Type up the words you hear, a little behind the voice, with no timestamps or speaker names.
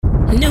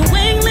New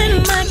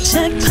England Mic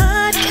Check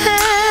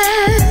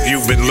Podcast.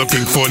 You've been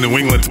looking for New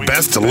England's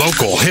best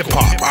local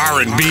hip-hop,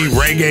 R&B,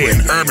 reggae,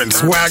 and urban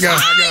swagger?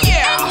 Oh,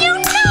 yeah. And you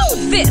know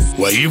this.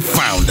 Well, you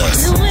found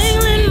us. New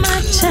England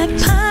Mic Check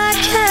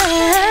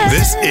Podcast.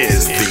 This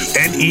is the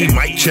NE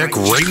Mic Check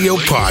Radio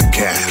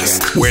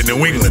Podcast, where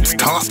New England's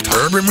top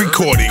urban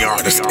recording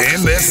artists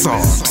and their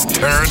songs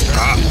turn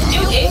up.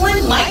 New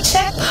England Mic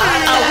Check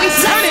Podcast. Oh, we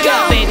turn it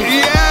up, baby.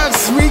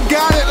 Yes, we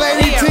got it,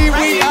 Lady T.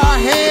 We are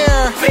here.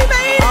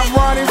 I'm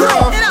Ronnie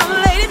Ruff. And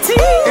I'm Lady T.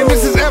 And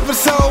this is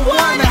episode 100.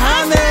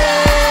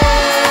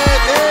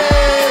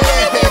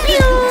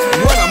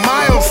 What a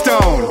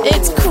milestone.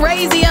 It's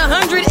crazy,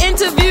 100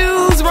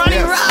 interviews, Ronnie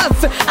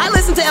Ruff. I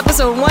listened to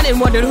episode 1 and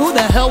wondered who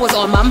the hell was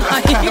on my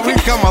mind.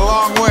 We've come a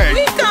long way.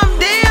 We've come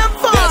damn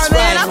far, That's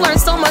man. right. I've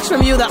learned so much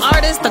from you, the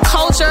artist, the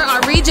culture,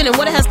 our region, and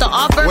what it has to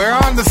offer. We're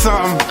on to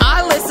something.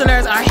 Our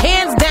listeners are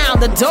hands down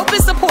the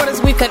dopest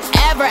supporters we could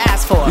ever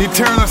ask for. You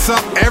turn us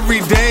up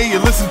every day. You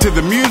listen to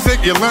the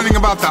music. You're learning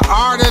about the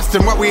artists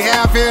and what we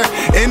have here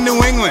in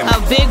New England. A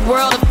big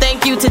world of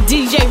thank you to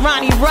DJ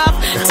Ronnie Ruff,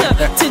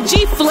 to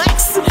G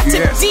Flex, to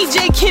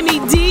DJ Kimmy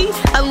D,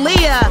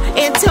 Aaliyah,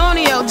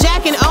 Antonio,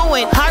 Jack and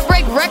Owen,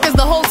 Heartbreak Records,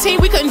 the whole team.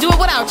 We couldn't do it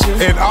without you.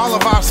 And all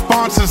of our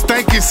sponsors,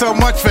 thank you so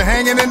much for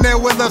hanging in there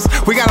with us.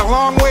 We got a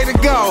long way to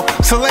go.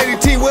 So, Lady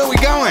T, where we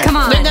going? Come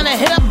on. We're going to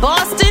hit up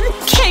Boston,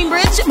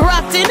 Cambridge,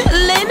 Brockton,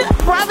 Lynn,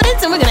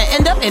 Providence, and we're going to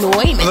end up in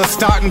Weymouth. Let's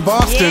start in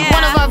Boston. Yeah.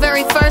 One of our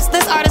very first.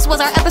 This artist was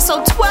our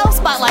episode 12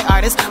 Spotlight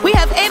artist. We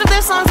have 8 of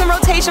their songs in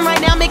rotation right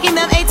now, making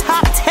them a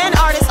top 10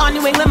 artist on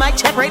New England Mic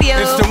Check Radio.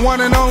 It's the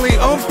one and only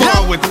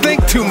Oompa with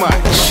Think Too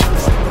Much.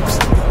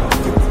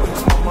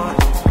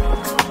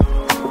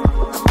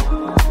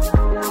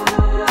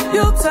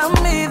 You tell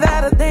me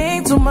that I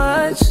think too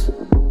much.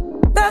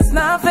 That's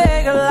not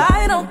fair, girl,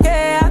 I don't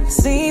care. I've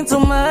seen too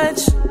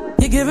much.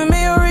 You're giving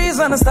me a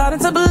reason, I'm starting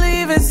to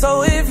believe it.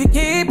 So if you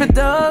keep it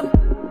up,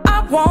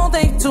 I won't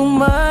think too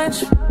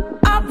much.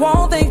 I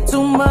won't think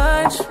too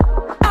much.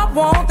 I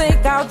won't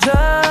think, I'll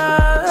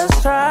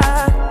just try.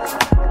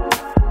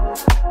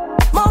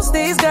 Most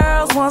these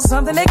girls want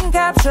something they can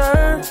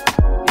capture.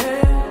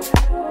 Yeah.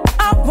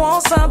 I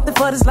want something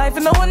for this life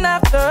and no one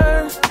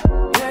after.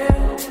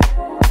 Yeah.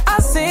 I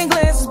sing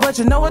glances, but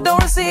you know I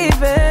don't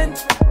receive it.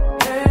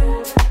 Yeah.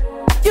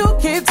 You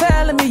keep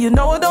telling me you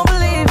know I don't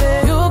believe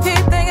it. You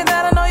keep thinking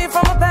that I know you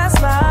from a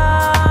past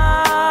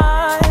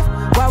life.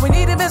 Why we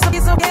need to miss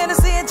some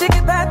Hennessy and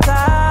chicken pad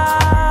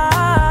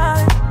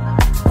thai?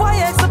 Why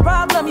ask the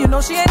problem? You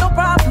know she ain't no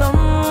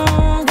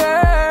problem,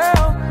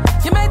 girl.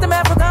 You made the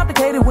math more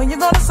complicated when you're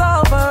gonna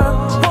solve her.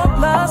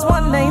 1 +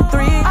 1 ain't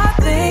 3. I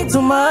think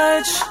too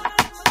much.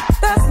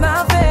 That's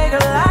not fair,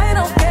 girl, I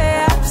don't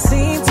care. I've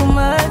seen too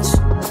much.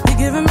 You're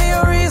giving me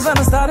a reason,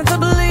 I'm starting to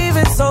believe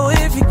it. So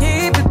if you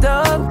keep it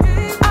up,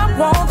 I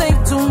won't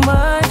think too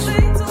much.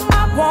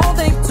 I won't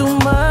think too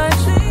much.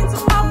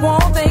 I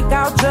won't think,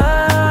 I'll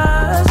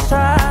just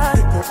try.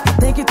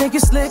 You think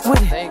you're slick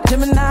with it.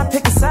 Gemini,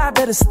 pick a side,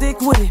 better stick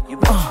with it.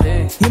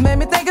 You made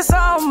me think it's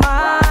all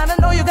mine. I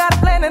know you got a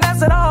plan and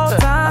that's at all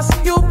times.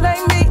 You play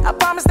me, I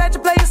promise that you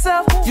play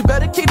yourself. You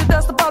better keep the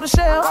dust about the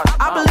shell.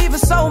 I believe in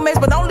soulmates,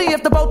 but only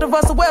if the both of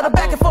us are well. The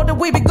back and forth that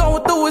we be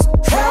going through is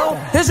hell.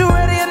 Is you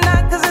ready or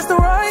not? Cause it's the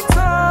right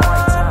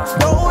time.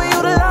 Know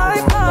you the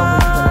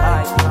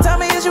lifeline. Tell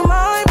me, is you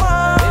mine?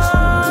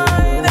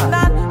 If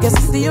not, guess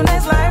I'll see you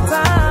next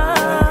lifetime.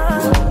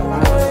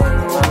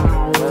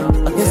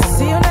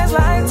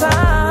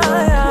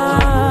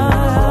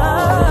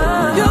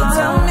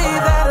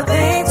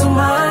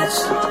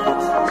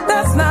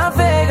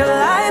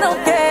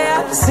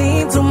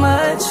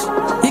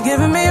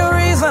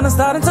 I'm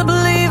starting to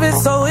believe it,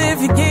 so if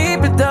you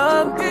keep it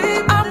up,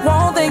 I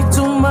won't think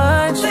too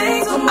much.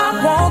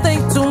 I won't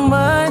think too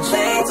much.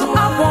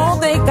 I won't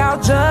think, I'll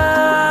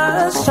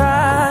just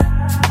try.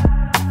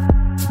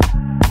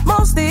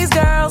 Most these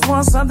girls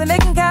want something they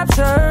can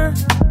capture.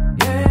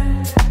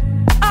 Yeah.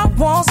 I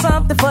want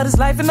something for this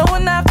life and no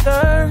one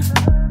after.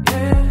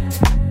 Yeah.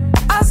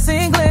 I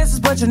sing glances,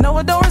 but you know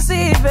I don't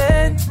receive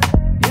it.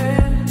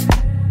 Yeah.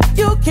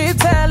 You keep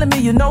telling me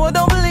you know I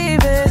don't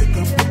believe it.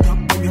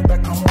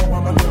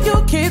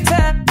 You keep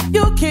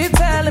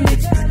telling me.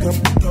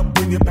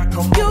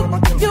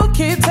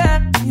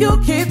 You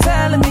keep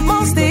telling me.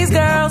 Most these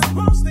girls.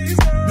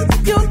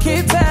 You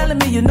keep telling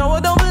me. You know I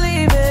don't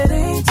believe it.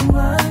 Ain't too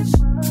much.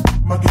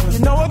 You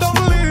know I don't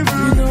believe it.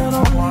 You know I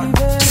don't believe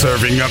it.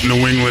 Serving up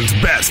New England's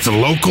best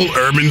local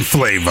urban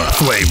flavor.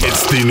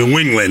 It's the New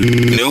England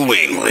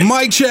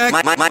Mic Check.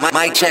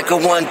 Mic check a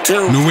 1,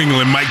 2. New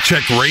England Mic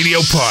Check Radio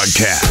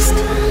Podcast.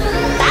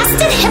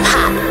 Boston Hip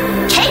Hop.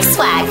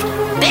 K-Swag.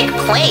 Big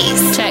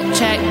plays.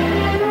 Check.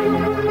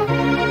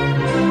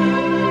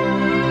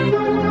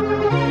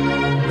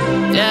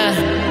 Yeah.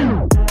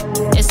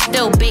 It's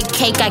still big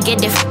cake, I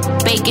get it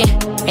bacon.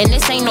 And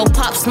this ain't no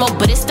pop smoke,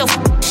 but it's still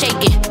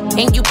shaking.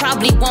 And you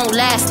probably won't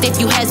last if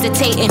you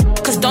hesitating.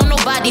 Cause don't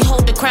nobody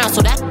hold the crown,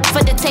 so that's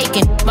for the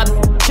taking. My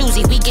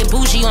choosy, we get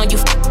bougie on you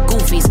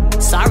goofies.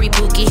 Sorry,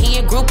 Pookie, he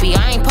a groupie,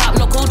 I ain't pop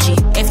no coochie.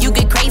 If you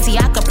get crazy,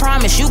 I could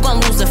promise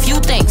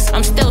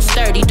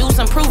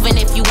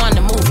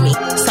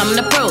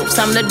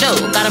something to do.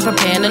 Got him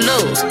preparing to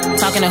lose.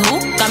 Talking to who?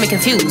 Got me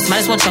confused.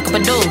 Might as well chuck up a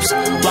deuce.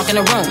 Walk in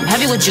the room,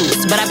 heavy with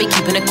juice, but I be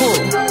keeping it cool.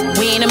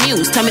 We ain't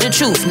amused, tell me the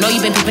truth. Know you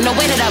been peeping the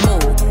way that I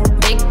move.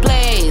 Big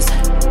plays,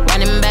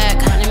 running back.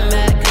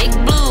 Big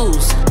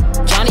blues,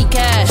 Johnny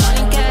Cash.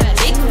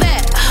 Big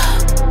vet,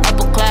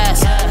 upper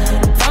class.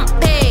 Front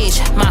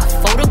page, my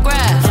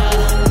photograph.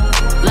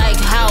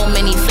 Like how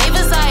many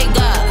flavors I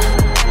got.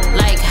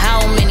 Like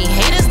how many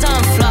haters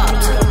done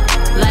flopped.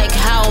 Like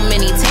how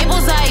many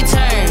tables I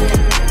turned.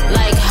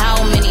 Like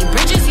how many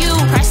bridges you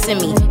pressing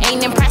me.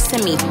 Ain't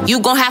impressing me. You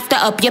gon' have to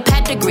up your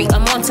pedigree.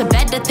 I'm on to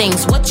better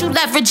things. What you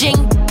leveraging?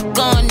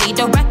 Gon' need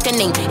a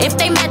reckoning. If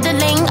they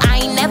meddling,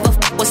 I ain't never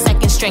with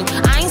second string.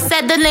 I ain't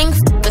settling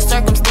the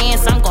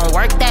circumstance. I'm gon'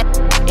 work that.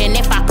 And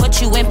if I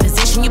put you in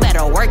position, you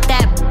better work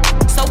that.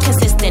 So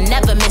consistent,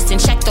 never missing.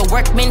 Check the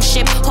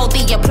workmanship. Hold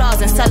the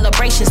applause and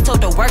celebrations till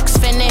the work's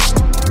finished.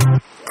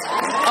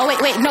 Oh,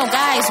 wait, no,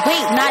 guys,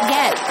 wait, not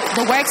yet.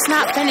 The work's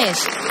not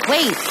finished.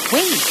 Wait.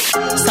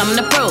 Something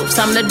to prove,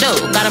 something to do.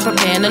 Got him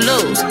preparing to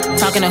lose.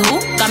 Talking to who?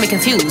 Got me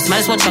confused. Might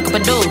as well chuck up a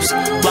deuce.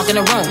 Walk in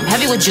the room,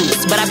 heavy with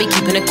juice, but I be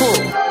keeping it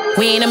cool.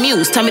 We ain't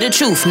amused, tell me the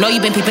truth. Know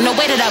you been peeping the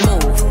way that I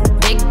move.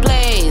 Big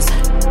plays,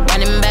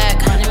 running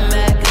back.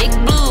 Big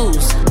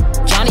blues,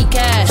 Johnny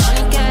Cash.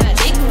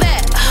 Big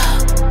vet,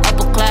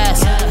 upper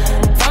class.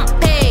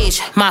 Front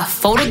page, my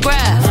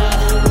photograph.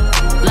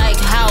 Like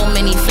how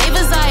many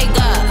flavors I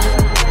got.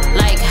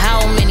 Like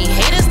how many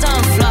haters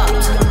done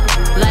flopped.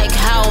 Like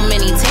how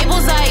many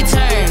tables I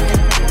turned.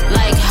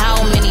 Like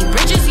how many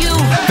bridges you.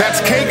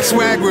 That's Cake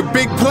Swag with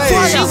Big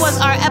Plays. She was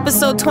our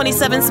episode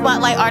 27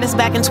 Spotlight Artist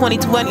back in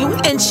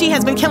 2020, and she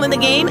has been killing the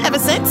game ever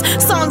since.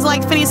 Songs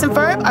like Phineas and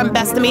Ferb and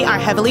Best of Me are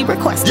heavily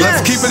requested.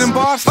 Let's keep it in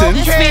Boston.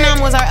 This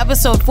Phenom was our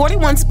episode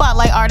 41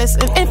 Spotlight Artist.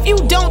 If you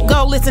don't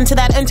go listen to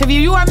that interview,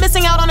 you are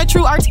missing out on a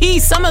true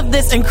artiste. Some of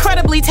this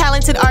incredibly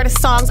talented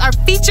artist songs are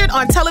featured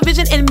on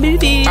television and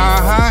movies.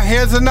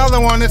 Here's another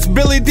one. It's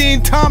Billy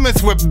Dean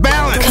Thomas with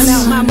Balance. Coming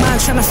out my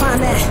mind trying to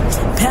find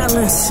that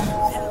balance.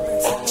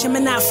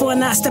 Gemini for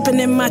not stepping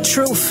in my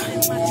truth.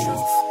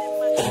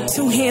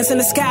 Two hands in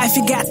the sky if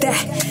you got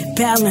that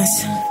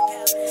balance.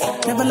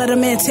 Never let a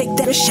man take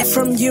that shit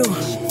from you.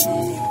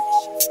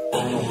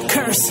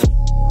 Curse.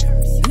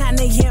 9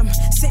 a.m.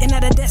 Sitting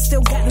at a desk,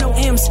 still got no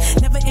M's.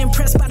 Never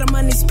impressed by the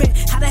money spent.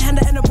 How the hell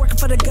I end up working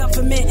for the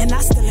government? And I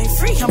still ain't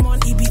free. I'm on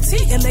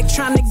EBT.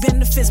 Electronic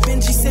benefits.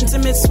 Benji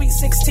sentiment. Sweet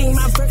 16.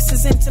 My verse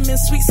is intimate.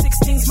 Sweet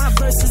 16's my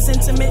verse is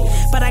intimate.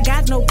 But I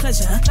got no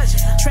pleasure.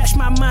 Trash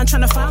my mind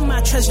trying to find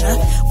my treasure.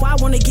 Why I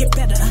wanna get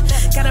better?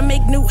 Gotta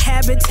make new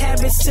habits.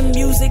 Habits in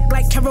music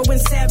like heroin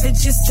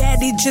savages.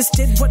 Daddy just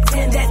did what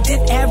granddad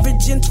did.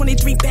 Averaging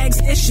 23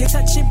 bags ish.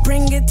 Touch it,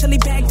 bring it till he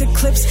bagged the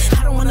clips.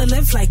 I don't wanna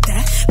live like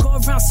that. Go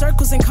around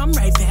circles and come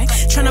right back.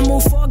 Tryna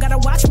move forward, gotta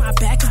watch my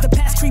back. Cause the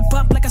past creep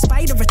up like a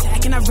spider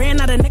attack. And I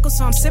ran out of nickels,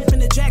 so I'm sipping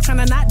the jack.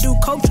 Tryna not do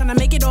coke, tryna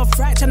make it off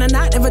track. Tryna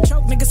not ever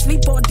choke, niggas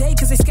sleep all day.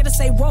 Cause they scared to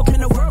say woke, man,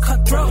 the world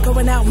cutthroat.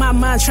 Going out my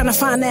mind, tryna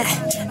find that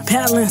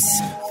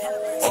balance.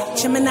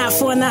 Gemini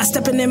for not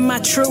stepping in my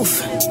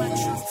truth.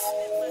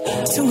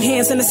 Two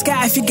hands in the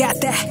sky if you got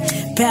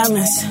that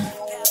balance.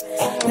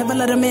 Never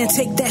let a man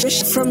take that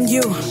shit from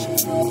you.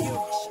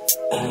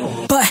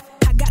 But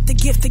I got the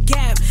gift of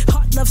gab.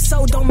 Heart, love,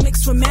 soul, don't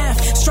mix with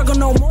math. Struggle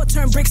no more,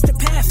 turn bricks to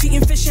path.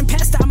 Eating fish and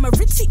pasta, I'm a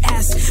ritzy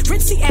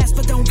ass,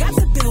 but don't got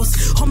the bills.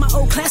 All my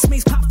old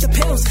classmates pop the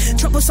pills.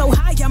 Trouble so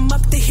high, I'm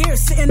up to here.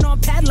 Sitting on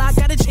padlock,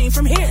 got a chain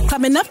from here.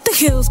 Climbing up the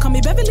hills, call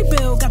me Beverly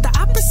Bill. Got the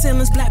opera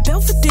ceilings, black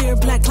Belvedere,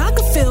 black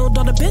Lagerfeld.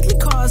 All the Bentley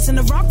cars and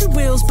the robbery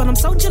wheels, but I'm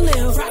so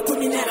Jalil. Rock with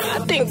me now. I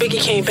think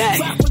Biggie came back.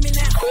 Rock with me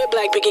now. Queer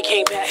black Biggie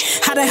came back.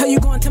 How the hell you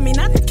gonna tell me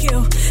not to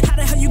kill? How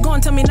the hell you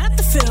gonna tell me not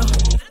to feel?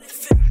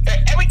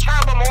 Every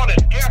time I'm on an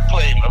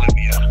airplane,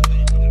 Olivia,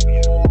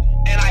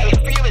 and I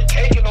feel it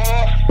taking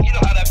off, you know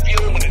how that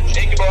feeling when it's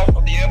taking off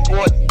from the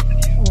airport?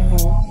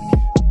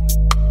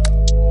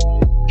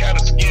 Kind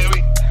of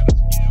scary.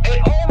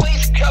 It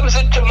always comes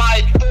into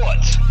my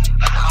thoughts.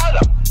 How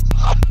the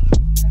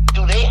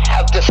do they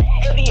have this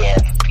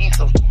heavy-ass piece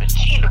of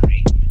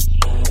machinery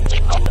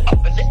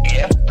up in the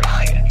air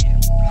flying?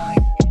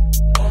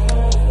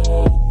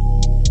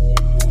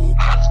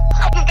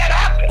 How does that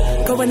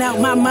happen? Going out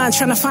my mind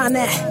trying to find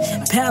that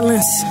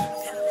balance.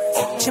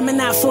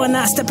 Gemini for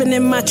not stepping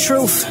in my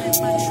truth.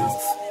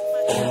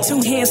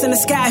 Two hands in the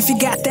sky if you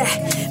got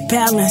that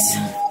balance.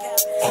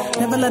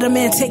 Never let a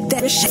man take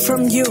that shit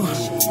from you.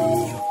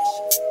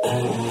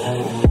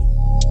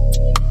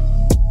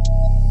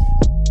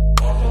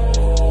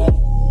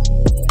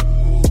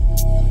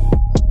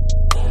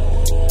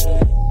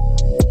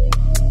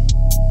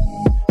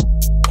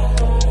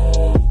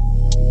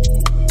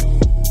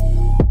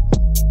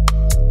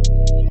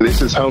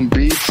 This is Home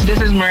Beats.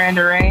 This is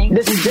Miranda Rain.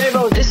 This is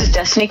J-Bo. This is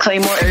Destiny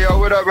Claymore. Hey, yo,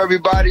 what up,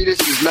 everybody? This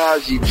is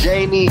Najee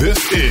Janey.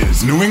 This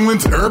is New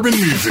England's urban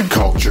music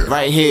culture.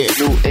 Right here.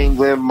 New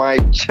England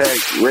Mic Check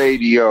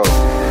Radio.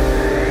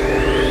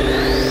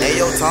 Hey,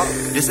 yo, talk.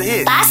 This a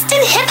hit.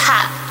 Boston Hip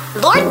Hop.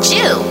 Lord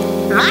Jew.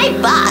 My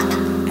bop.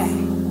 Hey.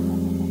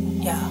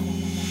 Yo.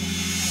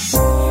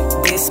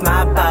 This This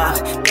my bar.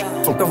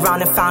 Fuck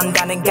around and found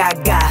out and got.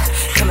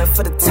 Coming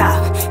for the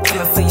top,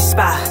 coming for your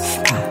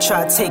spot.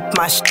 Try to take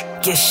my shit,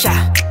 get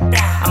shot.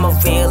 I'm a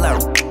realer,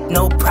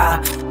 no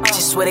prop.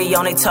 Just swear they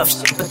on they tough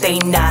shit, but they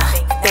not.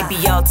 They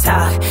be all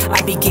tired,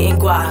 I be getting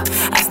guap.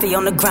 I stay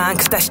on the grind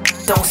cause that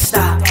shit don't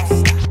stop.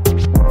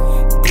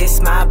 This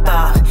my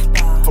bar.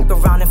 Fuck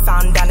around and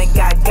found out and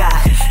got.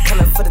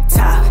 Coming for the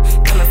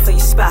top, coming for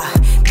your spot.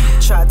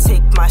 Try to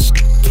take my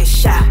shit, get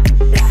shot.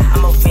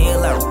 I'm a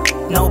realer,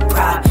 no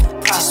prop.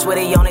 Just swear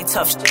they on they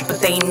tough shit, but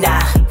they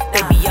not.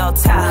 They be all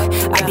tired,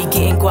 I be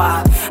getting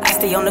guap. I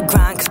stay on the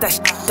grind cause that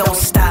shit don't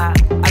stop.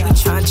 I be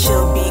trying to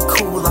chill, be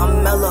cool,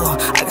 I'm mellow.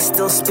 I can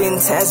still spin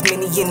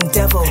Tasmanian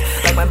devil.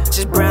 Like my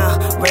bitches brown,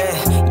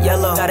 red,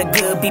 yellow. Got a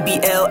good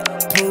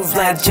BBL, move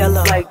like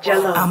jello.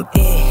 I'm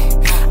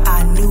it,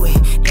 I knew it.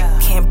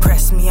 Can't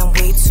press me, I'm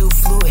way too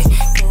fluid.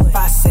 If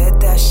I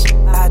said that shit,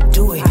 I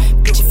do it.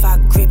 Bitch, if I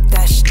grip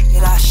that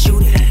shit, I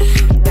shoot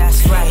it.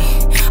 That's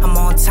right, I'm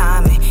on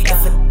timing.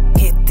 If it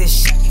hit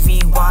this shit,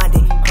 rewind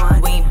it.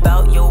 We ain't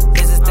bout your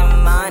business,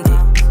 then mind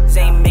it. Cause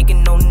ain't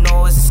making no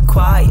noise, it's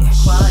quiet.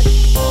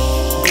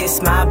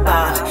 This my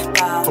bar.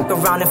 Fuck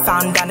around and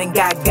found out and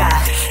got.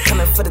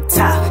 Coming for the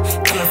top,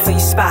 coming for your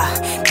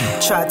spot.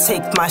 Try to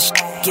take my shit,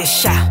 get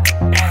shot.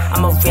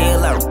 I'm a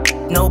realer,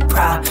 no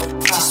prop.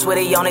 Just swear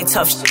they on they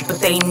tough shit, but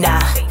they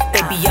not.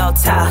 They be all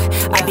tired,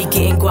 I be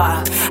getting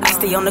guap. I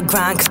stay on the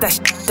grind cause that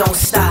shit don't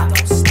stop.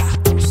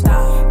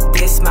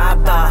 This my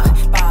bar.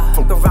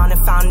 Fuck around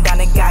and found out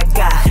and got.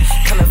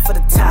 Coming for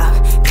the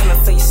top,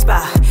 coming for your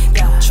spot.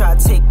 Try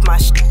to take my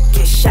shit,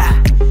 get shot.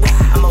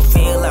 I'm a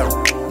realer,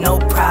 no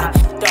prop.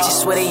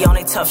 Just swear they on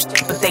they tough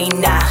shit, but they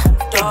not.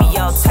 They be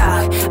all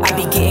tired, I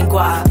be getting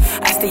guap.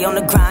 I stay on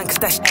the grind cause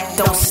that shit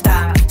don't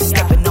stop.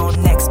 Stepping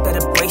on next,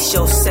 better brace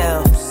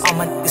yourself. All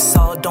my niggas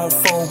all don't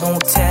fold,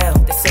 won't tell.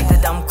 They say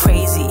that I'm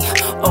crazy,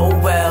 oh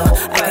well.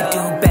 I can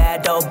do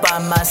bad all by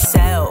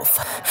myself.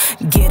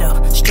 Get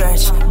up,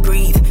 stretch,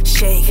 breathe,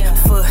 shake,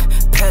 foot,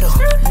 pedal,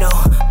 no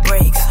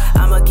brakes.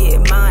 I'ma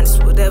get mine, it's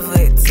whatever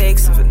it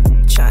takes. If a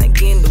try and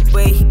get in the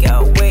way, he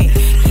got weight.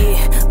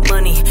 Yeah,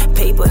 money,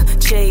 paper,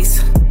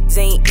 chase.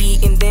 Ain't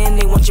eating, then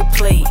they want your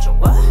plate.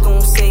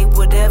 Gon' say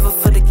whatever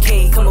for the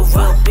cake. I'm a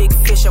real big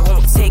fish, I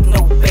won't take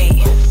no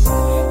bait.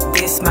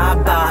 This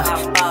my bar.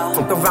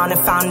 Fuck around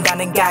and found out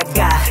and got.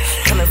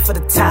 Coming for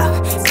the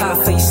top,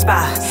 coming for your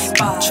spot.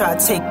 Try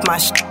to take my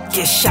shit,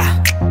 get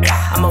shot.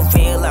 I'm a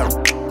realer,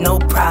 no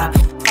prop.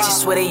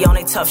 Just swear they on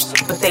they tough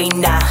shit, but they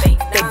not.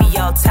 They be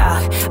all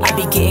tired, I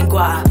be getting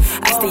guap.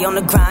 I stay on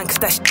the grind cause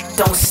that shit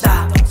don't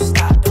stop.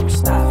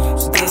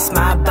 This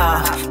my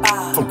bar.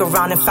 Fuck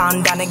around and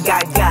found out and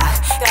got.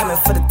 Coming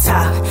for the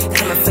top,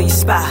 coming for your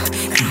spot.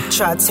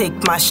 Try to take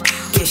my shit,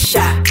 get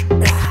shot.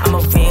 I'm a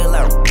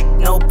realer,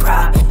 no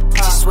prop.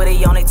 Just swear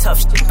they on they tough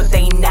shit, but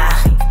they not.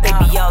 They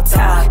be all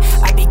tired,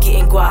 I be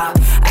getting guap.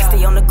 I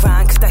stay on the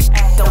grind cause that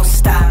shit don't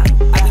stop.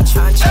 I be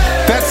trying to.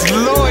 That's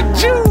Lord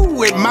Jew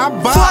with my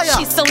bar.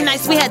 She's so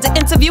nice, we had to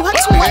interview her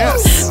twice.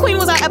 Yes. Queen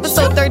was our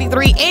episode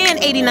 33 and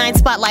 89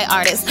 Spotlight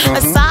artist.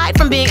 Aside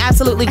from being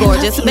absolutely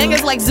gorgeous,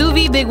 bangers like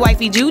Zuvi, Big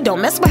Wifey Jew,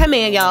 don't mess with her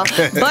man, y'all.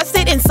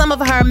 Busted in some of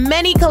her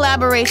many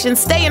collaborations,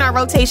 stay in our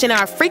rotation, and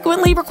are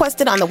frequently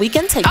requested on the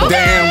weekend takeover.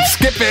 Damn,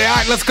 skip it. All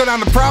right, let's go down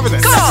to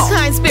Providence. Such a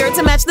kind spirit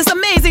to match this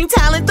amazing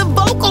talent. The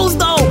vocals,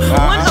 though,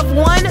 one of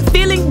one,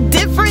 feeling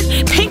different.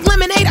 Pink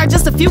Lemonade are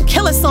just a few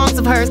killer songs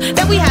of hers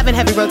that we have in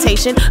heavy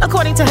rotation.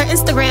 According to her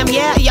Instagram,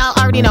 yeah, y'all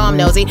already know I'm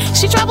nosy.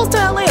 She travels to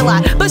LA a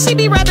lot, but she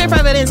be rapping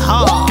Providence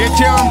hard. Get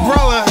your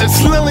umbrella,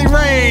 it's Lily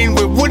Rain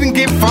with Wouldn't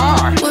Get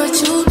Far. What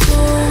you do,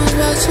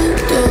 what you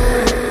do.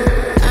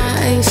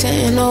 I ain't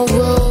saying no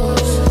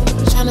rules.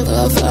 Tryna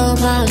fulfill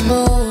my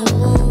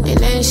mood.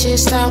 And ain't shit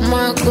stop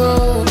my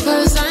growth.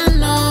 Cause I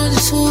know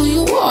just who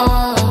you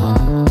are.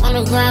 On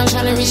the ground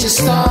tryna reach a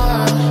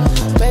star.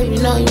 Baby,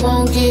 no, you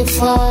won't get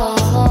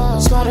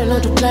far. Smart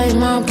enough to play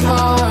my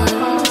part.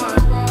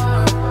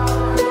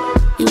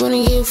 You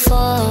wanna get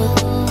far.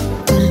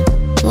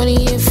 Wanna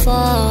get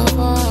far.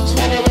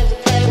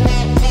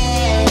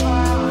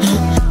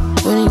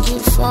 Wanna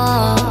get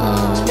far.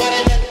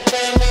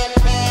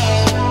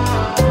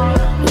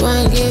 You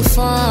wanna get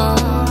far.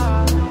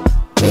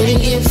 Wanna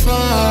get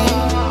far.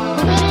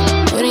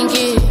 Wanna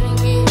get.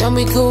 Don't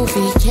be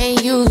goofy,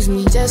 can't use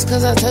me. Just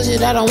cause I told you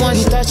that I want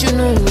you, thought you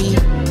knew me.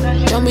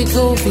 Don't be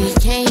goofy,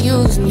 can't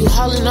use me. You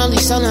hauling all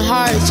these selling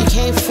hearts, you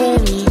can't fool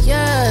me.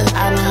 Yeah,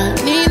 I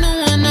don't need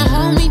no one to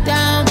hold me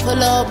down.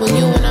 Pull up on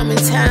you when I'm in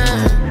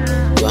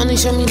town. You only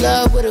show me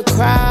love with a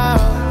crowd.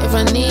 If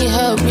I need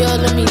help, yo,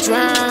 let me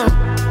drown.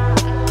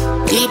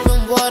 Deep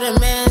in water,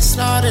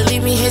 manslaughter.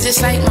 Leave me here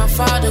just like my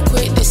father.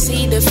 Quick to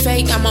see the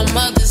fake, I'm my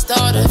mother's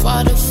daughter.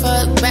 Fall the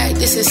fuck back,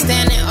 this is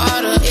standing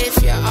order.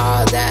 If you're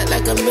all that,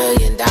 like $1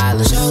 million.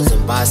 Shows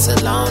in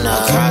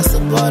Barcelona, across the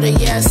border.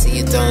 Yeah, I see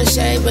you throwing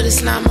shade, but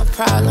it's not my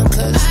problem.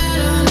 Cause I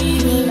don't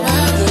even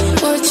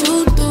bother. What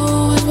you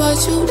do is what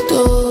you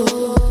do.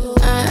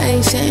 I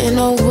ain't saying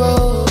no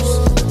rules.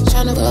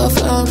 Tryna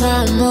fulfill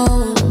my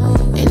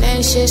mood. And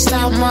ain't shit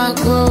stop my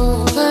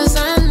groove. Cause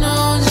I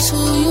know just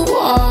who you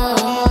are.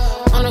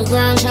 On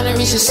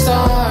reach a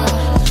star.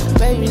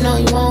 Baby, no,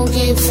 you won't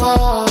get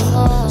far.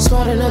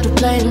 Smart enough to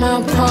play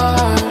my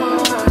part.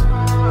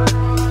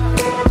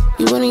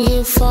 You wouldn't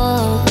get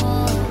far.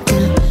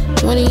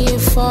 You wouldn't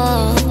get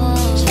far.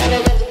 Smart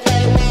enough to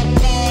play my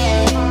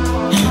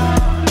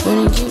part.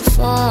 Wouldn't get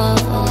far.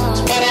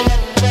 Smart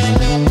enough to play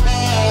my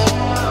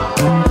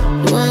part.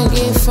 You wouldn't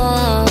get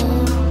far.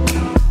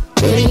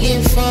 Wouldn't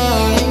get far.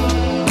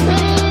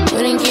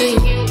 Wouldn't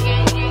get.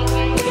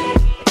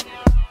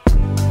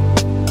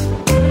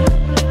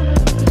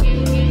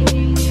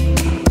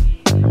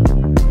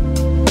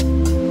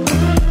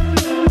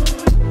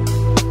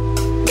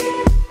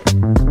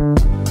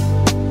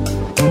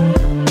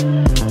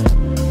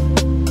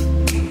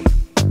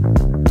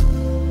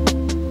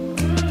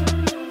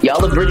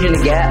 Y'all are bridging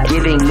the gap,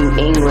 giving New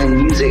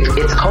England music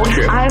its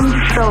culture. I'm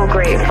so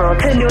grateful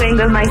to New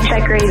England Mic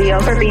Check Radio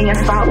for being a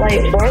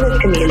spotlight for this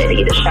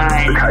community to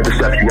shine. The type of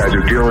stuff you guys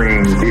are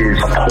doing is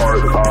a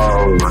part of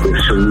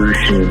the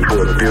solution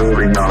for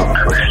building up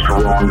a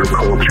stronger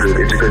culture.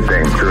 It's a good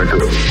thing. Through and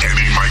through.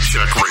 Mic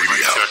Check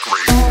Radio.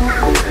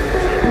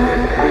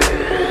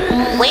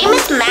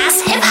 Weymouth Mass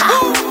Hip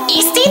Hop.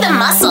 Easty the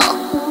Muscle.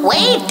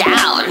 Way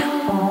down.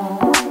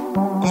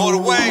 I'm on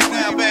the way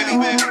now, baby.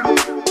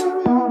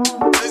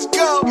 Let's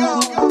go.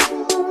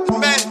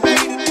 Mass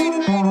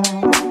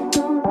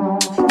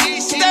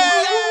Easty.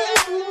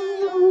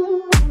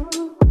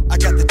 I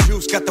got the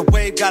juice, got the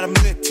wave, got them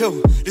lit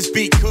too. This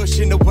beat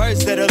cushion, the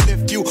words that'll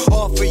lift you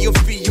off of your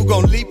feet. You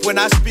gon' leap when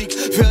I speak.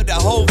 Feel the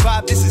whole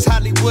vibe. This is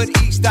Hollywood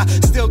East. I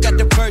still got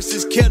the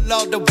verses, kill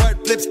all the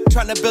word flips.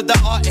 Tryna build the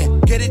art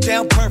and get it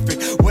down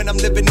perfect. When I'm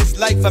living this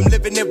life, I'm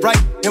living it right.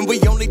 And we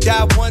only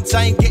die once,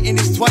 I ain't getting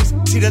this twice.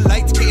 See the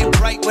lights getting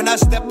bright when I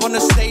step on the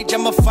stage.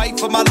 I'ma fight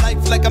for my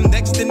life like I'm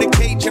next in the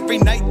cage. Every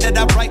night that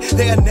I write,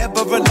 they are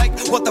never alike.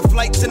 What the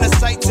flights and the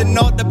sights and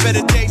all the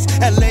better days.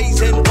 LA's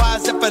and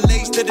Y's,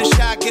 FLA's to the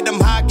shy. Get them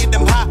high,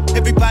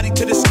 everybody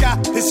to the sky.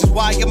 This is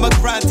why I'ma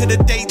grind to the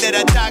day that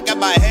I die. Got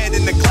my head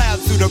in the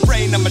clouds, through the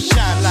rain I'ma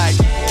shine like.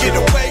 Get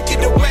away,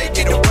 get away,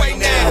 get away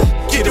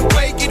now. Get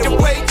away, get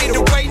away, get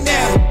away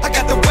now. I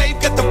got the wave,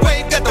 got the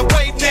wave, got the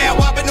wave now.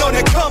 I've been on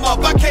the come up,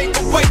 I can't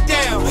go way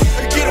down.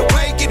 Get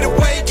away, get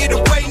away, get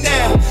away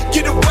now.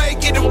 Get away,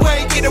 get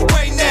away, get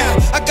away now.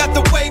 I got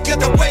the wave, got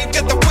the wave,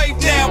 got the wave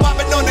now. I've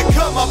been on the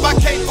come up, I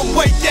can't go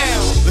way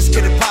down. Let's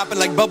get it poppin'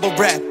 like bubble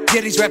wrap.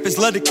 Yeah, these rappers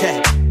love the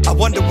cat. I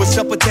wonder what's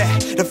up with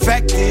that. The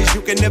fact is,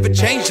 you can never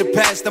change the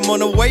past. I'm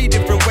on a way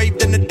different wave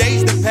than the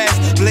days that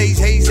pass. Blaze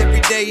haze every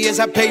day as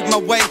I pave my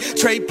way.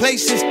 Trade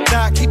places,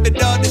 now I keep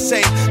it all the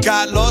same.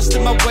 Got lost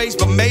in my ways,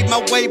 but made my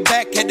way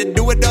back. Had to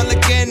do it all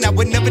again, I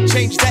would never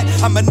change that.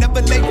 I'ma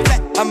never lay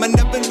flat, I'ma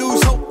never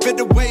lose hope. For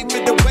the wave,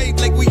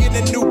 like we in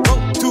a new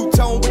boat.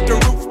 Two-tone with the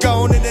roof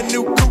gone in a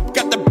new coupe.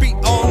 Got the beat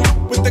on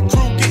with the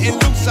crew getting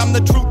loose. I'm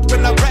the truth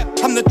when I rap,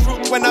 I'm the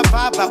truth when I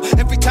vibe out.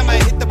 Every time I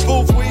hit the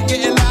booth, we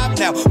getting live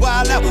now.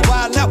 Wild out,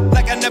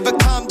 like I never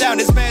calm down.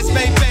 It's Mass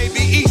Bay,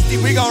 baby, Easty,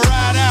 we gon'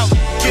 ride out.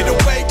 Get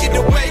away, get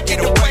away, get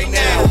away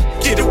now.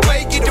 Get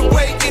away, get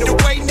away, get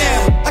away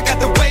now. I got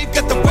the wave,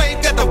 got the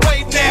wave, got the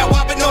wave now.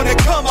 I've been on the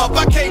come up,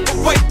 I can't go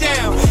way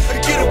down.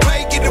 Get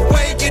away, get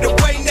away, get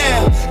away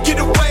now. Get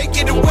away,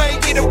 get away,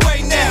 get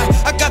away now.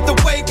 I got the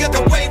wave, got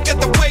the wave, got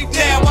the wave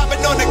now. I've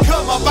been on the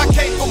come up, I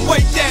can't go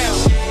way down.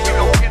 We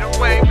gon' get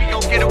away, we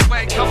gon' get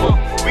away, come on.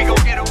 We gon'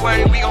 get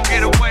away, we gon'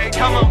 get away,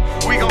 come on.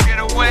 We gon' get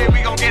away,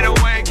 we gon' get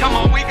away, come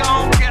on. We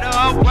gon' get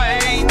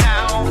away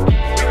now.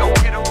 We gon'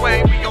 get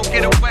away, we gon'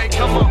 get away,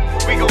 come on.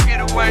 We gon'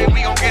 get away,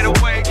 we gon' get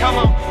away, come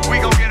on. We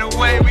gon' get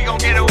away, we gon'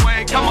 get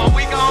away, come on.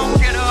 We gon'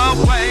 get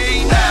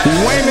away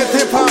now. Weymouth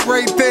Hip Hop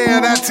right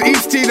there. That's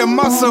Easty the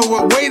Muscle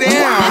with Way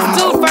Down.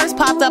 This dude first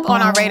popped up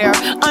on our radar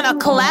on a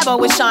collabo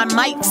with Sean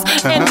Mikes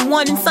and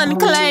One Sun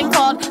Clang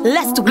called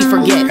Lest We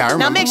Forget.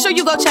 Now make sure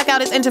you go check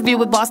out his interview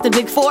with Boston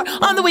Big 4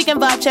 on the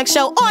Weekend Vibe Check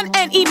Show on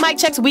NE Mic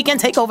Check's Weekend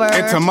Takeover.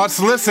 It's a must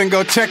listen.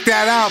 Go check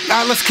that out.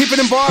 Let's keep it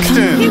in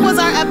Boston. He was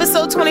our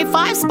episode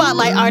 25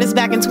 Spotlight artist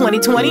back in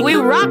 2020. We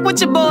rock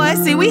with your boy.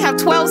 See, we have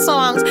 12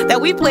 songs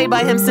that we played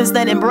by him since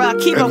then, and bruh,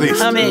 keep them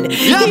coming.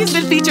 Yep. He's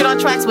been featured on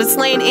tracks with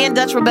Slain and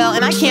Dutch Rebel,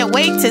 and I can't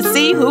wait to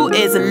see who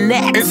is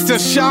next. It's the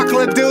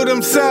chocolate dude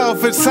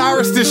himself. It's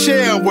Cyrus the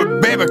Shell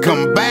with Baby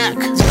Come Back.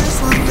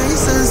 Just one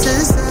place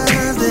instead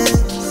of this.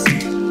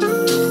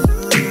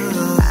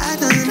 I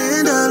done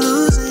end up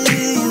losing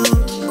you.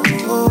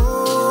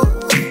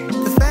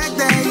 The fact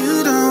that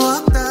you done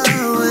walked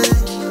away.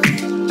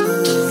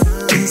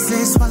 They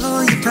say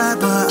swallow your pride,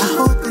 but I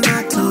hope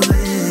not too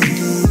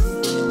late.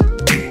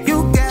 You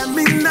got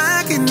me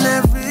knocking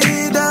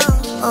every door.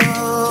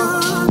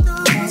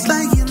 It's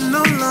like you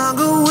no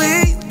longer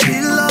way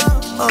below.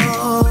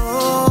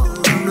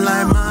 I'm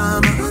like,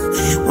 mama,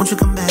 won't you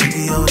come back to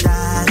your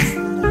daddy?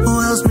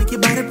 Who else make your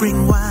body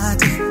bring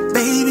water?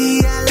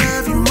 Baby, I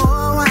love you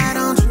more, why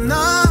don't you know?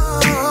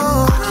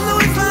 I don't know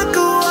if I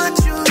could watch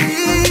you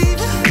leave.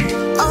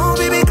 Oh,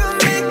 baby, come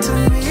back to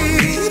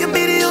me. You'll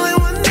be the only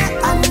one that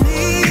I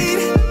need.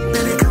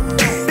 Baby, come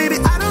back. Baby,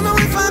 I don't know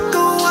if I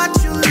could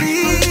watch you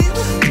leave.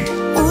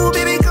 Oh,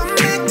 baby, come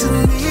back to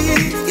me.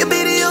 You'll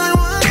be the only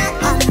one that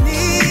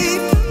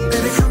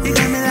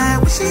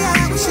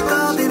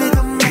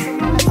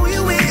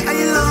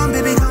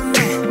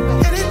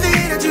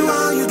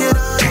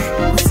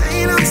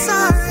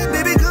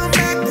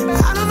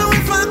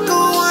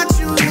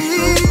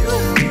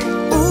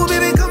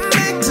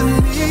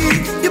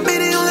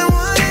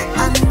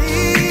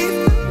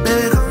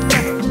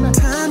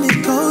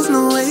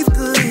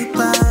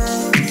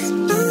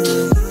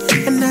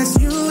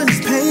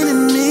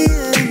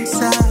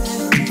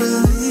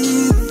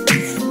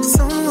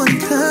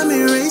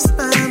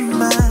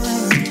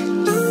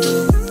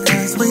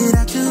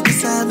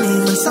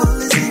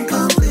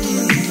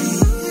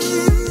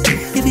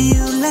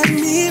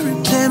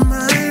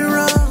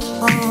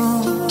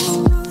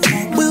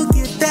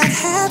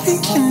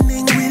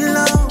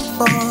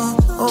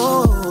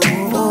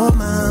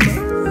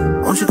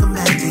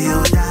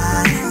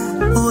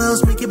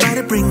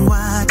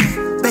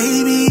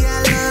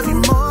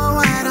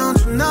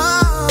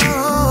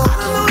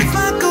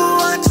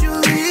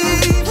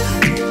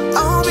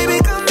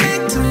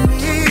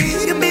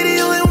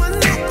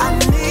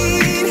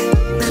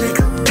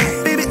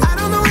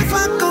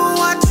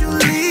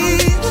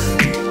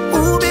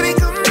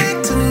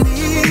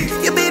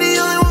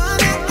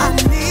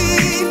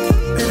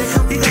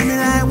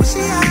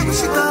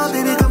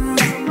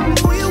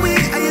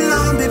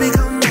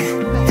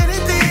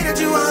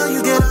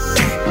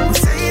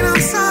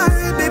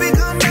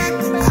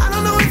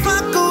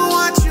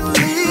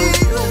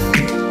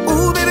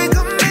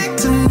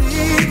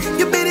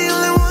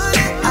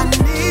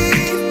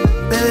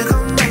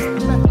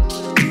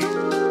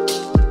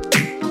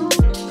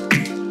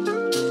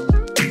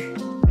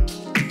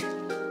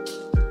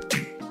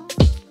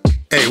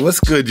Hey, what's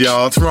good,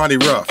 y'all? It's Ronnie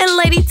Ruff. And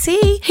Lady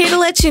T, here to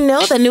let you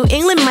know the New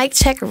England Mic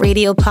Check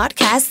Radio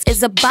Podcast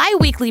is a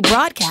bi-weekly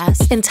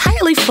broadcast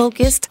entirely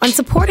focused on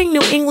supporting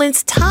New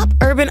England's top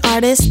urban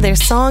artists, their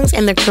songs,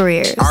 and their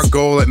careers. Our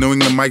goal at New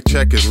England Mic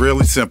Check is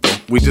really simple.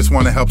 We just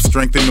want to help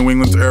strengthen New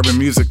England's urban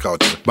music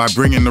culture by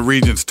bringing the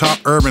region's top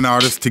urban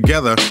artists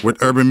together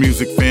with urban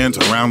music fans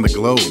around the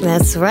globe.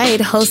 That's right.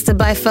 Hosted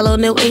by fellow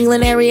New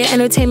England area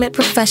entertainment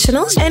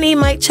professionals, NE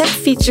Mic Check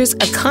features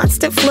a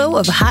constant flow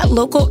of hot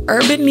local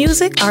urban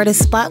music,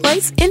 artist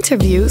spotlights,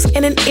 interviews,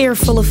 and an ear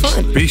full of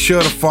fun. Be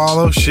sure to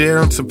follow, share,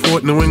 and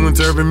support New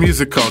England's urban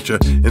music culture,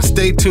 and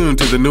stay tuned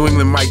to the New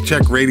England Mic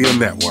Check Radio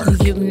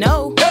Network. You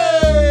know.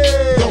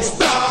 Hey! Don't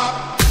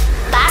stop!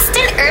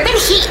 Boston Urban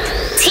Heat.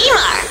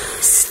 T-Mar.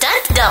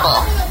 Stunt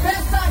double.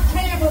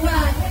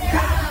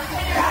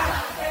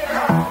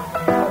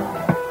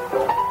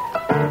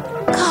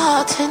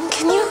 Carlton,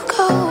 can you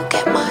go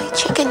get my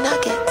chicken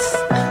nuggets?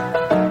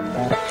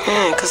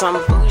 Yeah, cause I'm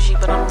bougie,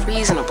 but I'm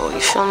reasonable, you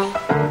feel me?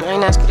 I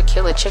ain't ask you to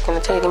kill a chicken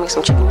until you give me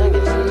some chicken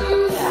nuggets.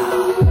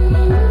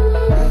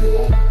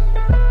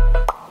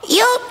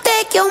 You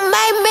think you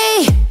made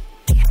me?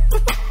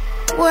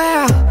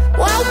 Well,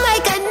 we'll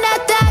make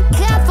another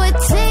cup of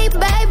tea,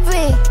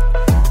 baby.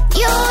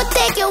 You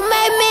think you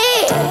made me?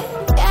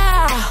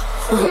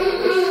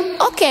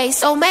 Yeah. Okay,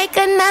 so make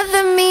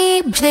another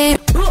me, please.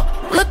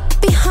 Look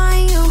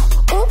behind you.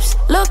 Oops,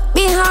 look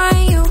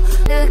behind you.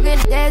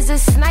 There's a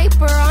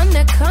sniper on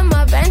the come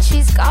up and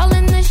she's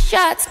calling the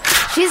shots.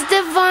 She's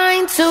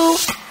divine too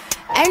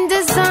and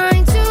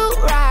designed to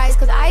rise.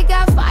 Cause I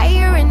got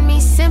fire in me,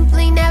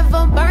 simply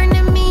never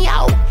burning me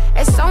out.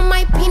 It's on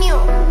my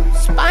pineal,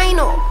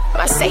 spinal,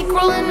 my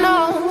sacral and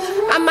all.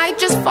 I might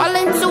just fall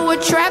into a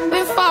trap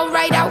and fall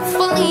right out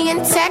fully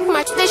intact.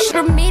 My this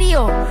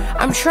remedial.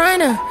 I'm trying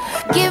to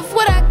give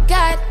what I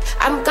got.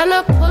 I'm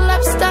gonna pull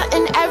up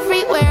stunting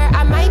everywhere.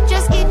 I might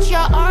just get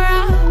your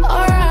aura.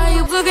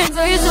 You took it,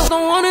 so you just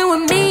don't want it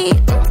with me.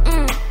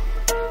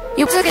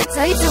 You took it,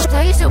 so you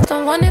just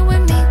don't want it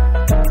with me.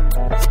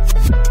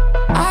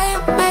 I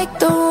make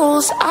the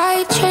rules,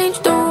 I change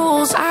the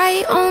rules.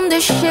 I own the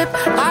ship,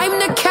 I'm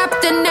the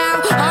captain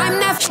now. I'm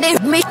that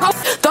shit, me.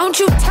 Don't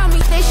you tell me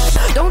this,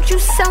 don't you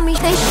sell me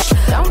this.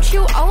 Don't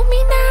you owe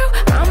me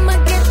now? I'ma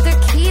get the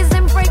keys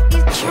and break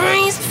these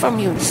chains from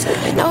you.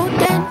 No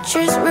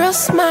dentures, real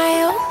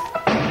smile.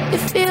 You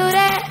feel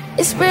that?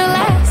 It's real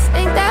ass,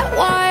 ain't that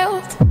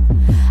wild?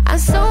 I'm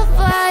so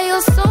fly,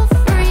 you're so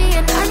free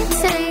and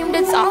untamed.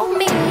 It's all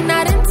me,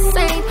 not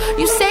insane.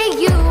 You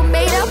say you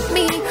made up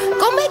me.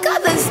 Go make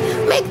others,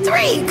 make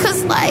three.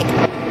 Cause like,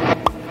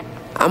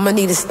 I'ma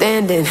need a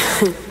stand-in.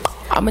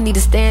 I'ma need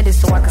a stand-in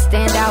so I can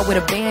stand out with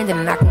abandon.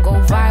 And I can go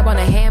vibe on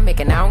a hammock.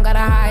 And I don't gotta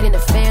hide in the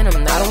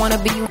phantom. I don't wanna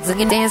be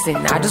looking dancing.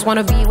 I just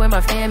wanna be where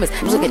my fam is.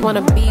 I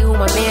wanna be who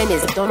my man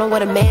is. Don't know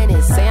what a man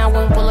is. Say I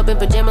won't pull up in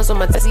pajamas on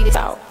my see this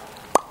out.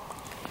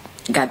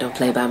 God don't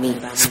play by me.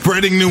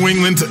 Spreading New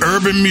England's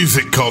urban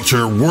music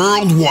culture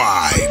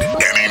worldwide.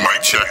 NE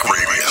Mic Check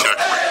Radio.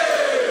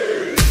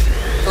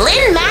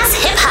 Lynn Mass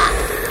Hip Hop.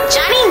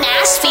 Johnny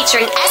Nash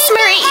featuring S.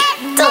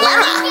 Marie.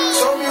 Dilemma.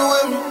 Told me you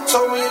with me,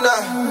 told me you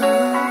not.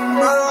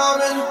 Run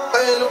around and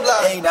play in the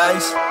block. Ain't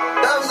nice.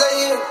 Diamonds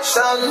they in,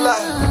 shine the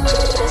light.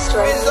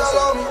 Bitches all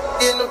on me,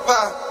 in the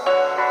pot.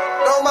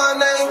 Know my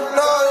name,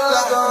 know the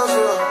lie.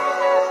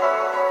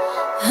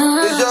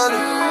 It's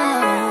Johnny.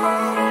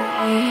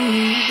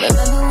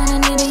 Remember when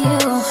I needed you?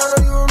 I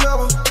know you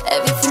remember.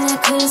 Everything I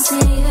couldn't see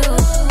you.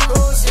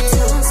 It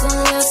won't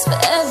last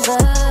forever.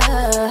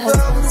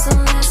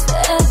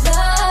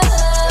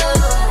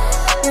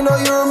 You know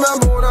you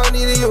remember when I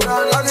needed you.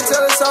 I can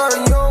tell it's hard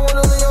and you don't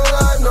wanna live your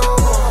life no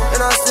more.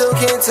 And I still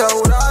can't tell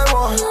what I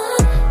want.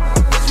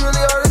 It's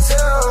really hard to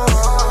tell.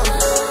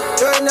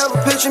 You ain't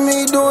never pictured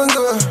me doing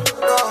good.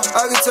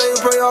 I can tell you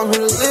pray off me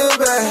to live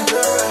bad.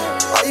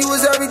 You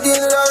was everything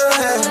that I done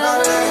had.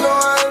 You know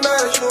I ain't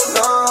mad at you,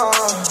 no.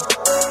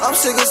 I'm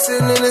sick of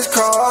sitting in this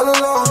car all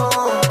alone.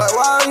 Like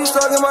why are you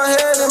stuck in my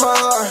head and my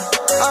heart?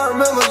 I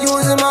remember you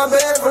was in my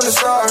bed from the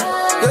start.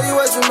 Yeah, you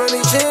had too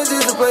many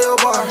chances to play your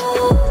part.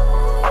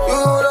 You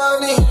what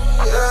I need,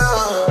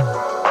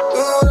 yeah.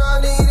 You what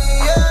I need,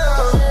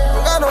 yeah.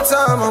 Don't got no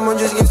time, I'ma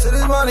just get to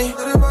this money.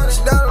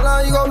 Down the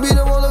line, you gon' be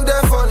the one look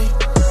that funny.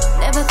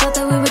 Never thought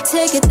that we would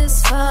take it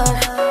this far.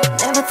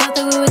 Never thought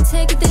that we would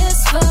take it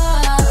this far.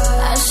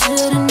 I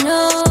should've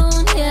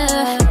known,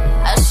 yeah.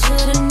 I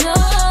should've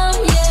known,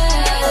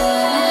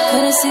 yeah.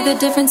 Couldn't see the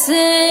difference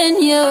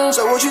in you.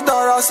 So what you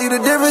thought I'd see the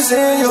difference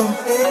in you?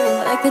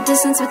 Like the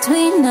distance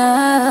between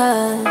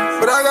us.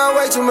 But I got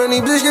way too many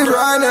bitches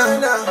right now.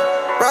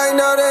 Right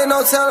now, there ain't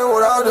no telling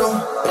what I'll do.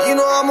 But you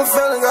know I'm a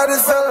feeling, got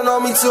this feeling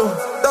on me too.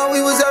 Thought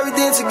we was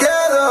everything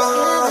together.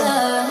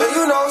 But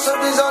you know, some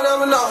things I'll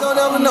never know. I'll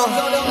never know.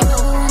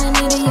 When I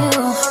needed you,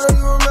 I know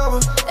you remember.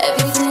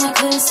 Everything I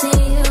couldn't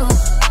see you.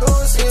 It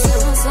won't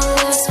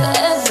last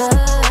forever.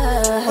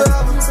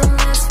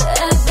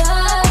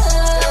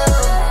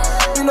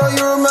 You know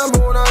you remember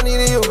when I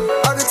needed you.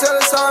 I can tell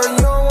it's hard and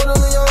you don't wanna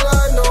live your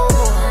life no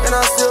more. And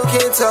I still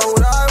can't tell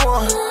what I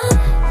want.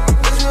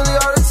 It's really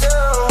hard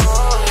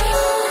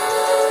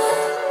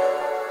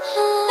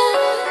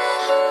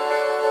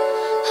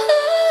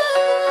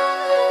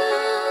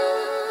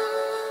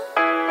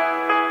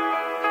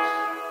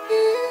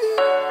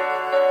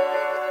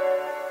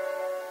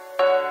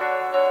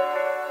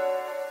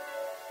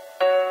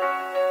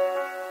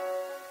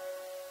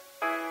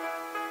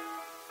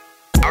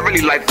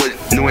really like what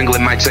New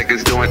England Mic Check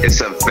is doing.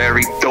 It's a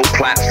very dope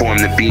platform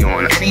to be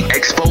on. Any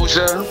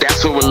exposure,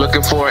 that's what we're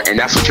looking for, and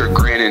that's what you're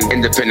granting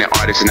independent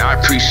artists, and I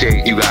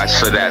appreciate you guys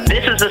for that.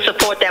 This is the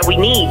support that we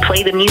need.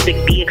 Play the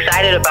music, be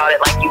excited about it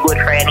like you would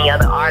for any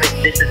other artist.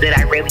 This is it.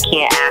 I really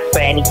can't ask for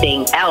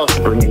anything else.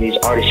 Bringing these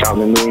artists out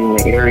in the New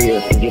England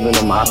area and giving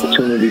them an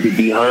opportunity to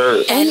be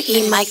heard.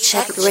 NE Mic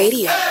Check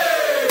Radio.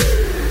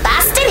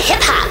 Boston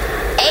Hip Hop.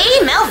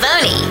 A.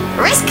 Melvoni.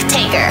 Risk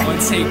Taker. One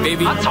take,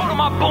 baby. I told him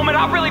I'm booming.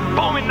 I really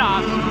booming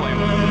now.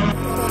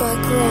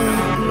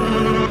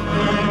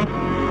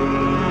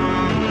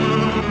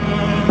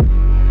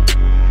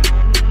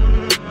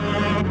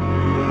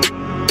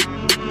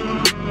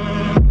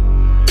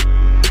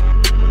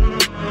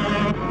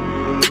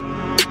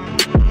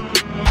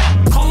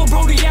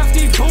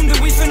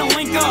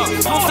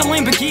 Off the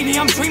Lamborghini,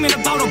 I'm dreaming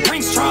about a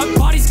Brinks truck.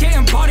 Body's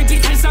getting body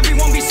because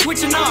everyone be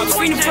switching up.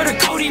 Screening for the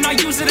codeine, I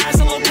use it as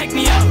a little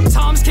pick-me-up.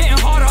 Time's getting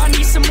harder, I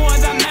need some more of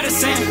that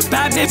medicine.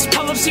 Bad bitch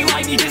pull up, she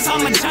like me cause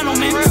I'm a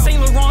gentleman. Saint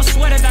Laurent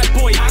sweater, that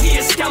boy, now he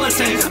a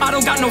skeleton. I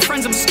don't got no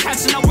friends, I'm just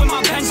catching up with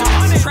my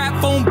Benjamins.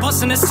 Trap phone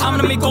busting, it's time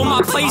to make all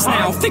my plays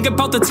now. Think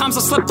about the times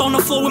I slept on the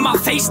floor with my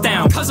face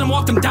down. Cousin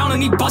walked him down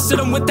and he busted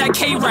him with that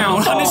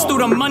K-round. Hundreds through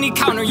the money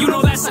counter, you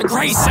know that's a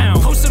great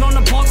sound. Posted on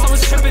the blocks, I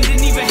was tripping,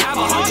 didn't even have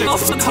 100.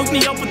 Hook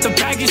me up with the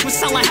baggage, we're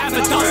selling half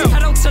a dozen.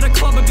 Head out to the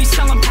club and be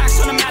selling packs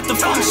when I'm at the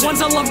function.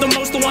 Ones I love the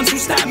most, the ones who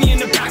stab me in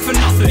the back for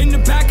nothing. In the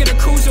back of the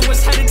cruiser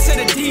was headed to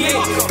the DA.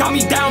 Got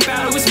me down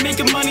bad, I was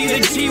making money the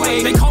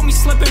G-way. They caught me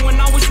slipping when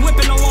I was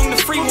whipping along the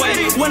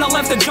freeway. When I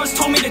left, the judge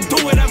told me to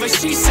do whatever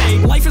she say.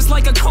 Life is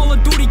like a Call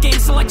of Duty game,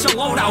 select your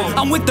loadout.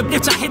 I'm with the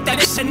bitch, I hit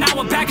that ish and now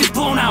her back is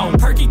blown out.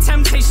 Perky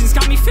Temptations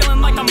got me feeling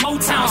like a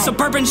Motown.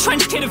 Suburban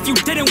trench kid, if you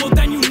didn't, well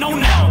then you know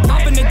now.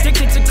 I've been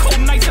addicted to cold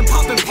nights and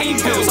popping pain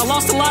pills. I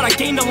lost a lot, I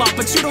gained a lot,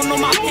 but you don't know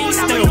my pain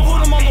still.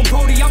 Hold him on my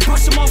Brody, I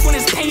brush him off when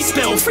his pain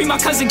spill. Free my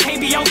cousin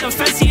KB out the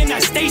fence, he in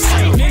that stay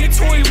safe.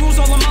 Mandatory rules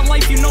all of my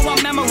life, you know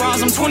I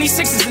memorize. I'm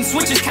 26s and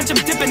switches, catch them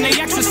dipping, they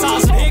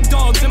exercise. Big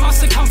dogs in my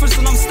circumference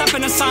and I'm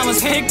stepping in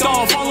silence. Hit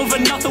off, all over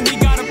nothing, we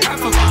gotta prep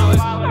for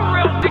violence.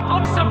 Real big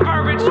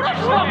suburban,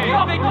 what you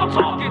think I'm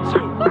talking to?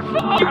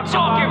 What you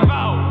talking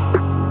about?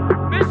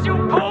 Miss you,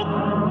 Pope?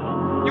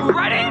 You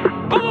ready?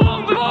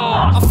 Boom, boom.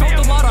 I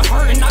felt a lot of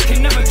hurt and I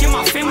can never get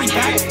my family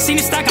back. Seen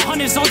a stack of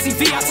hundreds on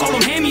TV, I told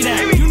them hand me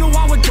that. You know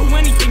I would do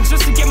anything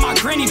just to get my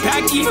granny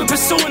back. Even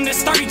pursuing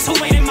this 32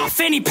 late in my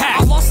fanny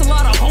pack. I lost a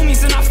lot of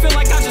homies and I feel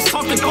like I just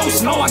talked to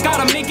ghosts. No, I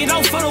gotta make it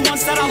out for the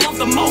ones that I love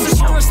the most. The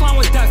surest line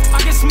with death, I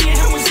guess me and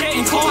him was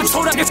getting close. I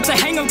told her to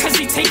hang him cause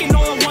he taking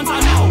all the ones I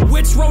know.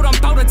 Which road I'm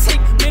about to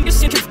take, man, this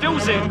shit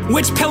confusing.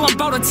 Which pill I'm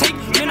about to take,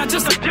 man, I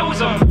just abuse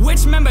him.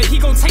 Which member he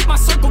gon' take my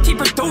circle, keep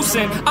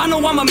reducing. I know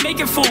I'ma make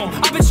it for him,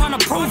 I've been trying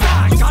to prove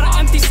it. Got an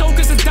empty soul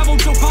cause the devil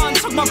drove by and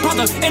took my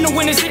brother. In the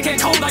winters it get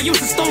cold, I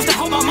used the stoves to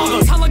help my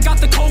mother. Teller got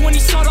the cold when he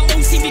saw the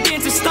OC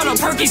began to stutter.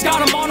 Perky's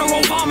got him on a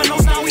roll,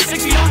 vominos, now he's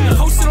 6 feet under.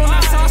 Posted on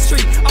that side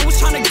street, I was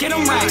trying to get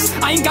him racks.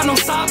 I ain't got no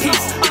side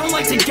piece, I don't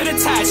like to get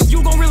attached.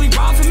 You gon' really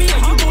ride for me or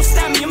you gon'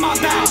 stab me in my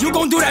back? You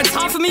gon' do that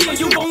time for me or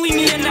you gon' leave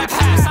me in that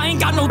past? I ain't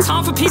got no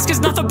time for peace cause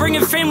nothing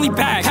bringing family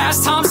back.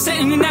 Past time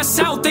sitting in that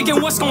cell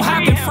thinking what's gon'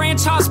 happen.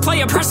 Franchise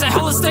player pressing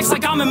hella sticks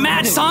like I'm in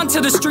Madden. Signed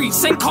to the street,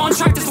 same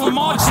contract as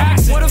Lamar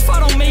Jackson. What if I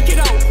don't make it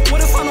out?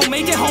 What if I don't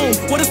make it home?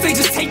 What if they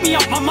just take me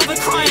out? My mother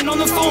crying on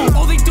the phone.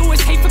 All they do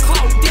is hate for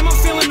clout. Damn, I'm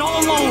feeling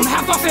all alone.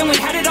 Half my family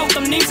headed out,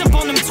 them names up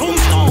on them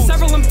tombstones.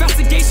 Several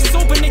investigations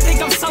open, they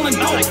think I'm selling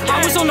dope.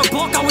 I was on the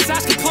block, I was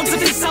asking plums if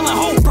they selling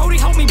hope. Brody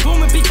helped me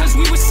booming because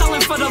we was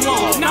selling for the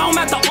law. Now I'm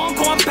at the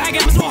encore, I'm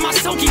bagging with my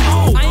silky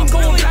roll. I ain't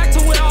going back to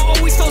where I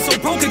always felt so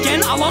broke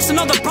again. I lost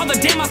another brother,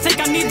 damn, I think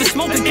I need the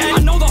smoke again.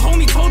 I know the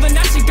homie told her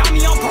that she got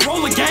me on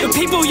parole again. The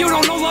people you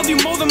don't know love you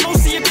more than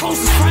most of your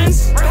closest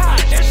friends. God,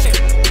 that shit.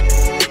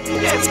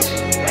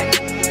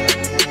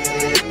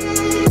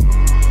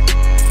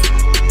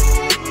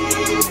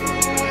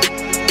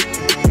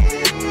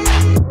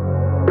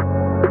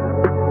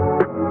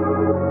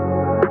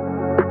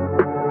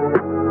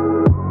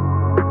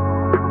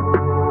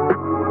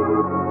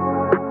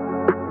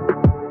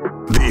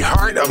 The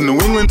heart of New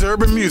England's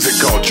urban music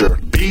culture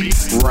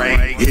beats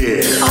right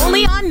here.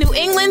 Only on New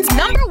England's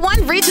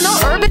 #1 regional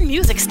urban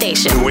music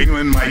station. New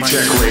England Mic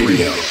Check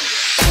Radio.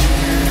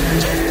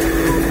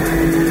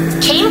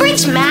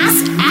 Cambridge Mass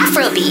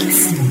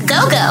Afrobeats.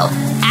 Go-Go.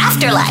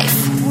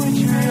 Afterlife.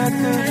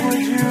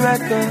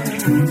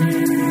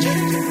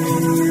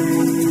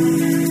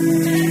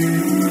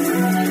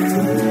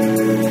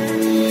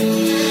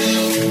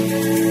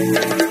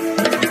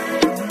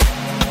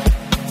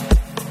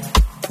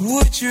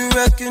 Would you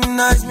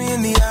recognize me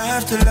in the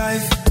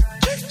afterlife?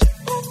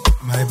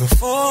 My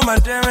before, my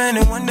during,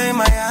 and one day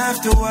my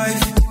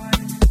afterwife.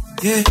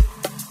 Yeah,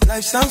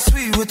 life sounds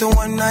sweet with the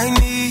one I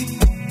need.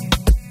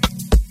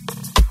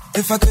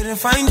 If I couldn't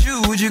find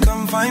you, would you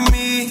come find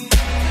me?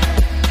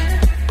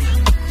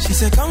 She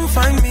said, come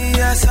find me,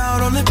 ass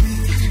out on the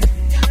beach.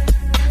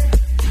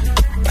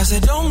 I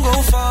said, don't go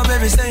far,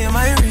 baby, stay in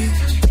my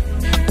reach.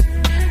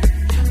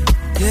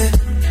 Yeah,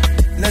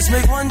 let's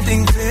make one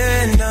thing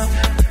clear now.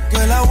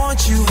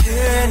 want you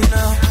here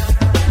now.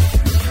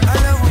 I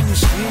love when you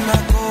scream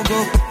like go-go.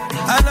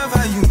 I love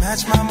how you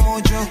match my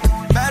mojo.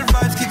 Bad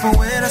vibes keep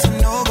away, that's a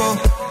no-go.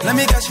 Let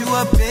me catch you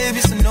up, baby,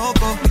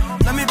 Sunoco.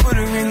 Let me put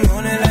a ring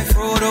on it like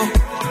Frodo.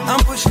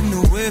 I'm pushing the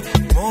whip,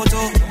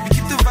 moto. We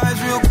keep the vibes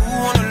real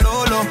cool on the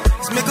low-low.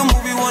 Let's make a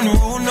movie, one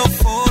rule, no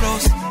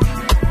photos.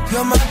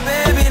 You're my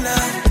baby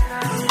now.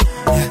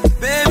 Yeah,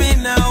 baby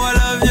now, I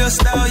love your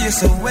style. You're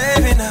so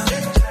wavy now.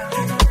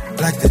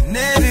 Like the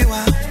Navy,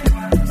 wow.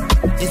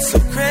 It's so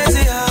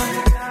crazy how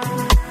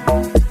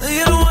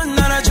you're the one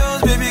that I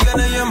chose, baby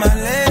girl, you're my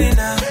lady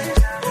now.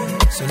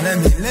 So let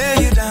me lay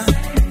you down.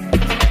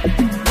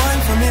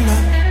 Wine for me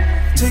now.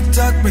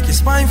 Tick-tock, break your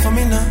spine for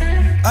me now.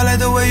 I like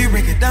the way you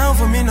break it down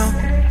for me now.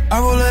 I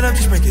roll it up,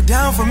 just break it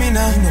down for me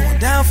now. You know I'm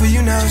down for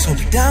you now, just hold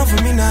it down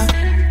for me now.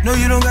 No,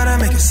 you don't gotta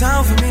make a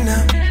sound for me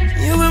now.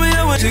 You with me,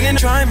 I want you to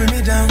try and bring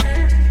me down.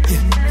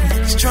 Yeah,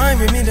 just try and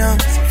bring me down.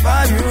 It's a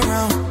vibe you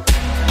around.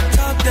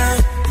 Top down,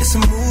 it's a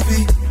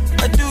movie.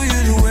 I do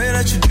you the way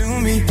that you do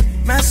me.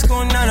 Mask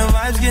on, now the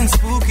vibes getting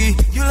spooky.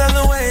 You love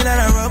the way that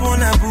I rub on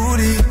that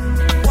booty.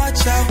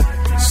 Watch out,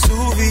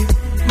 Suvi.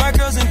 My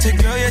girl's into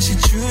girl, yeah, she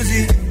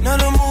choosy. Now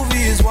the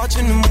movie is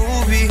watching the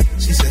movie.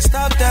 She said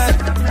stop that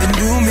and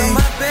do me. You're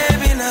my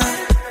baby now.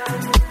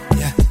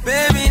 Yeah,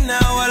 baby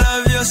now, I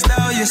love your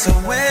style. You're so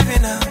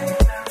wavy now.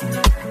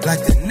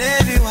 Like the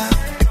Navy, wow.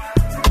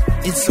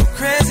 It's so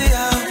crazy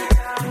how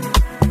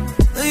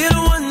you're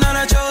the one that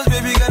I chose,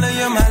 baby girl,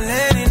 you're my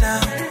lady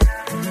now.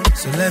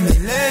 So let me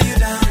lay you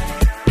down.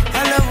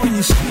 I love when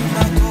you scream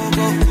my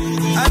go-go.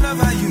 I love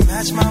how you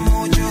match my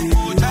mojo.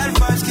 Bad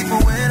vibes keep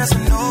away, that's a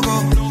no-go.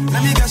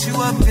 Let me got you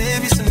up,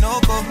 baby,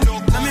 Sunoco.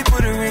 Let me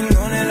put a ring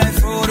on it like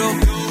Frodo.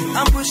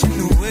 I'm pushing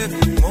the whip,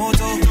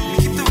 moto. We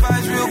keep the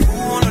vibes real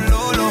cool on the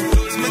low-low.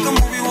 Let's make a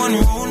movie, one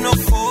rule, no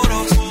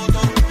photos.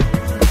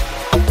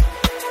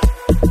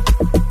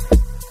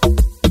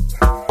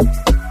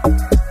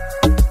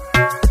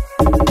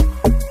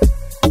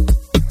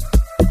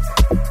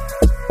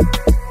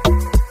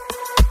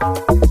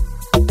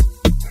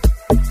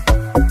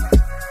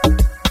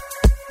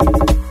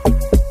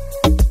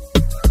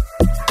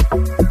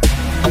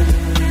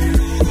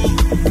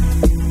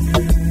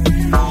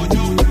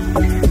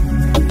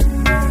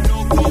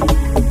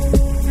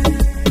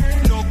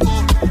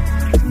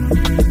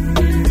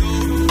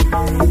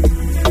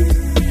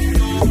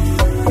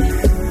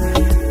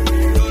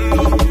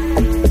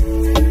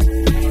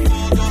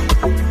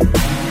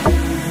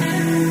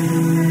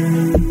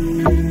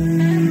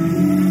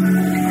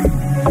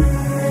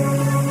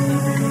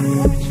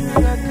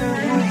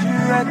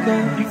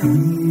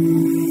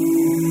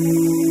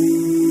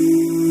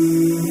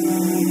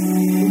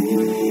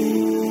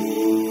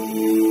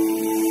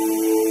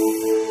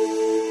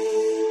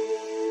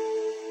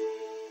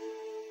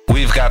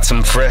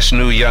 Some fresh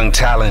new young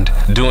talent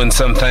doing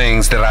some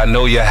things that I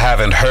know you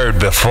haven't heard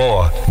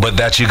before, but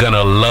that you're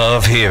gonna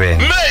love hearing.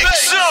 Make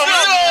some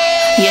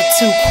noise! You're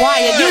too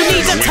quiet. You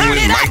need to turn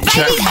it up,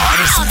 baby.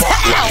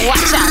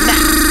 Watch out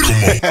now.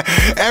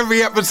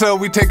 Every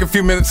episode, we take a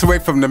few minutes away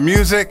from the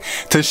music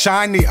to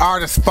shine the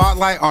artist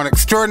spotlight on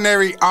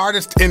extraordinary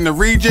artists in the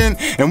region.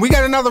 And we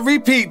got another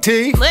repeat,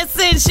 T.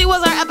 Listen, she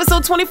was our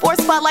episode 24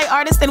 spotlight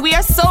artist, and we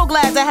are so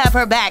glad to have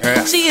her back.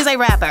 Yeah. She is a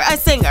rapper, a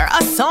singer,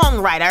 a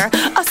songwriter,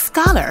 a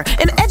scholar,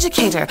 an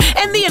educator,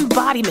 and the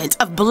embodiment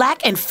of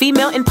black and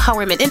female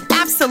empowerment, an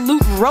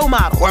absolute role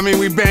model. I mean,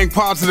 we bang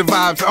positive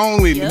vibes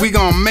only. Yep. We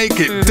gonna make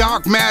it.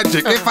 Dark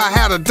magic. If I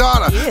had a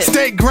daughter,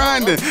 stay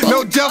grinding.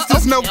 No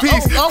justice, no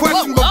peace.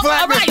 Questionable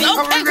blackness.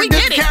 All right, we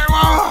get it.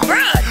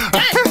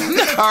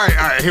 All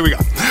right, here we go.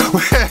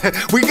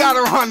 We got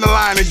her on the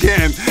line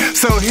again.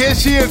 So here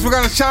she is. We're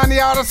gonna shine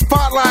the artist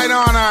spotlight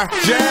on her.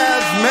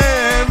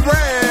 Jasmine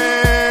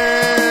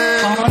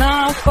Red.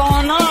 What's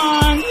going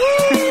on?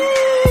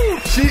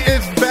 She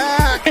is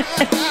back.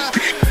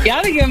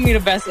 Y'all be giving me the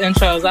best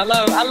intros. I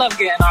love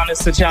getting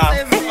honest with y'all.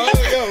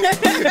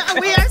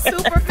 We are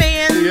super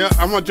fans. Yeah,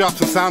 I'm gonna drop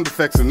some sound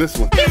effects in this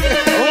one.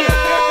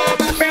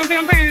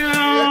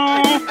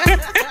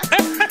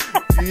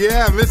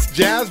 Yeah, Miss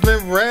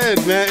Jasmine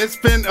Red, man. It's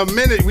been a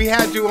minute. We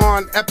had you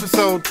on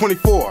episode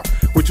 24,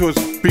 which was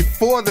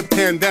before the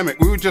pandemic.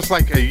 We were just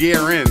like a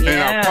year in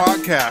our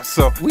podcast.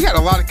 So we got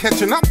a lot of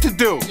catching up to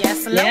do.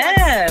 Yes, Lord.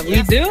 Yeah,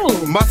 we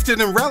do. Mustard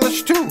and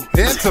relish, too.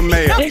 And some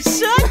mayo.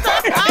 Shut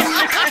up.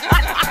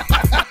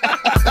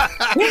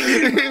 I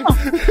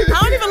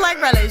don't even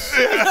like relish.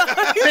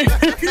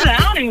 I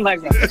don't even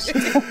like relish.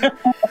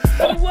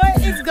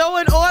 What is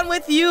going on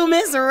with you,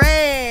 Miss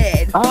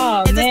Red?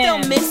 Oh, is it still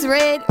Miss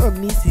Red or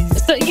Mrs.?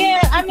 So,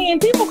 yeah, I mean,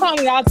 people call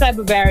me all type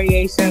of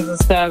variations and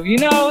stuff, you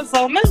know?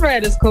 So Miss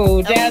Red is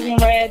cool. Jasmine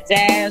Red,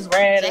 Jazz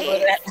Red,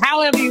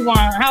 however you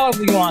want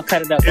to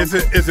cut it up. Is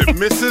it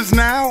Mrs.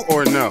 now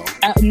or no?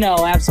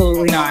 No,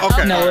 absolutely not.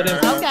 Okay. No, it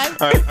isn't. Okay.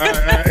 All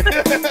right.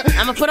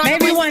 I'm gonna put on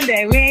maybe one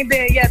day. We ain't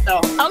there yet, though.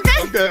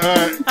 Okay. Okay, all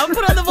right. I'll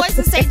put on the voice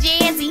and say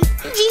Jazzy.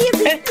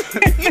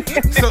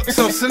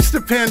 So since the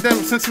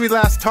pandemic, since we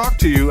last talked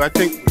to you, I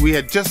think we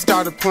had just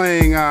started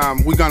playing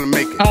We're Gonna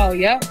Make It. Oh,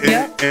 yeah,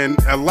 And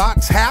a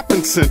lot's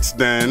happened since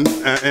then,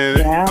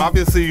 and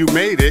obviously you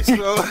made it.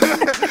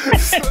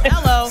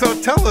 Hello. So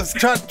tell us,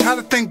 try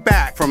to think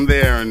back from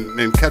there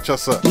and catch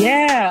us up.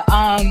 Yeah,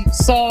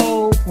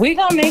 so We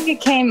Gonna Make It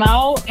came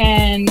out,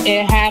 and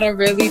it had a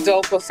really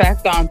dope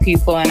effect on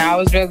people, and I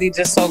was really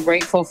just so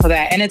grateful for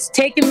that. And it's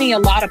taken me a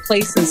lot of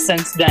places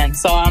since then,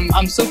 so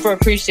I'm super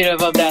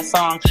appreciative of that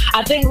song.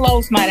 I think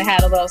Los might have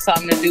had a little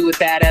something to do with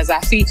that, as I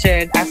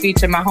featured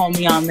my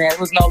homie on there,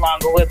 who's no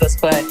longer with us,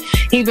 but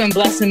he been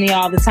blessing me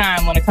all the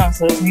time when it comes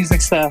to this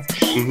music stuff.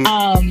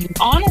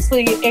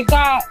 Honestly, it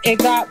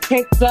got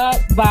picked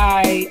up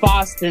by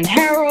Boston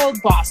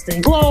Herald,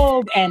 Boston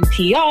Globe,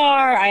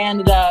 NPR. I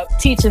ended up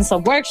teaching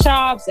some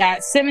workshops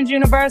at Simmons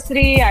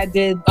University. I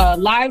did a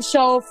live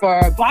show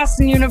for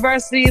Boston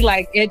University.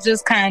 Like, it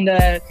just kind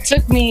of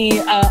took me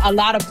a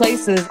lot of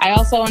places. I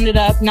also ended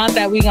up, not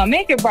that We Gonna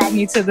Make It brought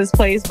me to this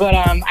place, but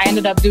I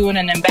ended up doing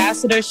an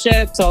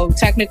ambassadorship. So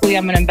technically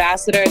I'm an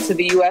ambassador to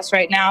the U.S.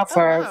 right now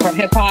for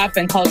hip hop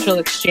and cultural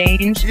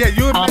exchange. Yeah,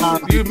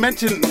 you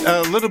mentioned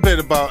a little bit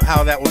about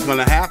how that was going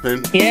to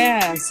happen.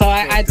 Yeah, so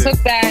I took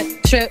that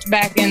trip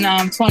back in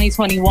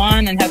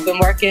 2021 and have been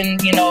working,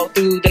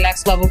 through the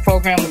Next Level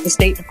program with the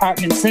State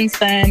Department since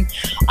then.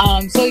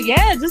 So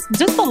yeah,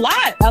 just a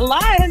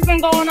lot has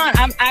been going on.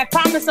 I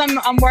promise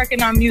I'm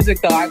working on music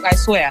though. I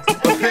swear.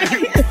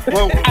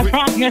 I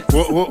promise.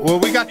 Well,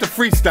 we got the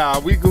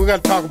freestyle. We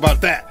got to talk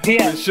about that.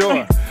 Yeah, for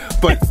sure.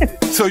 But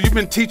so you've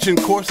been teaching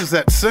courses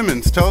at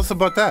Simmons. Tell us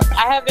about that.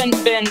 I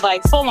haven't been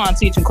full on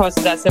teaching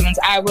courses at Simmons.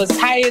 I was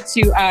hired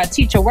to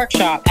teach a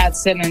workshop at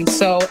Simmons.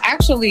 So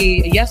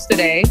actually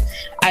yesterday,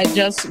 I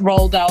just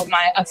rolled out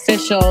my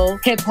official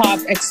hip hop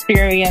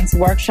experience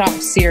workshop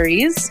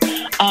series,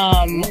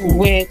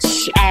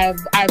 which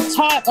I've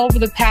taught over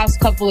the past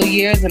couple of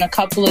years in a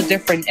couple of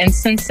different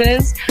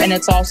instances. And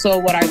it's also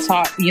what I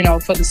taught,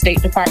 for the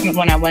State Department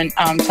when I went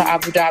to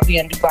Abu Dhabi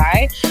and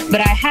Dubai.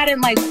 But I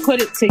hadn't put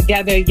it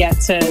together yet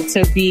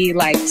to be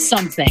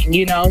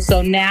something,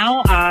 So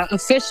now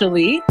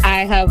officially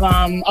I have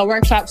a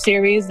workshop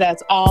series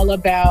that's all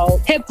about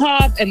hip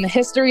hop and the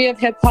history of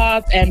hip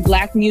hop and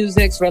Black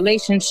music's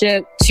relationship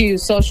to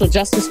social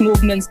justice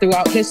movements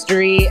throughout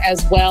history,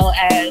 as well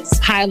as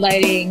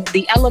highlighting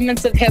the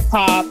elements of hip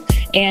hop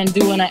and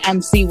doing an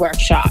MC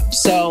workshop.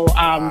 So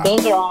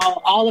those are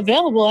all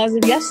available as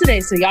of yesterday.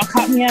 So y'all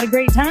caught me at a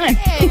great time.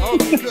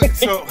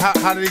 So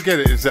how did you get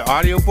it? Is it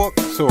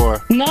audiobooks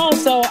or? No,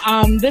 so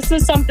this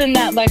is something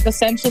that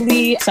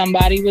essentially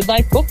somebody would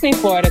book me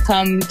for to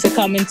come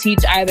and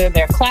teach either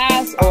their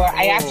class, or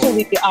I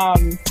actually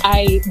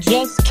I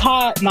just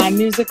taught my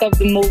Music of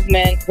the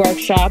Movement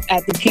workshop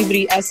at the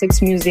Peabody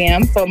Essex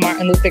Museum for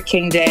Martin Luther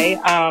King Day.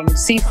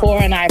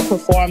 C4 and I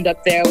performed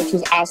up there, which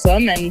was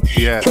awesome, and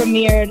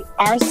premiered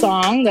our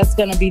song that's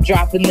going to be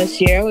dropping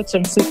this year, which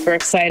I'm super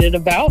excited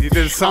about. You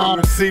did a song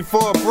with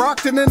C4,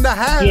 Brockton in the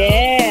house.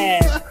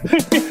 Yeah,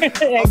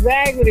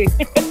 exactly.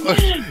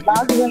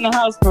 Brockton in the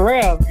house for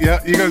real.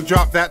 Yeah, you're going to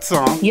drop that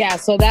song. Yeah,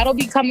 so that'll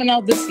be coming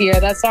out this year.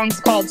 That song's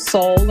called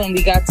Soul, and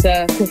we got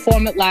to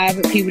perform it live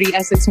at Peabody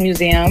Essex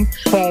Museum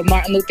for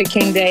Martin Luther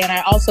King Day. And I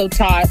also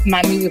taught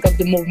my Music of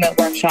the Movement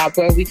workshop,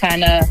 where we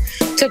kind of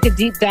took a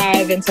deep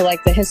dive into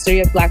the history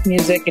of Black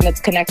music and its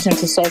connection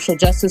to social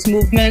justice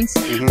movements.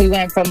 We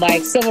went from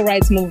civil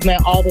rights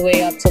movement all the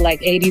way up to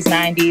 80s,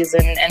 90s,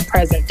 and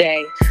present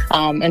day,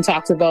 and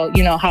talked about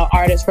how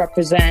artists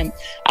represent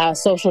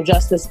social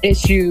justice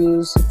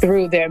issues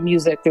through their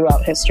music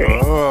throughout history.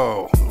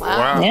 Oh,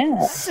 wow. Yeah,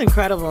 that's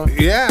incredible.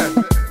 Yeah,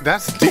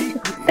 that's deep.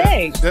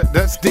 Thanks.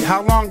 That's deep.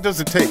 How long does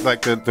it take,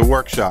 the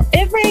workshop?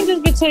 It ranges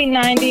between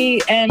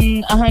 90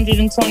 and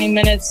 120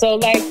 minutes, so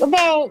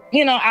about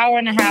hour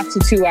and a half to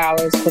 2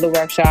 hours for the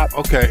workshop.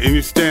 Okay, and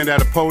you stand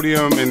at a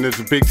podium and there's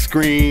a big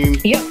screen.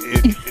 Yep.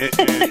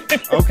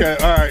 Okay,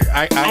 all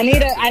right.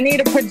 I need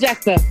a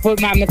projector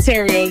with my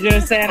materials. You know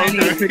what I'm saying? I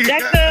need a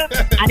projector.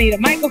 I need a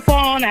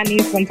microphone. I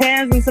need some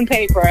pens and some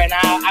paper, and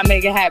I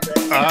make it happen.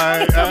 All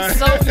right.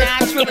 So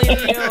naturally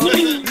to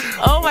you.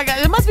 Oh my God,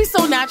 it must be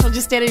so natural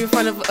just standing in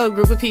front of a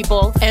group of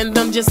people and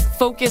them just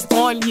focused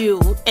on you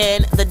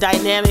and the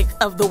dynamic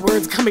of the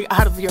words coming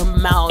out of your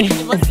mouth.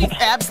 It must be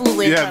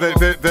absolutely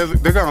incredible.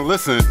 They're gonna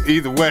listen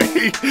either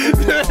way.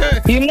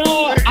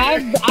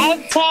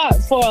 I've taught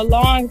for a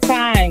long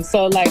time.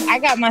 So I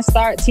got my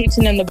start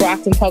teaching in the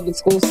Brockton public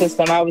school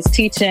system. I was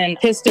teaching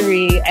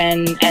history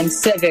and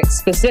civics.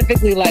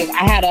 Specifically,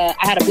 I had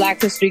a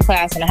Black history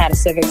class and I had a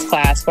civics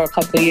class for a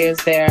couple of years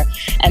there.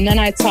 And then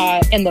I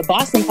taught in the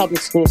Boston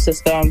public school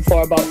system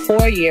for about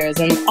 4 years.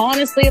 And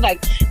honestly,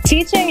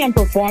 teaching and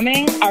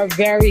performing are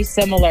very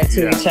similar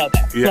to each other.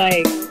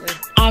 Yeah.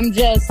 I'm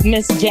just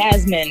Miss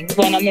Jasmine.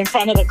 When I'm in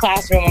front of the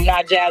classroom, I'm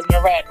not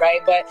Jasmine Red,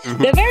 right? But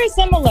they're very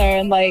similar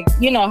in like,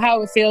 you know,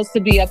 how it feels to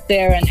be up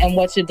there and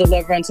what you're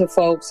delivering to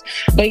folks.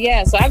 But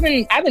yeah, so I've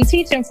been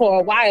teaching for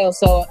a while,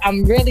 so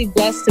I'm really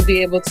blessed to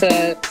be able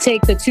to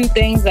take the two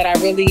things that I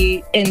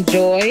really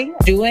enjoy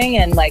doing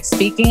and like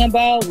speaking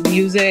about,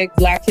 music,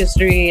 Black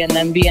history, and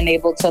then being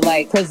able to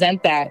like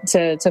present that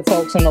to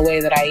folks in the way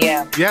that I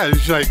am. Yeah,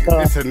 it's like,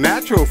 it's a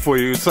natural for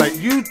you. It's like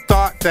you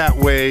thought that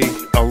way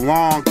a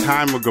long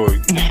time ago,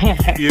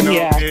 you know,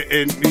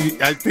 and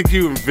I think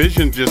you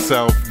envisioned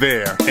yourself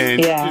there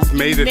and you just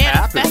made it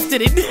happen.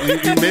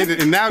 You made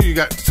it, and now you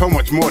got so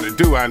much more to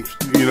do.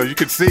 You know, you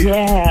can see it.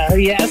 Yeah,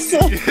 yes.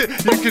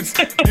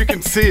 you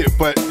can see it,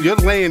 but you're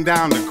laying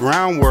down the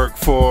groundwork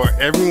for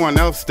everyone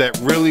else that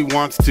really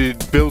wants to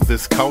build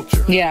this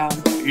culture. Yeah.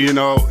 You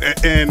know,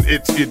 and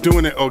you're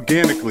doing it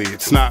organically.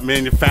 It's not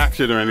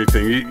manufactured or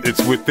anything.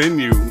 It's within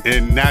you,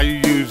 and now you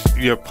use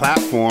your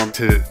platform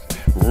to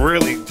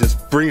really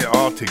just bring it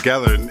all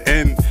together.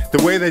 And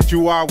the way that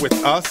you are with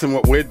us and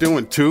what we're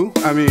doing too,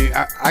 I mean,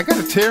 I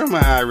got a tear in my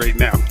eye right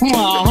now.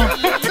 Well,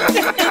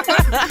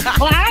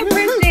 I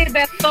appreciate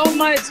that so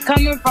much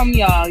coming from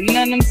y'all. You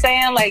know what I'm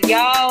saying? Like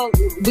y'all,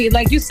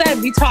 like you said,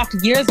 we talked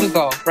years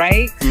ago,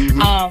 right?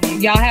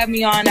 Y'all had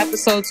me on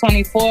episode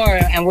 24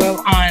 and we're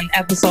on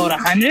episode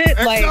 100.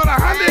 Episode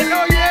 100,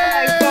 oh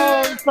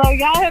yeah! So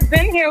y'all have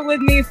been here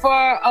with me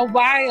for a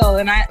while,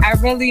 and I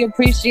really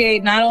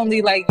appreciate not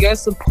only like your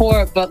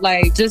support, but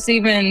like just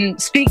even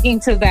speaking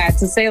to that,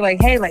 to say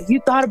like, hey, like you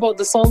thought about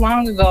this so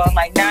long ago, and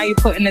like now you're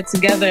putting it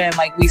together, and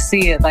like we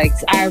see it. Like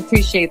I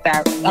appreciate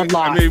that a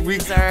lot. I mean,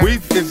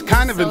 it's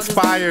kind of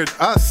inspired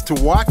us to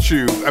watch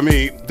you. I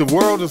mean, the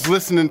world is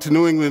listening to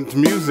New England's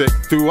music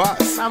through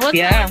us. We're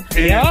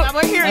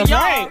hearing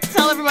y'all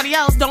tell everybody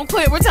else, don't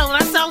quit. We're telling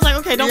ourselves like,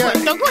 okay, don't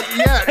quit.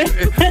 Yeah,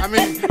 I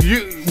mean,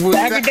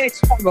 everyday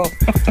struggle.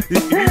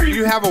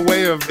 you have a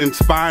way of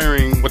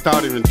inspiring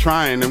without even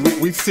trying, and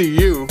we see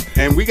you,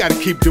 and we got to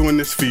keep doing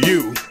this for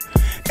you.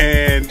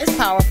 And it's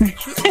powerful.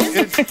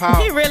 It's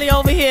powerful. He really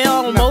over here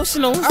all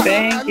emotional.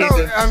 Thank you.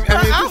 I'm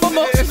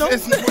emotional.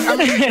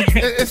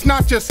 It's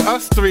not just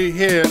us three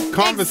here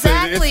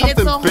conversating. Exactly.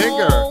 It's something it's a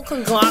bigger. Whole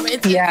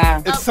conglomerate.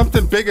 It's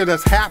something bigger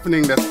that's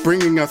happening, that's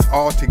bringing us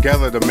all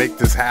together to make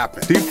this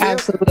happen. Do you feel?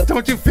 Absolutely.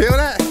 Don't you feel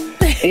that?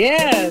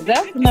 Yeah,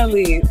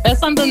 definitely. That's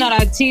something that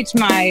I teach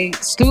my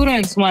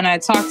students when I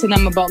talk to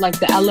them about like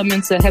the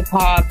elements of hip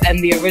hop and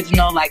the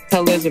original like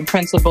pillars and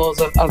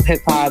principles of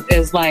hip hop,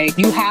 is like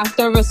you have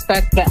to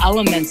respect the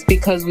elements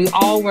because we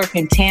all work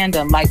in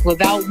tandem. Like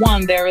without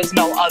one, there is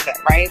no other,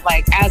 right?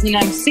 Like as an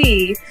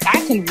MC,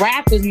 I can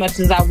rap as much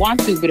as I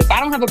want to, but if I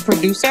don't have a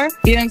producer,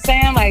 you know what I'm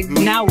saying? Like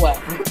now what?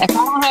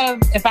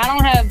 If I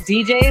don't have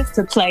DJs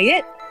to play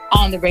it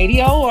on the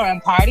radio or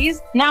in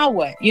parties, now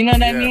what? You know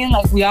what I mean?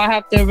 Like we all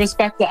have to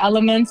respect the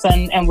elements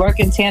and work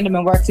in tandem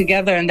and work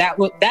together, and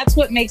that's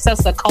what makes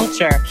us a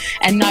culture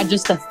and not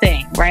just a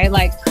thing, right?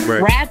 Like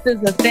rap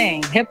is a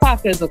thing, hip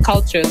hop is a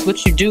culture. It's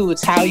what you do,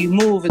 it's how you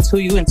move, it's who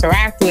you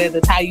interact with,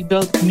 it's how you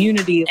build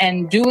community.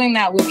 And doing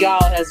that with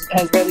y'all has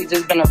really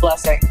just been a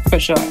blessing for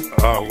sure.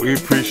 Oh, we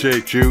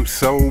appreciate you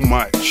so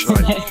much.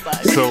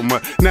 So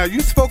much. Now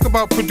you spoke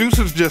about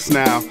producers just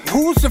now.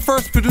 Who was the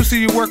first producer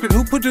you worked with?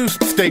 Who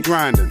produced Stay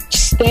Grindin'?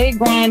 Stay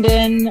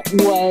Grindin'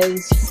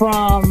 was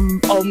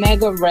from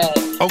Omega Red.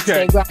 Okay.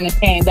 Stay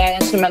Grindin'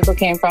 that instrumental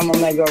came from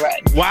Omega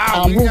Red.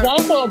 Wow. Who's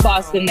also a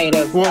Boston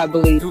native, I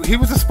believe. He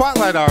was a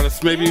spotlight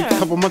artist maybe a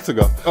couple months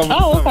ago.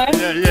 Oh, okay.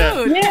 Yeah.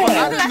 Dude,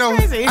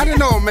 Well, I didn't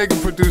know Omega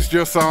produced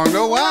your song.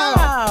 Oh,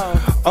 wow.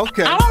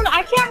 Okay.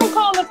 I can't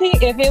recall if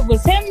it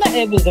was him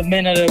it was a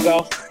minute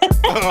ago.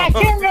 I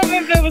can't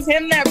remember if it was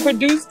him that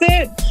produced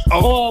it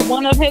or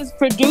one of his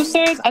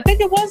producers. I think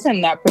it was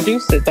him that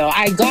produced it, though.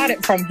 I got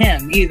it from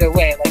him either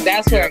way. Like,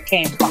 that's where it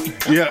came from.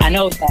 Yeah. I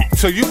know that.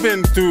 So you've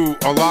been through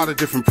a lot of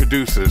different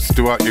producers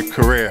throughout your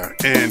career.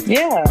 And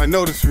I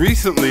noticed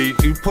recently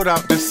you put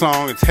out this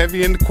song, it's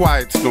Heavy in the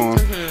Quiet Storm,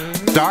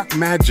 Dark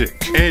Magic.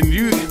 And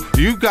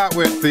you got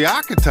with The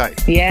Archetype.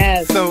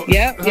 Yes. So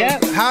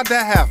how'd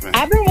that happen?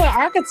 I've been with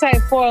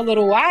Archetype for a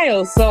little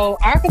while. So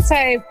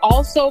Archetype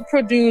also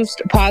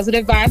produced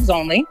Positive Vibes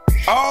Only.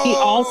 Oh, he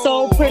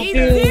also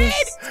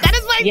produced. That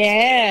is like.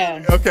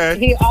 Yeah. Okay.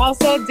 He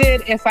also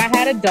did If I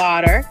Had a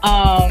Daughter.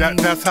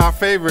 That's our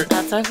favorite.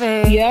 That's our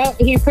favorite. Yep.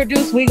 He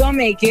produced We Gon'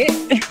 Make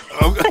It.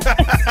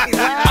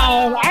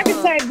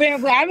 Archetype, I've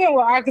been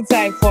with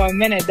Archetype for a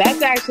minute.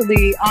 That's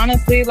actually,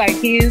 honestly, like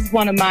he's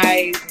one of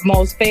my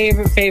most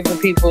favorite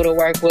people to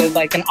work with,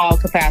 like in all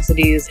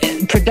capacities.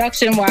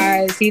 Production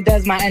wise, he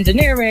does my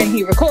engineering,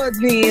 he records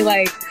me,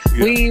 like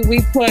we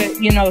put,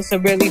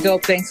 some really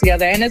dope things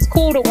together. And it's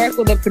cool to work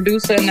with a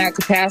producer in that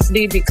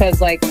capacity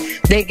because like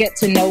they get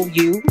to know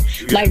you.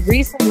 Like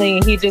recently,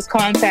 he just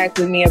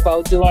contacted me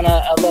about doing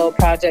a little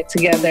project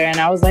together, and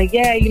I was like,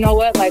 yeah, you know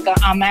what? Like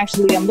I'm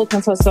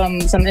looking for some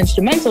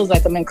instrumentals.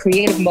 Like I'm in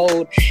creative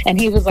mode, and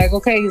he was like,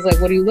 okay. He's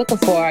like, what are you looking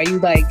for? Are you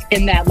like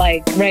in that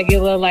like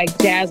regular like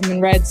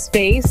Jasmine Red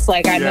space?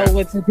 Like I know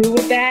what to do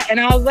with that, and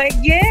I was like,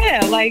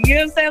 yeah, like you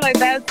know what I'm saying? Like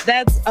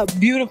that's a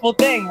beautiful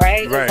thing,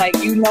 right? It's like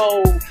you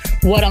know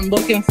what I'm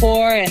looking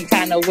for and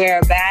kind of where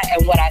I'm at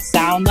and what I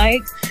sound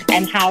like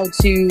and how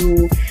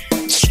to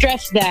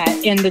stretch that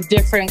in the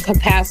different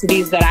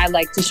capacities that I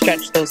like to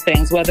stretch those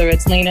things, whether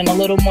it's leaning a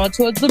little more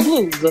towards the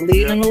blues or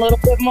leaning a little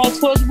bit more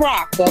towards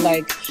rock or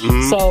like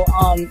so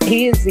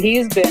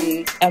he's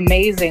been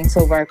amazing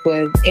to work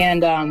with.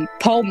 And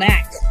Poe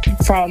Mac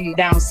from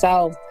down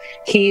south,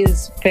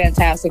 he's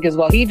fantastic as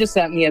well. He just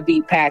sent me a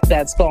beat pack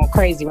that's going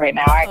crazy right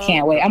now. I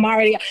can't wait. I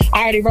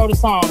already wrote a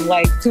song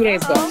like 2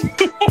 days ago.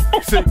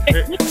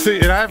 see,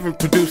 and I haven't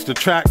produced a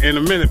track in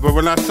a minute, but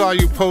when I saw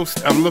you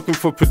post, I'm looking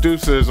for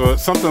producers or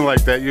something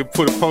like that, you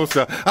put a post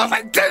up, I was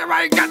like, damn,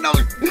 I ain't got no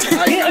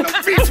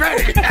beats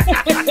ready.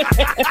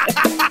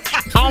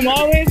 I'm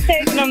always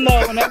taking them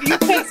though. Whenever you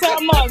pick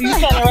something up, you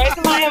send it right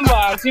to my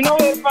inbox. You know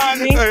where to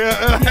find me. Damn,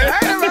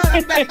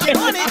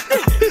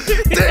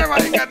 I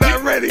ain't got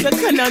that ready.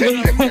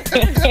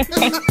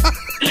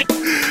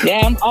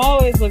 Yeah, I'm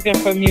always looking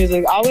for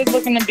music, always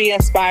looking to be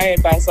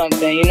inspired by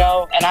something, you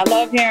know, and I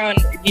love hearing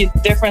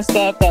different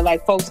stuff that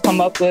like folks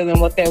come up with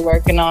and what they're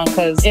working on,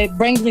 because it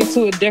brings me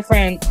to a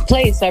different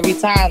place every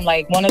time.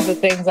 Like one of the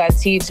things I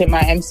teach in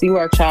my MC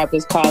workshop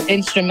is called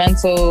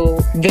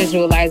instrumental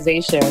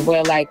visualization,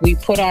 where like we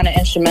put on an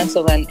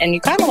instrumental and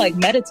you kind of like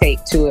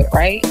meditate to it,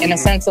 right? In a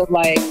sense of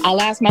like,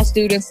 I'll ask my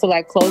students to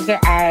like close their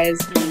eyes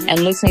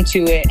and listen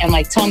to it and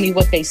like tell me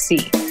what they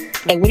see.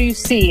 Like, what do you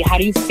see? How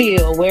do you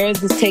feel? Where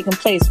is this taking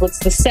place? What's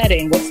the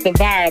setting? What's the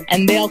vibe?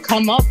 And they'll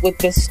come up with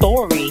this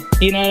story.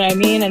 You know what I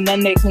mean? And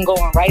then they can go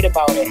and write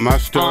about it. My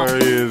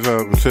story is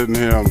I'm sitting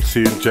here, I'm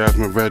seeing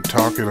Jasmine Red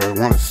talking. I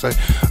want to say,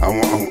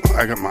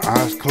 I got my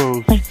eyes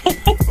closed. Wait a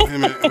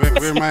minute,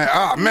 where am I?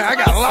 Oh, man, I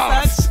got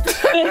lost.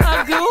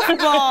 A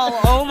goofball.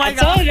 Oh, my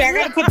God. I told you, I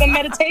got to put the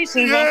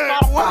meditations on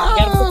Spotify. I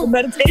got to put the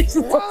meditations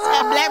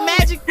on Black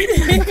magic.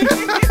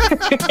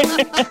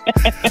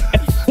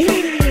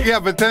 Yeah,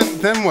 but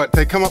then what?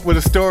 They come up with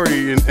a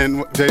story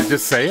and they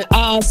just say it?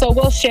 So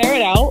we'll share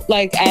it out,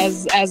 like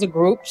as a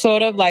group,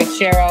 sort of like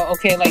share out,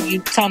 okay, like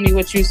you tell me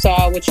what you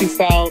saw, what you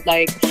felt.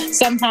 Like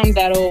sometimes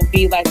that'll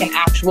be like an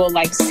actual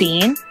like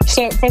scene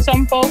for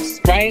some folks,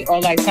 right? Or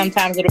like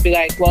sometimes it'll be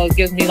like, well, it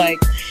gives me like,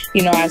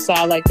 you know, I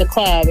saw like the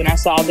club and I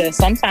saw this.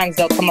 Sometimes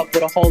they'll come up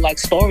with a whole like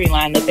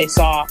storyline that they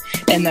saw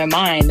in their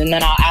mind. And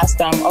then I'll ask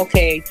them,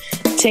 okay,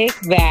 take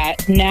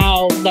that.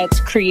 Now let's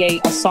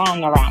create a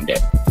song around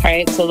it,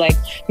 right? So like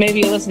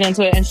maybe you're listening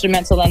to an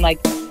instrumental and like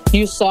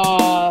you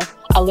saw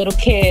a little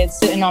kid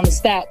sitting on the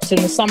steps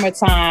in the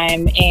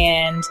summertime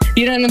and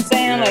you know what I'm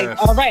saying? Yes.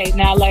 Like, all right,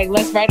 now like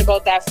let's write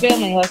about that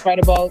feeling. Let's write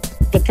about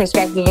the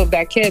perspective of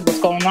that kid, what's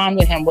going on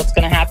with him, what's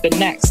going to happen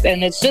next.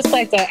 And it's just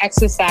like an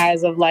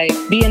exercise of like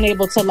being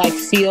able to like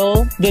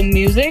feel the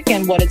music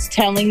and what it's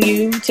telling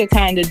you to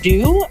kind of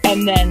do,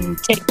 and then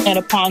taking it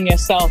upon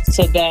yourself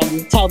to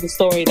then tell the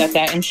story that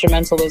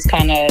instrumental is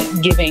kind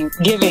of giving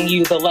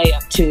you the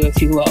layup to, if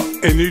you will.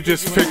 And you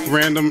just picked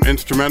random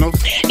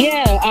instrumentals?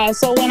 Yeah.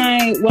 So when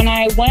I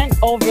went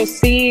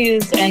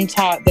overseas and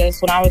taught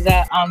this, when I was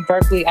at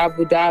Berkeley,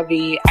 Abu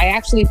Dhabi, I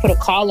actually put a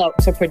call out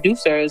to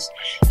producers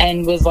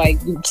and was like,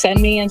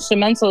 send me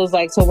instrumentals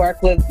like to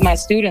work with my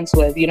students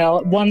with, you know,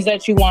 ones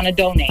that you want to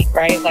donate,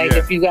 right? Like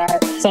if you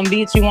got some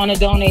beats you want to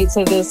donate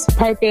to this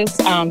purpose,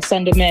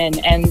 send them in.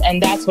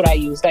 And that's what I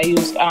used. I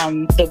used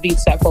the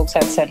beats that folks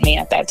had sent me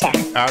at that time.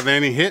 Are there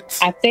any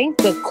hits? I think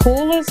the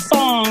coolest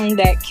song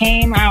that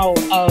came out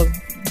of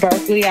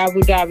Berkeley,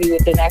 Abu Dhabi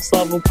with the Next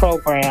Level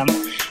program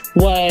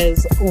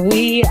was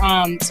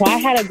so I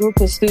had a group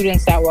of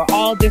students that were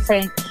all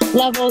different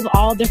levels,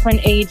 all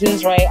different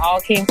ages, right? All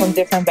came from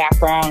different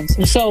backgrounds.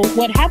 So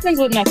what happens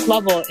with Next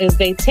Level is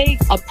they take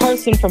a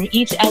person from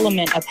each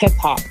element of hip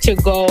hop to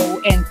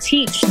go and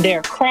teach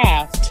their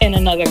craft in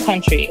another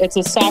country. It's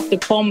a soft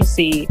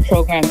diplomacy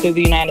program through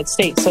the United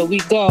States. So we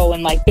go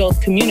and like build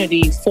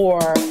community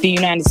for the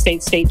United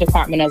States State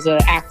Department as an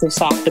act of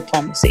soft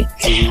diplomacy.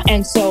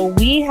 And so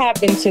we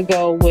happened to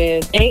go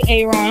with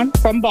Aaron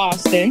from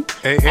Boston.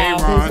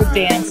 Who's a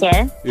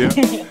dancer. Yeah.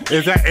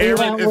 Is that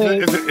Aaron?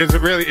 Is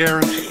it really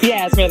Aaron?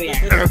 Yeah, it's really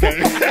Aaron. Okay.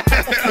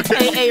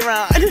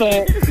 Aaron.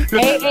 But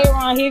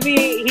Aaron, he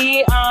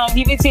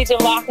be teaching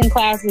locking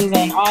classes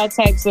and all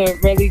types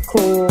of really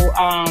cool.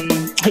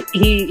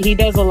 He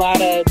does a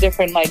lot of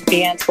different like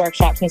dance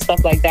workshops and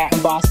stuff like that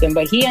in Boston.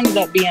 But he ended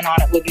up being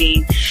on it with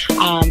me.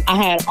 I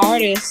had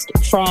Artist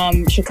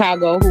from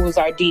Chicago who was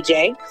our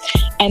DJ,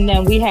 and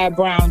then we had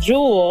Brown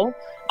Jewel.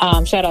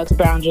 Shout out to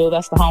Brown Jewel,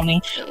 that's the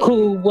homie,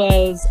 who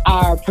was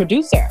our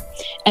producer.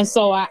 And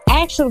so I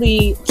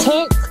actually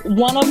took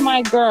one of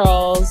my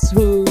girls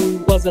who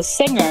was a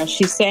singer.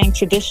 She sang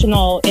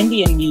traditional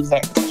Indian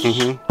music.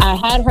 I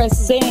had her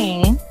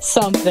sing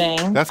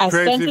something. That's I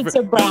crazy. sent it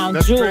to Brown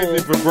That's Jewel.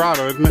 crazy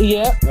vibrato, isn't it?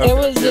 Yep. Okay, It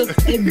was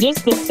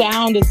just the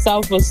sound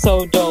itself was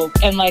so dope.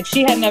 And like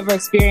she had never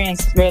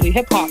experienced really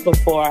hip hop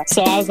before.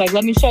 So I was like,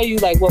 let me show you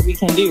like what we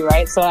can do,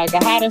 right? So like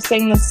I had her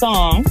sing the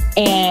song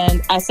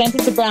and I sent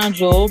it to Brown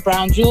Jewel.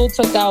 Brown Jewel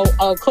took out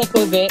a clip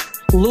of it,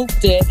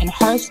 looped it, and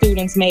her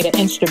students made an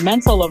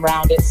instrumental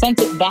around it,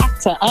 sent it back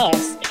to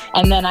us.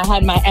 And then I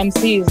had my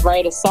MCs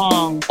write a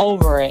song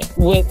over it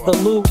with the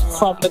loop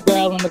from the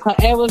girl in the club.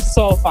 It was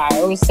so fire.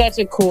 It was such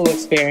a cool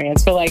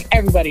experience for like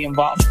everybody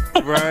involved.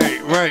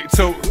 Right.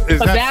 So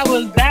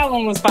that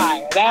one was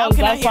fire.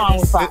 That song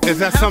was fire. Is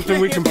that something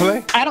we can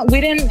play?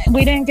 We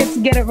didn't get to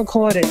get it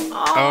recorded.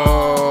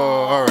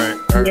 Oh, all right.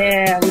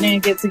 Yeah, we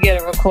didn't get to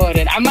get it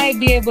recorded. I might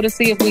be able to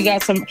see if we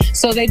got some.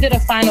 So they did a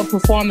final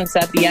performance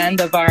at the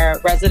end of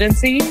our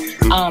residency.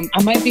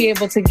 I might be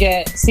able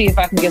to see if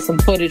I can get some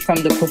footage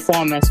from the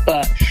performance.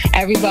 But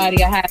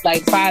everybody, I had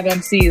like 5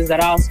 MCs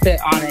that all spit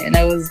on it, and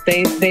it was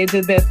they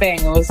did their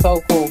thing. It was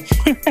so cool.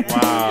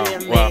 Wow,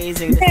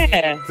 amazing.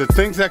 Yeah. The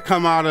things that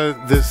come out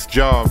of this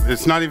job,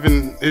 it's not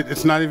even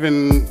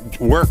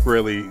work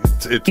really.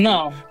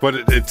 No, but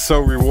it's so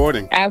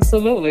rewarding.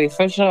 Absolutely,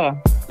 for sure.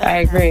 I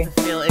agree.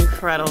 Feel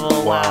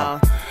incredible. Wow.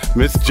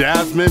 Miss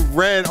Jasmine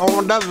Red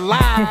on the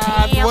line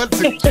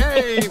once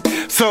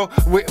again. So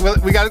we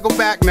got to go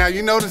back now.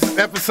 You know this is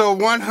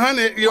episode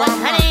 100. You're on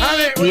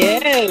 100.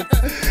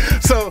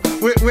 Yes. So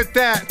with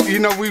that, you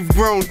know we've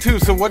grown too.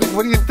 So what do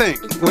you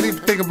think? What do you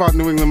think about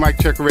New England Mic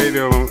Check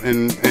Radio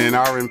and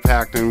our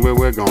impact and where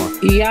we're going?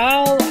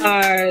 Y'all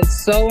are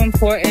so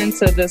important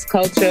to this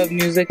culture of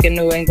music in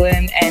New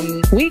England,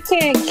 and we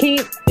can't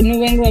keep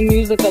New England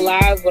music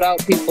alive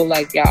without people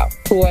like y'all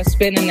who are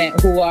spinning it,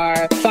 who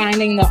are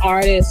finding the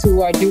artists,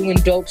 who are doing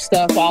dope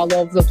stuff all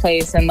over the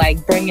place and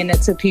like bringing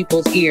it to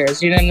people's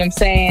ears. You know what I'm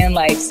saying?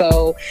 Like,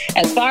 so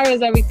as far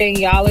as everything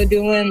y'all are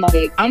doing,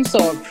 like I'm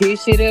so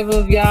appreciative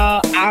of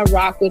y'all. I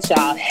rock with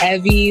y'all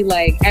heavy.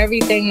 Like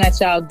everything that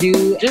y'all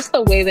do, just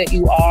the way that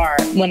you are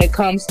when it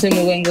comes to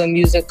New England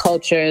music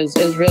culture is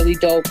really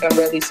dope and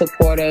really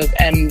supportive,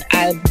 and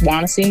I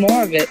want to see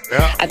more of it.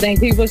 Yeah. I think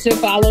people should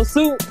follow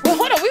suit. Well,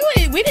 hold on,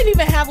 we didn't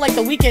even have like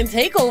the Weekend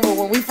Takeover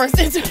when we first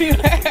interviewed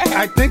her.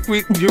 I think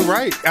you're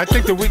right. I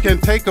think the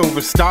Weekend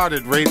Takeover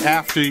started right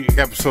after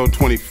episode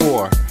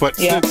 24, but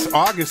since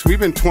August we've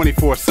been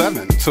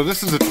 24/7. So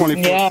this is a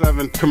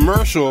 24/7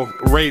 commercial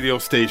radio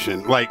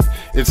station. Like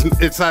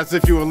it's as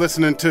if you were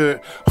listening to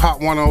Hot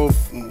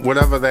 10,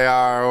 whatever they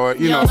are, or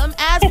you know. Them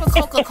ads for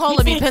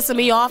Coca-Cola be pissing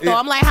me off though.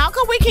 I'm like, how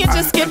come we can't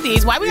just skip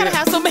these? Why we gotta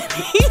have so many?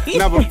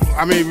 No, but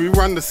I mean, we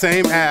run the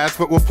same ads,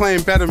 but we're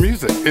playing better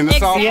music, and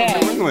it's all from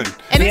New England.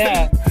 And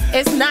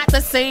it's not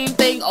the same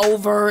thing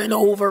over and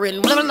over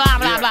and blah blah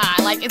blah blah.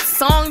 Like it's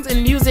songs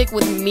and music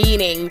with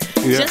meaning.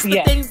 Just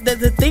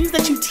the things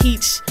that you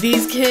teach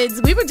these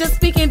kids. We were just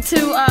speaking to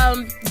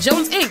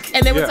Jones Inc.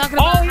 and they were talking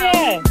about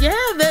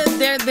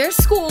their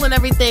school and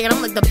everything, and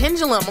I'm like the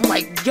pendulum. I'm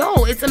like,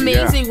 yo, it's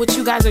amazing what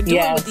you guys are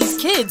doing with these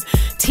kids,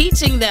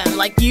 teaching them.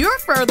 Like you're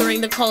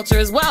furthering the culture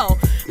as well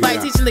by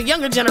teaching the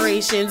younger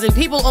generations and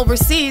people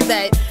overseas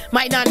that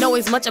might not know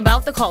as much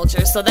about the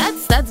culture. So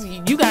that's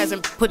you guys are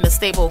putting a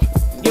staple.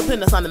 You're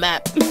putting us on the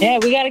map. Yeah,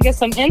 we got to get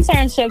some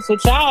internships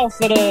with y'all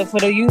for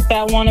the youth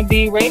that want to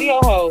be radio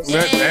hosts.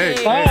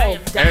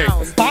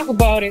 Let's talk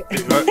about it.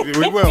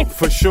 We will,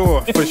 for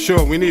sure.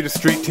 We need a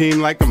street team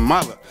like a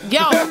mother.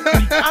 Yo, I'm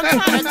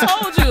trying to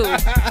told you.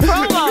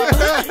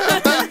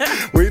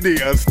 Promo. We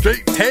need a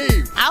street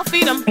team. I'll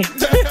feed them.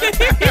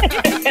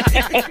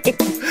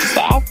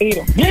 I'll feed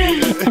them.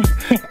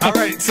 All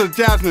right, so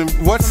Jasmine,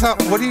 what's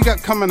up? What do you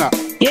got coming up?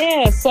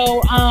 Yeah,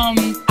 so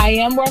I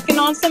am working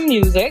on some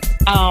music.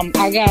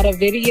 I got a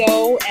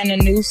video and a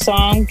new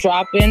song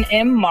dropping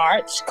in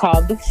March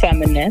called The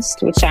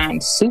Feminist, which I'm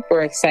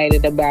super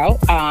excited about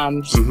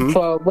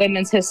for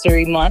Women's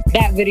History Month.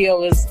 That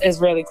video is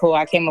really cool.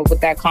 I came up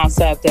with that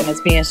concept, and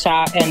it's being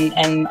shot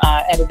and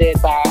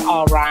edited by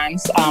All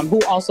Rhymes, who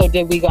also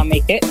did We Gonna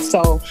Make It.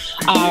 So,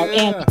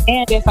 and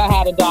If I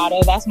Had a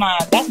Daughter, that's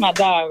my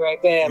dog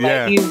right there.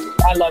 Like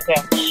I love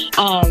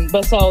him.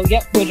 But so,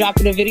 we're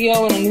dropping a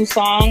video and a new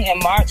song in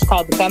March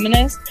called The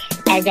Feminist.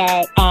 I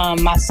got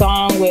my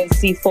song with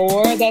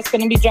C4 that's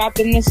going to be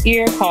dropping this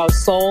year called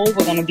Soul.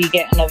 We're going to be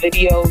getting a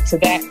video to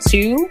that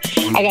too.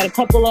 I got a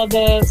couple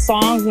other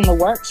songs in the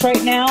works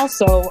right now.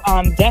 So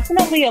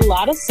definitely a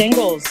lot of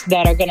singles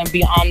that are going to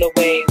be on the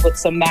way with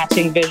some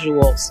matching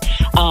visuals.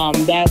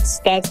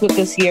 That's what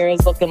this year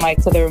is looking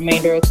like for the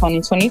remainder of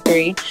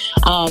 2023.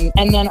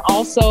 And then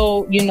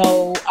also,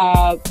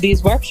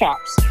 these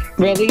workshops.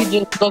 Really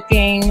just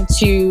looking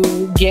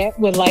to get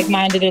with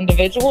like-minded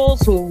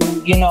individuals who,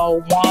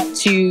 want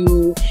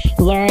to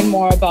learn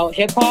more about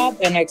hip hop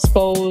and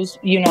expose,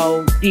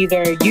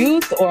 either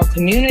youth or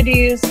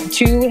communities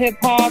to hip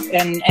hop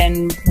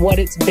and what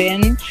it's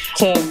been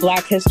to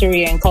Black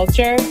history and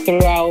culture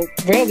throughout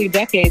really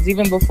decades,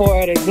 even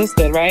before it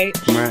existed, right?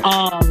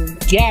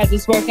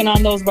 Just working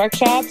on those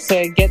workshops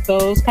to get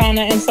those kind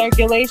of in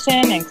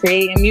circulation and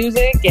creating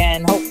music,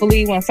 and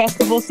hopefully when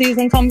festival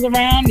season comes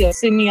around, you'll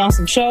see me on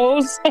some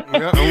shows.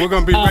 Yeah, and we're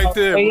gonna be right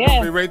there. We're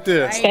gonna be right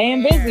there.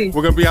 Staying busy.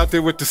 We're gonna be out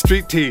there with the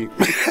street team.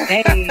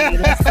 Hey,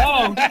 let's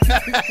go.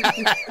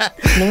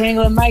 New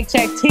England Mic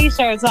Check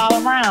t-shirts all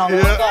around.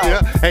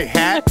 Yeah. Hey,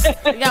 hats.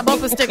 We got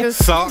bumper stickers.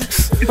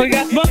 Socks. We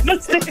got bumper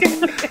stickers.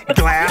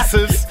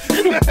 Glasses.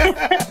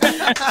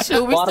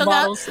 Shoot, we Water still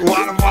bottles.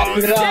 Water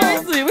bottles.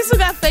 Seriously, we still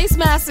got face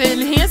masks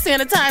and hand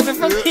sanitizer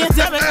from the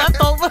pandemic left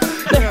over.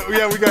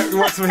 Yeah, we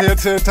want some hand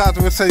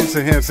sanitizer. We'll send you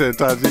some hand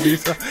sanitizer. You need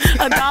some?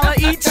 $1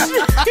 each.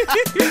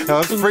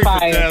 That's free for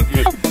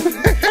Jasmine.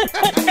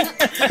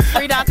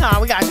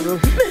 Free.com. We got you.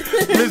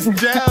 Miss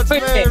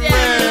Jasmine.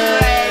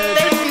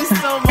 Thank you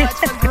so much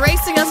for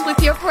gracing us with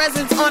your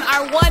presence on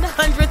our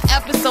 100th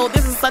episode.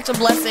 This is such a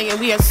blessing, and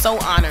we are so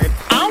honored.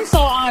 I'm so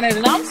honored,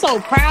 and I'm so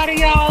proud of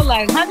y'all.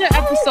 Like, 100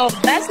 episodes,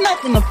 that's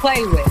nothing to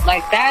play with.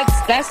 Like,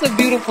 that's a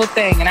beautiful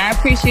thing, and I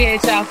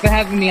appreciate y'all for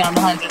having me on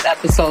the 100th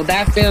episode.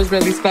 That feels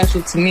really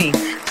special to me,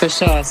 for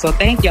sure. So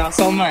thank y'all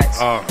so much.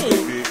 Oh,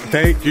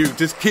 thank you.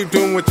 Just keep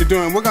doing what you're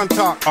doing. We're going to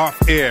talk off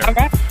air.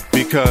 Okay.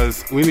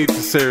 Because we need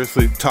to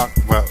seriously talk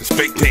about the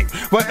fake team.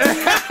 But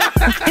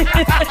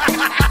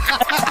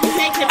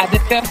I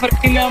just fell for the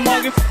female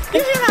Morgan.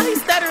 You hear how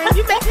he's stuttering?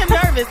 You make him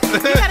nervous.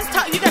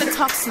 You gotta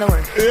talk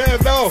slower. Yeah,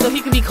 no. So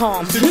he can be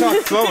calm. She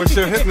talks slower,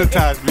 she'll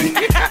hypnotize me.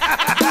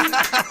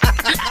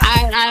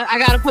 I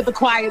gotta put the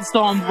quiet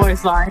storm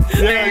voice on.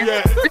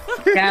 Yeah.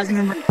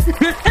 Jasmine.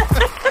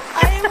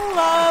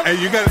 And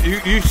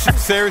you should,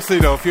 seriously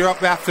though, if you're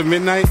up after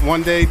midnight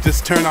one day,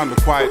 just turn on the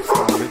quiet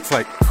storm. It's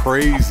like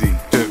crazy.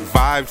 The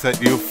vibes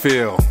that you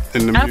feel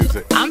in the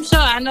music. I'm sure.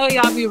 I know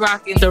y'all be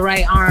rocking the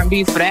right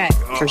R&B for that,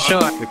 for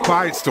sure. The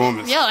quiet storm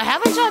is... Yo,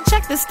 haven't y'all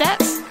checked the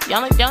stats?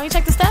 Y'all ain't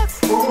checked the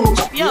stats?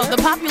 Yo, the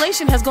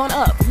population has gone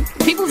up.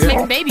 People's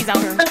making babies out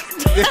here.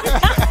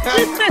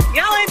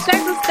 Y'all ain't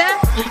checked the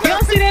stats? You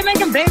don't see they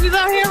making babies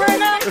out here right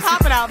now?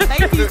 Popping out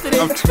babies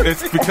today.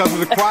 It's because of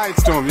the quiet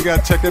storm. You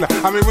gotta check it out.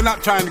 I mean, we're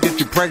not trying to get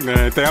you pregnant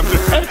or anything. I'm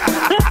just...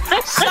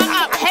 Shut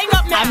up. Hang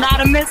up now. I'm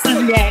not a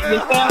missus yet. You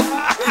feel me?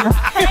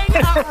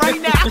 Hang up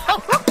right now.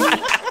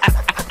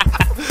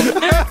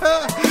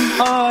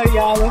 Oh,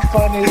 y'all are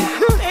funny.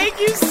 Thank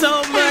you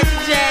so much,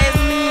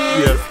 Jasmine.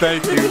 Yes,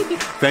 thank you.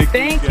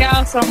 Thank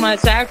y'all so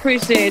much. I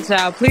appreciate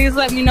y'all. Please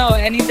let me know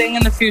anything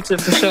in the future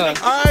for sure.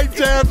 All right,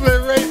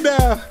 Jasmine, right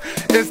now,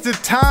 it's the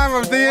time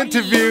of the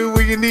interview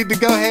where you need to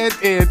go ahead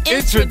and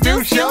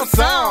introduce your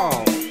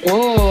song.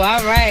 Oh,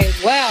 all right.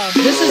 Well,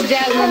 this is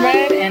Jasmine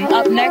Red, and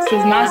up next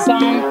is my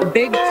song,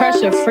 Big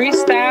Pressure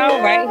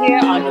Freestyle, right here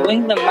on New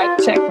England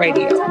Mic Check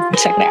Radio.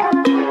 Check it out.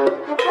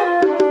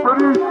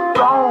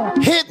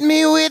 Hit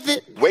me with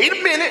it. Wait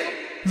a minute.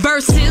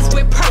 Verses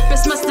with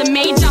purpose must have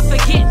made y'all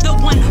forget the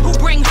one who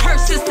bring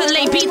hearses to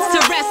lay beats to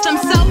rest. I'm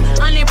so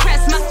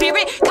unimpressed, my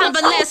spirit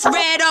convalesce.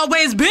 Red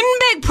always been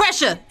big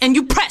pressure, and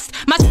you pressed.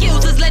 My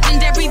skills is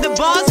legendary, the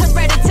bars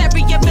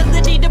hereditary,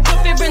 ability to put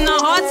fear in the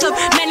hearts of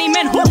many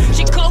men.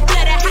 She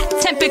cold-blooded,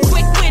 hot-tempered,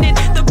 quick-witted.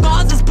 The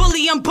bars is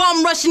bully, I'm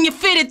bum rushing your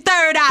fitted.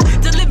 Third eye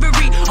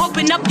delivery,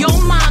 open up your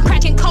mind,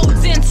 cracking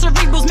codes in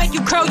cerebrals, make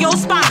you curl your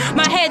spine.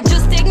 My head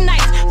just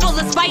ignites, full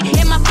of spite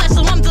in my flesh,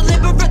 so I'm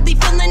deliberately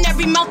filling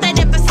every mouth that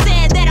ever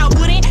said that I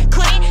wouldn't,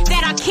 couldn't,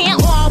 that I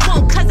can't or I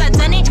won't, cause I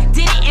done it,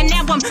 did it, and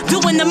now I'm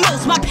doing the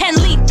most. My pen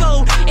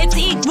lethal, it's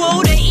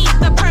equal to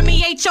ether,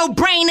 permeate your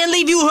brain and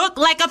leave you hooked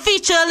like a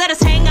feature. Let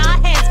us hang our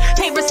heads,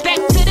 pay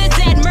respect to the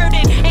dead,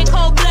 murdered in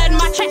cold blood.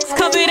 My checks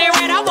covered in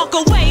red, I walk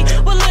away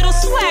with a little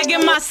swag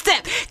in my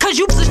step, cause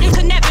you could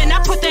never, and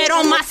I put that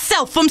on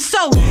myself. I'm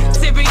so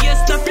serious,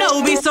 the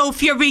flow be so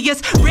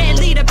furious, red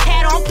leader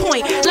pad on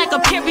point like a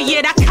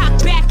period. I cock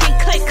back and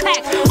click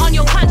clack on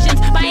your conscience.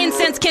 My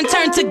incense can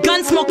turn to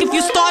gun smoke if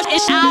you start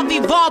ish. I'll be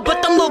evolved,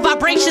 but them low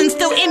vibrations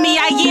still in me.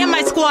 I am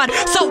my squad,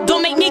 so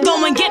don't make me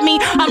go and get me.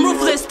 I'm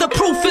ruthless, the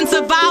proof in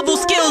survival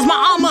skills.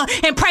 My armor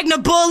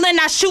impregnable, and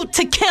I shoot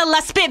to kill.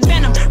 I spit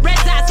venom, red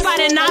dot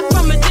spotted not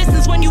from a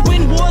distance. When you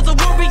win wars or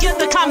warriors,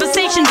 the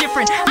conversation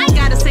different. I ain't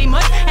gotta say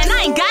much, and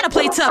I ain't gotta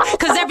play tough,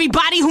 cause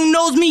everybody who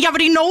knows me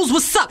already knows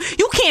what's up.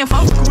 You can't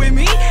fuck with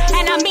me,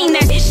 and I mean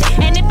that ish.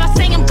 And if I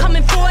say I'm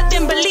coming forward,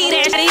 then believe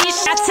that ish.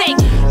 I take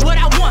what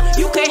I want,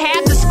 you could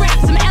have the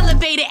scraps. I'm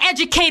elevated,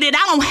 educated,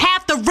 I don't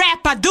have to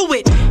rap, I do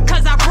it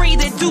cause I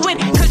breathe it, do it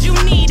cause you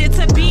need it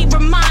to be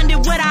reminded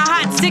what a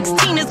hot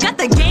 16 is. Got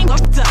the game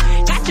fucked up,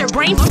 got your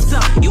brain fucked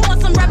up. You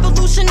want some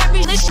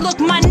revolutionary ish, look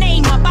my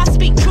name up. I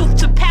speak truth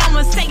to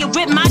power, say it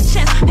with my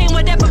chest. Paint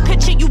whatever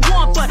picture you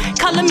want, but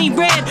color me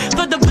red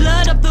for the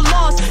blood of the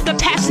lost, the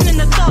passion and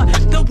the thought.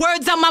 The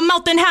words out my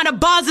mouth and how the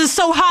bars is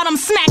so hot, I'm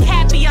smack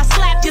happy. I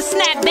slap you,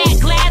 snap back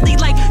gladly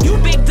like you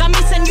big dummy.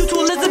 Send you to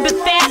Elizabeth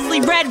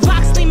Fastly, Red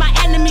Voxley, my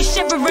enemy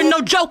shivering,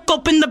 no joke,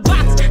 open the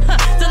box.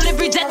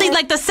 Delivery jet, they Read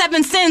like the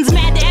 7 sins,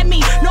 mad at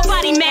me.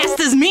 Nobody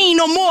masters me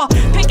no more.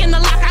 Picking the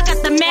lock, I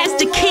got the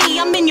master key.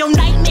 I'm in your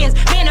nightmares,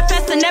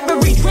 manifesting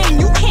every dream.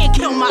 You can't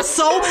kill my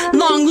soul.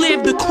 Long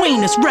live the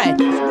queen. It's Red.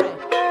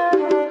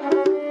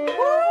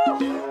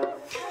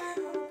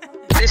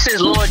 This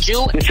is Lord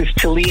Jew. This is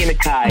Talia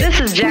Nakai. This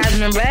is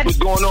Jasmine Red. What's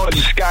going on? This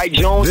is Sky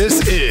Jones.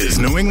 This is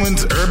New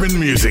England's urban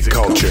music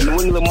culture. New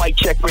England Mic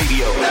Check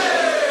Radio.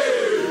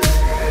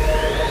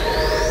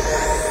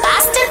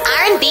 Boston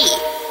R&B.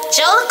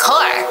 Joe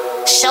LaCour.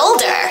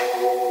 Shoulder.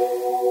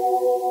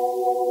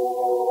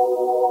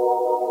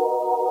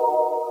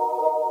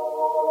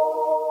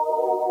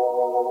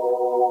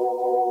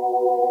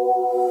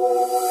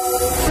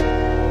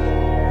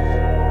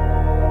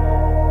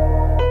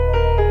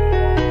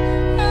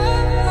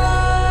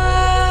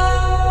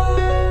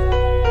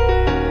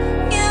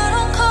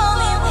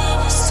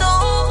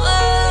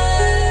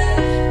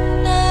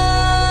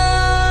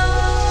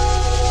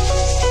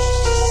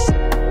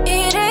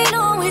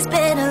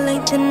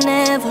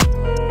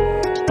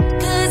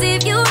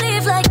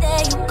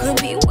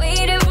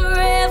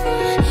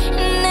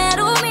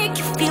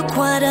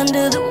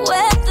 Under the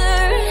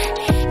weather,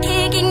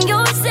 kicking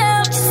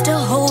yourself just to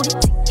hold it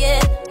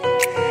together.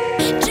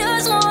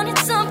 Just wanted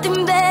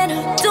something better,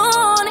 don't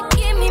wanna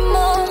give me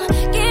more.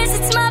 Guess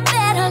it's my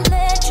bad I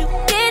let you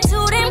get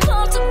too damn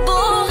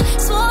comfortable.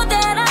 Swore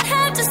that I'd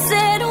have to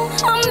settle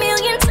a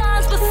million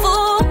times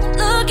before.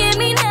 Look at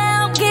me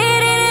now,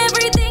 getting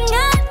everything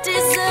I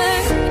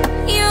deserve.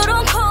 You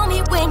don't call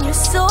me when you're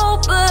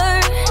sober.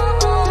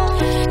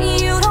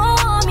 You don't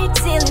want me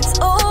till it's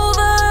over.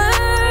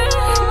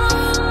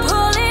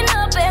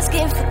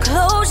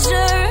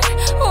 Closure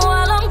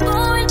while I'm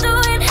going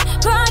through it,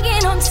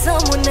 crying on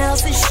someone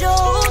else's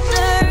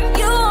shoulder.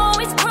 You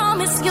always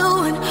promise you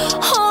would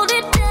hold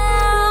it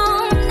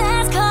down.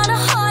 That's kinda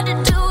hard to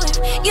do if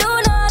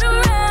you're not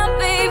around,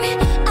 baby.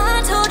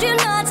 I told you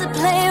not to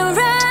play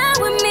around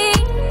with me.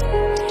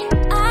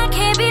 I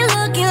can't be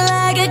looking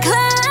like a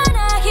clown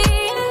out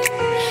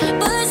here,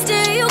 but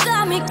still you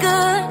got me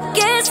good.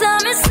 Guess I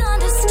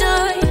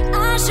misunderstood.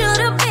 I should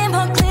have been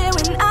more clear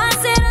when I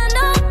said I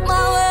know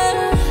my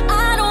worth.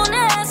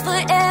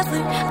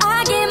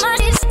 I get my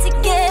shit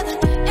together,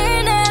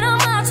 and then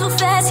I'm out so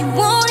fast you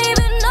won't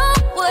even know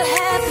what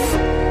happened.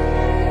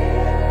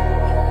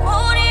 You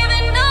won't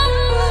even know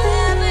what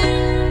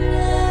happened.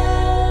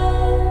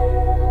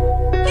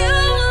 You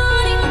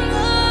won't even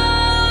know.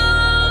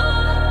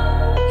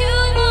 You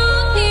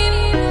won't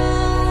even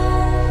know.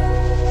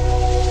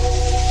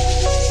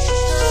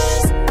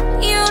 'Cause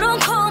you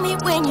don't call me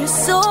when you're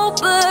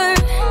sober.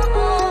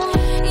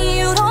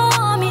 You don't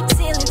want me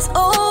till it's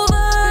over.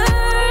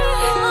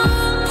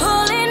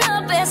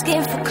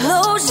 For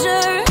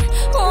closure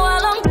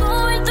while I'm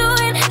going through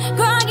it,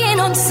 crying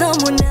on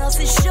someone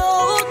else's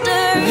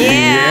shoulder.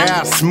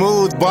 Yeah,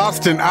 smooth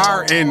Boston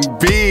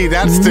R&B.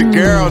 That's the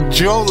girl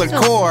Joe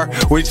LaCour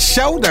with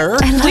Shoulder.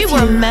 We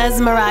were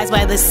mesmerized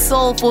by this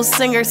soulful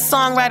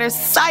singer-songwriter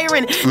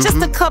Siren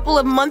just a couple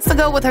of months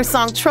ago with her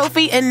song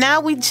Trophy, and now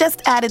we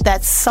just added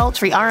that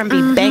sultry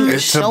R&B banger.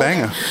 It's a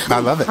banger. I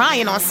love it.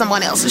 Crying on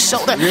someone else's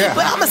shoulder. Yeah.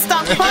 But I'm gonna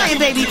stop crying,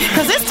 baby,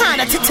 because it's time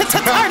to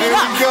turn it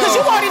up. Because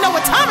you already know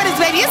what time it is,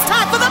 baby. It's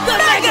time for the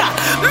Mega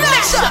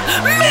Mashup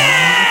Mix!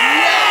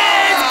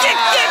 Get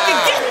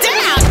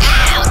down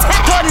out!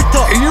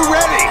 Are you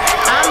ready?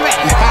 I'm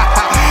ready.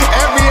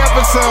 Every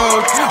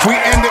episode, we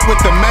end it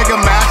with the Mega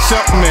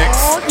Mashup Mix.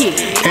 Oh,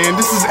 yeah. And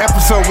this is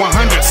episode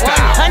 100 style.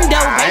 100,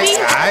 baby.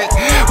 All right.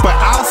 But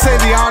I'll say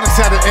the artists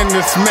that are in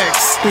this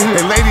mix,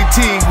 and Lady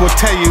T will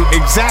tell you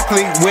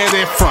exactly where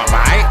they're from,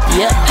 all right?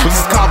 Yep. This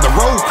is called the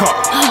roll call.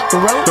 The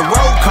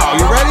roll call.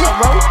 You ready? The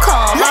roll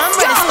call. I'm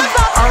ready.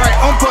 All right,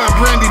 Umpa and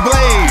Brandy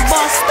Blaze.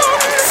 Boston.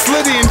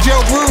 Slitty and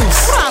Joe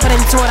Bruce.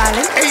 Providence, Rhode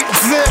Island.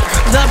 8-Zip.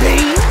 The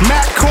B.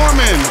 Matt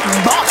Corman.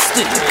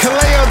 Boston.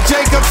 Kaleo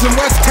Jacobs and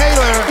Wes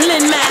Taylor.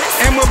 Lynn Mass.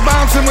 And we're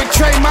bouncing with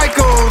Trey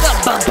Michaels.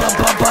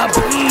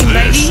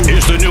 This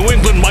is the New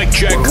England Mic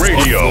Check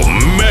Radio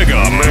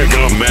Mega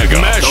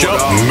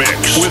Mashup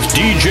Mix with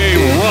DJ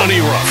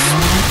Ronnie Ruff.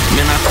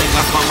 Man, I think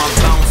I found my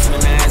bounce, man,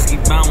 the ass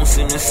keep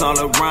bouncing, it's all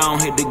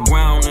around, hit the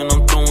ground, and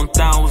I'm throwing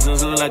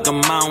thousands, look like a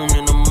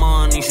mountain of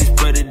money, she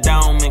spread it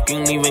down, man,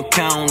 can't even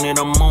count it,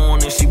 I'm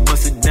on it, she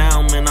bust it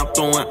down, man, I'm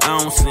throwing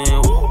ounces,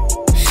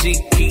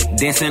 she keep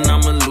dancing,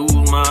 I'ma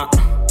lose my,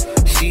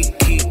 she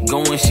keep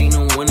going, she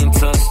done winning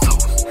touch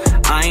toes,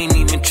 I ain't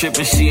even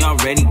tripping, she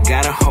already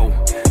got a hoe,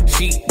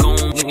 she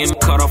gon' get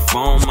cut off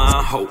on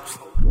my hopes.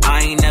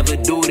 I ain't never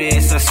do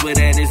this, I swear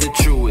that is the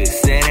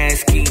truest. That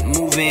ass keep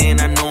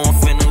moving, I know I'm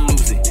finna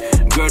lose it.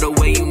 Girl, the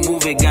way you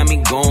move it got me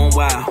going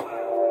wild.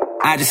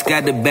 I just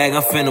got the bag,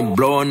 I'm finna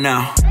blow it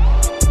now.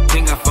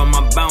 Think I found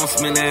my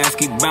bounce, man, the ass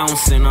keep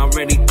bouncing.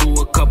 Already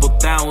threw a couple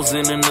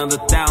thousand, another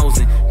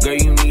 1,000. Girl,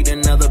 you need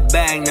another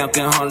bag, now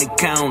can hardly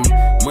count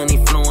it. Money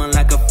flowing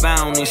like a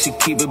fountain, she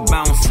keep it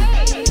bouncing.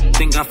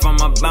 Think I found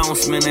my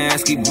bounce, man, the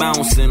ass keep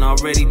bouncing.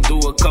 Already threw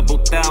a couple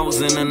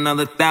thousand,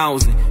 another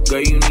 1,000.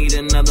 Girl, you need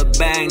another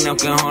bag, now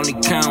can hardly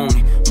count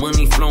it.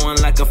 Money flowing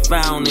like a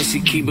fountain, she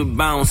keep it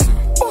bouncing.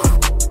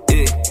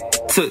 Yeah.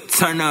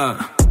 Turn up.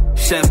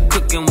 Chef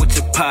cooking with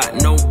your pot,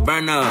 no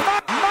burn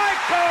up.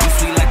 You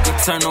sweet like a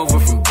turnover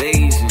from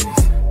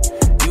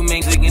Bajans. You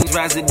make chickens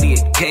rise to the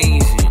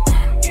occasion.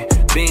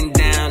 Bend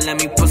down, let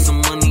me put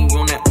some money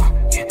on that.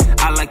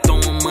 I like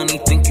throwing money,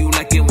 think you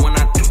like it when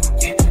I do.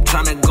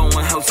 Tryna go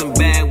and help some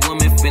bad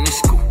women finish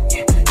school.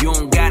 You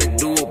don't gotta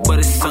do it, but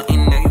it's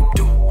something that you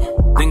do.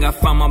 Think I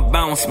found my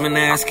bounce, man,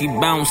 ass keep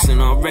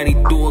bouncing. Already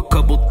threw a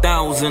couple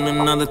thousand,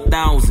 another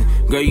 1,000.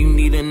 Girl, you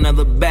need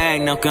another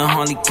bag, now can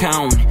hardly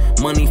count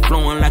it. Money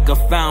flowing like a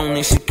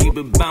fountain, she keep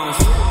it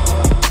bouncing.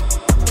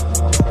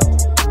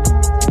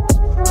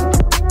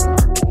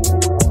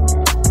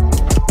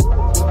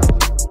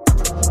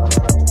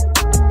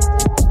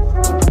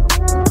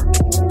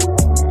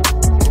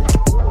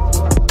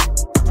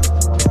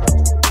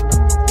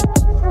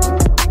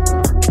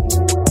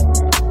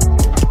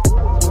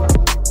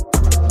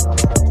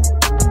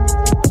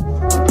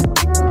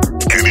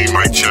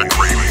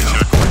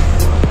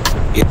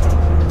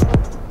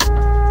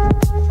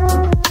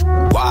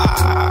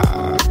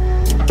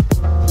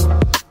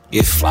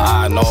 Get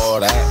fly and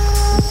all that,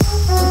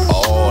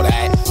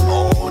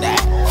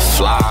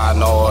 fly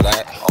and all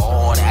that,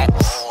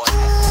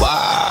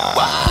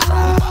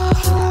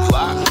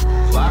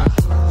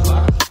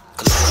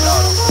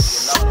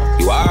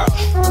 you are.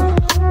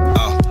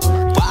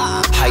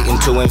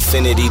 Heightened to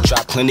infinity,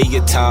 drop plenty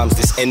of times.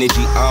 This energy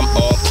I'm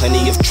on,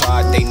 plenty of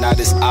tried. They not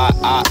as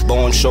I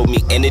born, showed me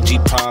energy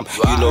prime.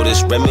 You know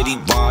this remedy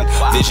bond.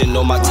 Vision,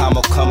 know my time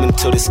will come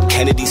until this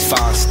Kennedy's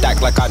fine.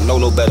 Stack like I know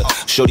no better.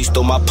 Shorty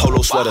stole my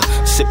polo sweater,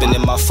 sipping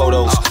in my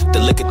photos. The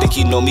liquor think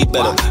he know me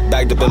better.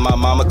 Bagged up in my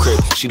mama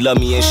crib, she love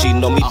me and she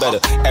know me better.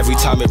 Every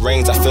time it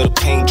rains, I feel the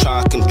pain,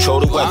 trying to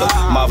control the weather.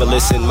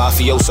 Marvelous and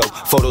mafioso,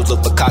 photos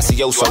look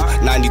Picassioso.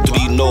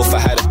 93 North, I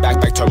had a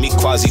backpack, turn me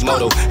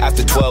Quasimodo.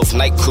 After 12,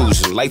 night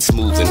cruising, lights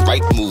moving,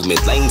 right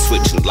movement, lane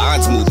switching,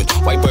 lines moving.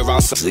 Wipe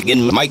around something,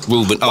 getting Mike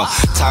Rubin.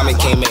 Timing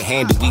came in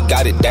handy, we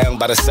got it down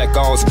by the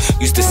seconds.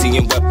 Used to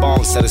seeing wet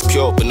bombs, said it's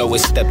pure, but know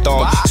it's stepped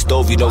on.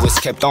 Stove, you know it's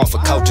kept on for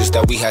couches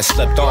that we had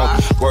slept on.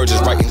 Words is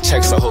writing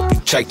checks, I hope you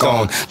checked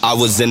on. I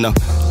was in a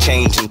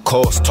changing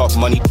course, talk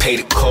money, paid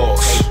the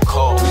cost.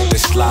 Then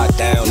slide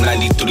down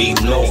 93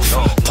 North,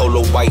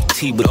 polo white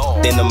tee with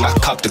denim, I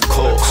cop the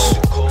course.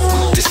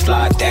 Then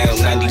slide down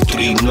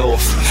 93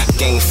 North,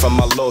 gain from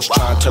my loss,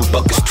 trying to turn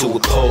buckets to a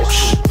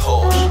Porsche.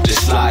 Then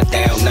slide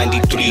down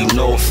 93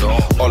 North,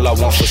 all I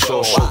want for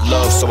sure, show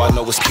love so I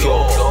know it's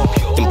pure.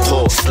 Then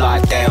pull,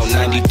 slide down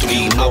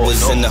 93 North, I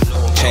was in a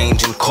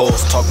changing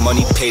course, talk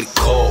money, pay the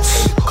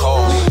cost.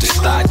 Then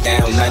slide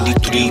down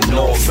 93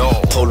 North,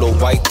 polo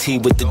white tee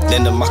with the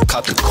denim, I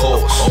cop the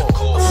course.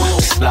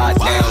 Then slide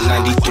down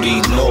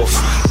 93 North,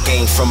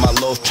 gain from my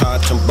loss, trying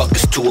to turn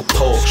buckets to a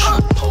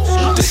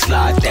Porsche. Then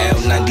slide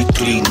down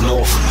 93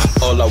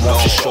 North, all I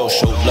want is show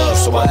love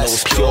so I know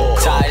it's pure.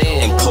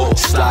 And pull,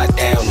 slide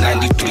down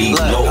 93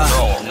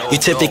 North. You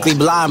typically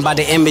blind by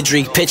the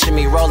imagery. Picture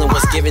me rolling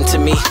what's given to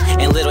me.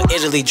 In Little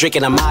Italy,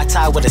 drinking a Mai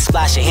Tai with a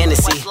splash of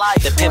Hennessy.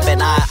 The pimp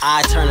and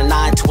I turn a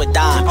 9 to a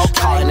dime.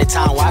 Caught in a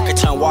time where I could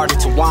turn water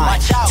to wine.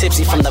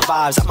 Tipsy from the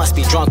vibes, I must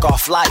be drunk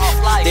off life.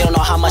 They don't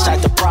know how much I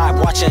deprived.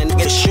 Watching a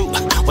nigga shoot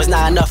was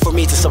not enough for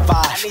me to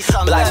survive.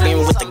 Black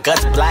beamer with the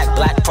guts,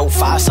 black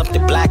profile.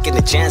 Something black in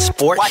the Jan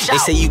Sport. They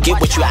say you get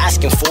what you're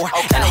asking for.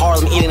 And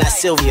Harlem eating at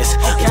Sylvia's.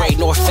 Great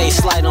North Face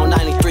slide on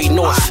 93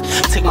 North.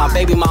 Took my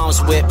baby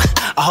mom's whip.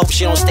 I hope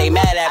she don't stay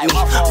mad at me.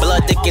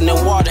 Blood thick in the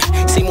water.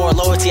 See more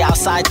loyalty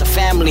outside the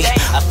family.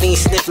 A fiend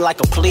sniffing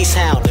like a police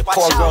hound. The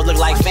poor girl look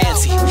like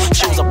Fancy.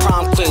 She was a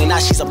prom queen, now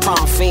she's a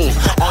prom fiend.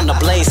 On the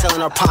blaze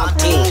selling her prom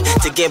team.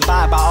 To get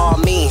by all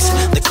means.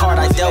 The card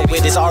I dealt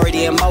with is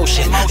already in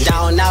motion.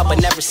 Down and out but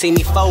never see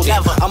me folding.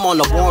 I'm on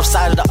the warm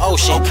side of the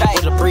ocean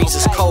where the breeze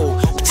is cold.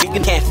 See,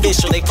 you can't fish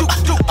so they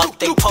up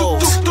they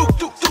pose.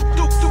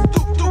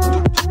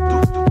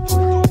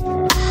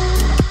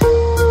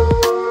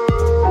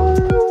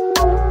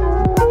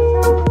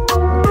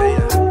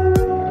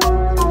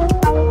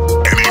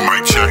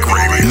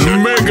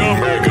 Mega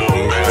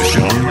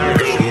mashup.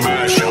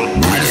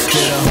 I just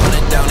did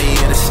 100 down the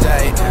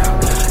interstate.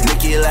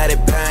 Nikki let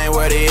it bang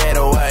where the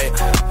 808.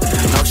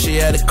 Know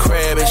she at the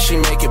crib and she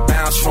make it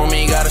bounce for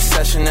me. Got a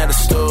session at the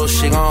stool,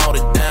 she gon' hold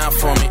it down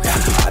for me.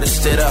 I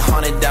just did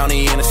 100 down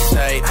the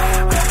interstate.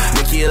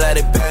 Nikki let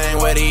it bang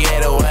where the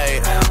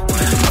 808.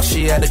 Know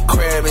she at the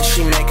crib and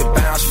she make it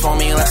bounce for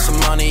me. Left some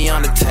money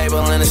on the table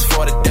and it's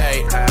for the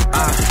day.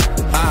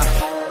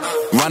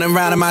 Running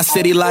around in my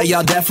city like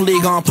y'all definitely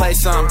gon' play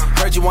some.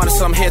 Heard you wanted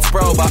some hits,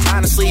 bro, but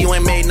honestly you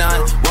ain't made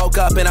none. Woke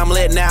up and I'm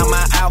lit now,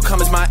 my outcome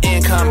is my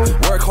income.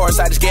 Workhorse,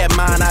 I just get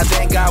mine, I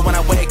thank God when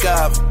I wake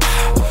up.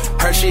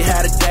 Heard she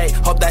had a date,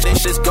 hope that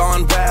shit's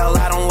gone well.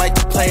 I don't like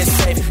to play it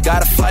safe,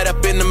 got a flight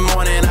up in the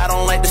morning, I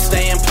don't like to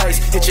stay in place.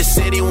 Hit your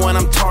city when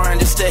I'm touring,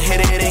 just to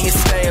hit it and you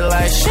stay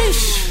like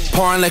sheesh.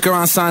 Pouring liquor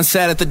on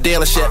Sunset at the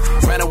dealership.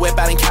 Ran a whip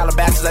out in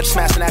Calabasas, I just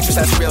smashed an actress,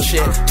 that's real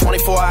shit.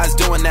 24 hours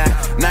doing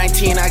that.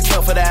 19, I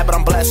killed for that, but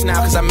I'm blessed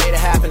now cause I made it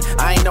happen.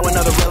 I ain't know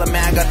another real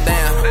man,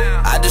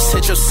 goddamn. I just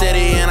hit your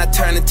city and I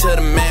turned into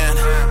the man.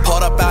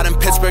 Pulled up out in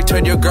Pittsburgh,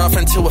 turned your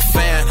girlfriend to a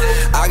fan.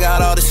 I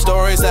got all the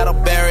stories that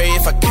I'll bury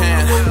if I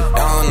can.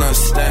 Y'all don't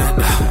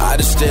understand. I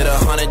just did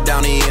 100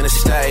 down the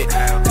interstate.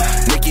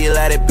 Nikki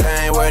let it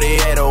bang where the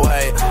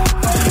 808.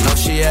 Know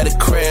she had a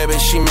crib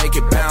and she make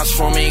it bounce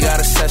for me. Got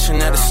a session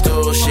at the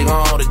stool, she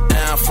gon' hold it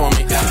down for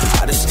me.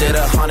 I just did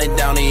 100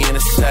 down the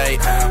interstate.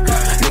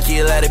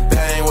 Nikki let it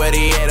bang where the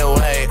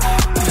 808.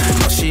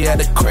 Know she had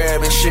a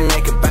crib and she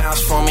make it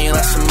bounce for me.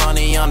 Left some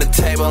money on the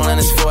table and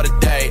it's for the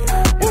date.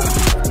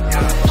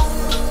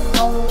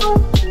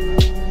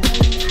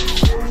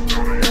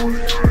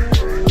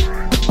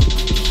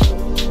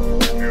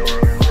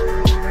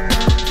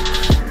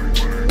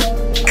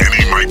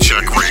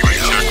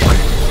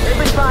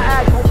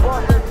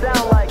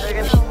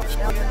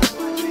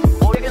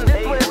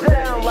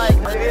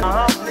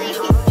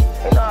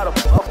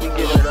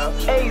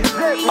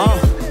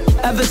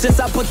 Ever since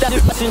I put that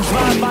in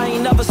drive, I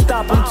ain't never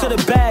stop. I'm to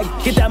the bag,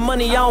 get that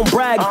money, I don't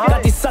brag.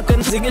 Got these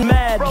suckers getting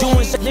mad,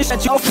 doing shit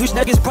that you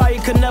niggas probably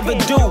could never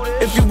do.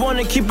 If you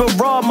wanna keep it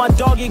raw, my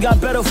doggy got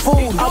better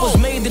food. I was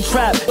made to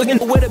trap, looking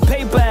where the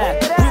paper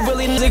at. We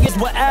really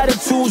niggas with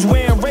attitudes,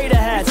 wearing Raider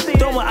hats.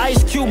 Throwing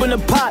ice cube in the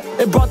pot,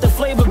 it brought the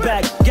flavor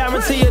back.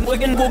 Guarantee it,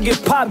 nigga will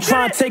get popped,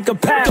 trying to take a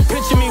pack.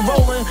 Picture me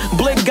rolling,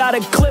 Blick got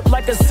a clip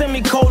like a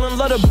semicolon.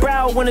 Let her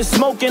brow when it's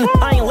smoking.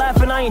 I ain't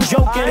laughing, I ain't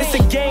joking. It's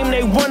a game,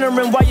 they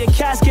wondering why your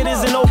casket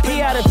isn't open. He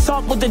had a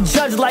talk with the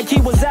judge like he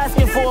was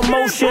asking for a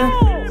motion.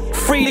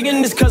 Free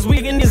in this cause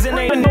we in this and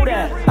they know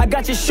that. I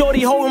got your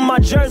shorty holding my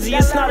jersey,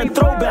 it's not a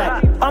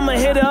throwback. I'ma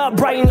hit her up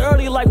bright and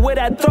early like where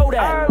that throw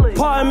that.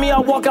 Pardon me, I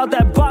walk out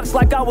that box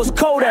like I was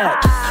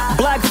Kodak.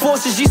 Black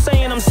forces, she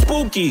saying I'm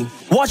spooky.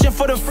 Watching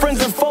for the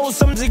friends and foes,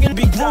 some niggas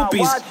be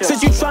groupies.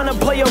 Since you tryna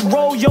play a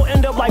role, you'll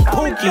end up like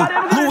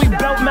Pookie. Louis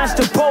belt match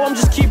the pole, I'm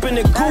just keeping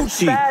it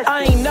Gucci.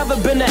 I ain't never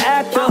been an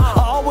actor,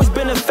 I always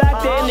been a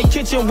factor in the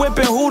kitchen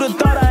whipping. Who'da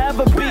thought I'd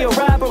ever be a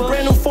rapper?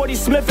 Brand new 40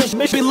 Smith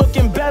and bitch be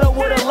looking better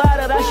with a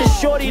ladder. That's your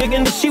shorty,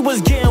 and she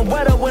was getting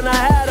wetter when I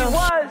had her.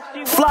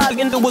 Fly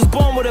and was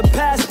born with a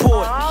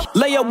passport.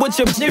 Lay up with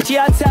your bitch,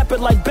 yeah, I tap it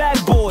like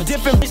backboard.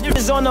 Different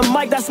bitches on the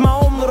mic, that's my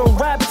own little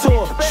rap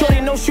tour.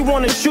 Shorty know she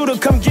wanna shoot her,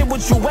 come get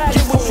what you ask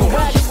for.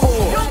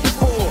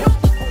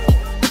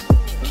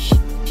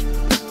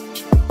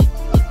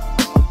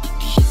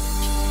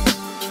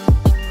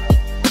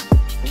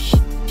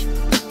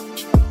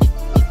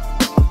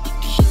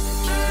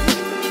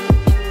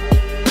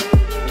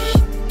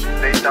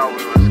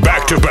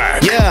 Back to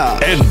back, yeah,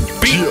 and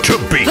beat to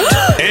beat.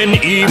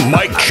 NE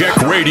Mic Check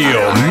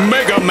Radio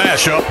Mega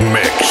Mashup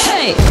Mix.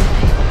 Hey.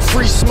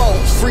 Free smoke,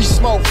 free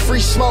smoke,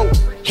 free smoke.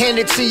 Hand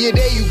it to you,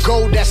 there you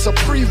go, that's a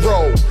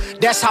pre-roll.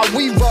 That's how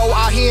we roll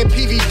out here in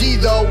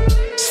PVD though.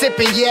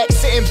 Sipping yak,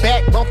 sitting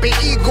back, bumping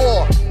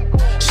Igor.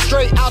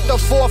 Straight out the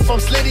 4 from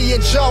Slitty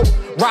and Joe.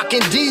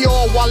 Rocking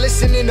Dior while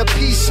listening to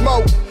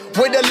P-Smoke.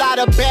 With a lot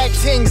of bad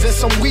things and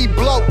some weed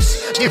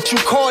blokes. If you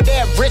call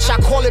that rich, I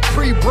call it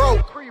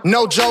pre-broke.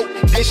 No joke,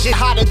 this shit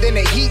hotter than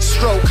a heat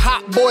stroke.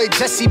 Hot boy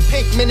Jesse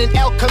Pinkman and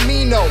El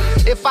Camino.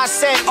 If I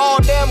said all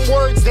them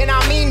words, then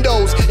I mean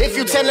those. If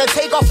you tend to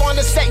take off on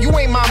the set, you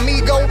ain't my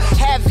amigo.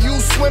 Have you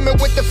swimming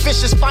with the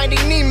fishes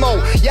finding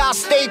Nemo. Y'all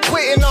stay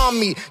quitting on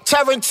me.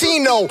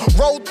 Tarantino,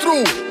 roll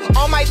through.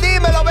 On my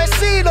dímelo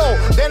vecino.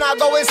 Then I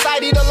go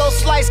inside, eat a little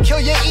slice,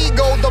 kill your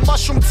ego. The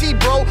mushroom tea,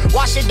 bro,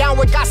 wash it down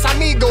with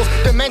Casamigos.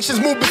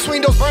 Dimensions move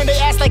between those, burn they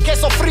ass like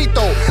queso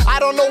frito. I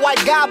don't know why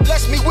God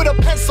blessed me with a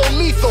pencil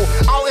lethal.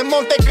 In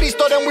Monte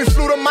Cristo, then we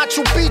flew to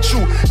Machu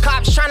Picchu.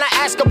 Cops tryna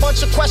ask a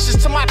bunch of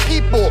questions to my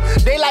people.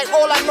 They like,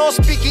 all I know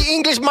speaking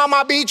English,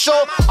 mama bicho.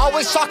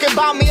 Always talking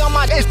about me on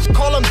my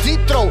call them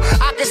deep throat.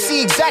 I can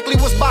see exactly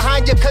what's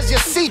behind you cause you're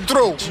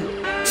see-through.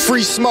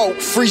 Free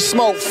smoke, free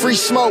smoke, free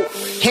smoke.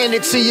 Hand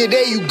it to you,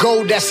 there you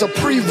go, that's a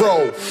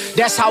pre-roll.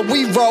 That's how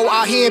we roll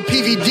out here in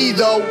PVD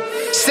though.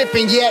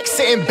 Sipping yak,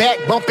 sitting back,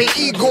 bumping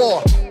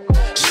Igor.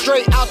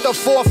 Straight out the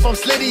 4 from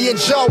Slitty and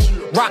Joe.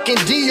 Rocking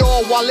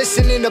Dior while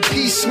listening to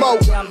P-Smoke.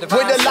 With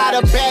a lot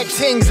of bad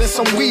things and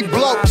some weed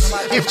blokes.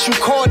 If you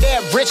call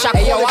that rich, I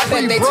call it I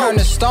bet they broke. turn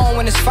to stone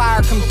when this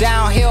fire come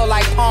downhill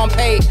like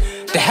Pompeii.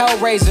 The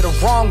Hellraiser,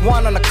 the wrong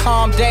one on a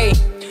calm day.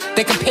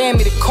 They compare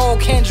me to Cole,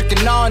 Kendrick,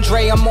 and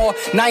Andre. I'm more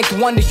ninth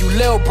wonder, you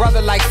lil'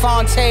 brother like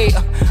Fonte.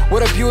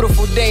 What a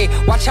beautiful day.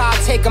 Watch how I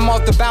take them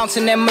off the bounce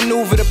and then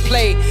maneuver to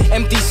play.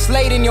 Empty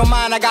slate in your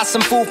mind, I got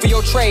some food for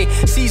your tray.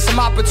 See some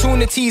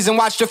opportunities and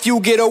watch a few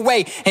get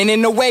away. And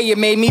in a way, it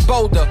made me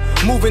bolder.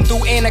 Moving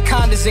through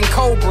anacondas and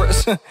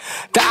cobras. The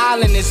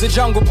island is a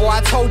jungle, boy.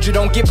 I told you,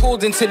 don't get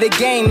pulled into the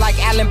game like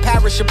Alan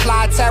Parrish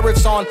applied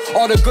tariffs on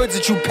all the goods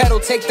that you peddle.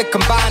 Take the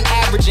combined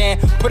average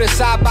and put it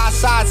side by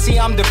side. See,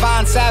 I'm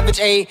divine savage,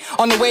 ayy.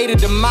 On the way to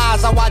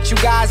demise, I watch you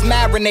guys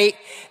marinate.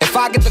 If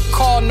I get the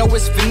call, know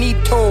it's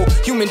finito.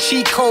 Human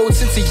cheat code,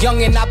 since a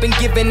youngin' I've been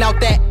giving out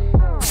that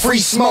Free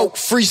smoke,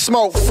 free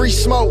smoke, free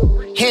smoke.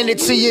 Hand it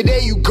to you,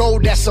 there you go,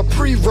 that's a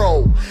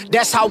pre-roll.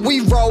 That's how we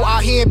roll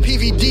out here in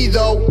PVD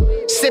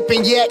though.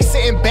 Sipping yak,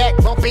 sitting back,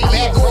 bumping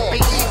Igor.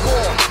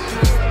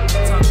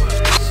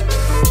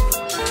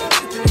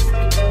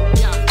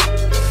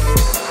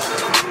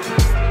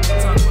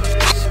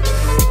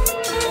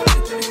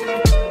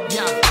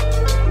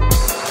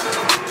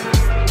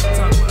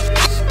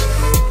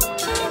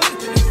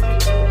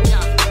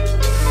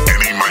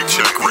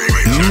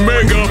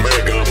 Mega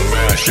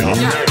mashup,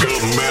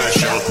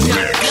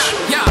 mix.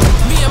 Yeah,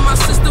 me and my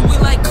sister, we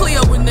like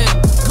Cleo and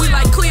them. We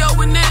like Cleo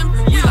and them.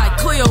 We like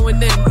Cleo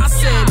and them. I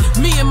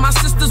said, me and my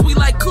sisters, we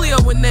like Cleo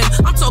and them.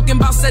 I'm talking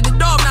about set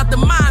it off, not the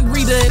mind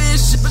reader.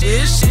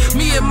 Ish.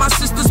 Me and my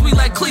sisters, we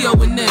like Cleo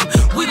and them.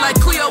 We like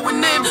Cleo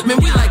and them. Man,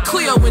 we like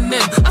Cleo and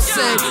them. I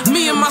said,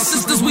 me and my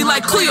sisters, we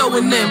like Cleo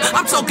and them.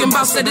 I'm talking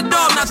about set it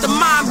off, not the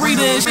mind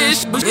reader.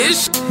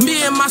 Ish.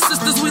 Me and my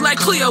sisters, we like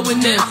Cleo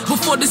and them.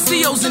 Before the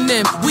COs and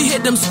them, we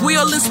hit them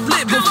squeal and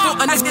split. Before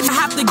I didn't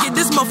have to get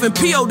this muffin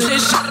PO to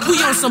this shit.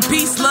 We on some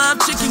peace, love,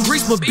 chicken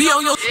grease, but be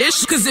on your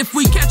ish. Cause if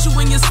we catch you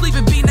when you're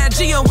sleeping, be that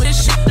Geo and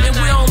shit. And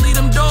we don't leave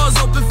them doors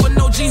open for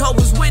no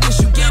Jehovah's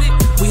Witness, you get it?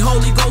 We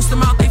Holy Ghost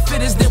them out, they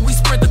fittest. Then we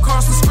sprint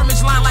across the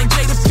scrimmage line like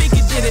Jada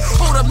Pinkett did it.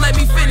 Hold up, let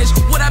me finish.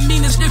 What I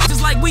mean is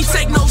just like we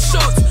take no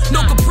shorts.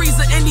 No capris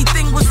or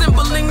anything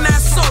resembling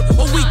that sort.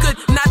 Or we could,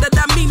 now that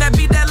I mean that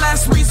be that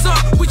last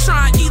resort. We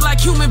try and eat like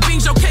human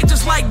beings, okay,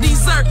 just like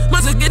dessert.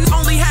 Motherfuckers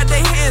only had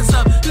their hands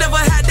up, never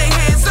had their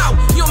hands out.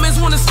 Humans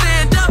wanna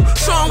stand up,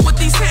 show them what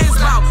these hands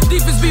bout.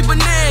 Defense be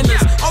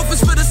bananas, office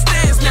for the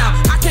stands now.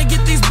 I can't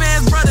get these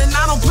bands, brother, and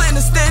I don't plan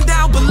to stand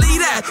down, believe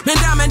that.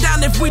 Man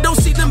down, if we don't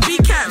see them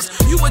B-caps.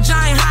 You a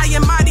giant high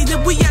and mighty,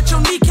 then we at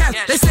your kneecaps.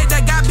 They say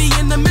that God be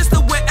in the midst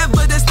of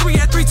wherever there's 3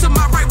 at 3 to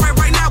my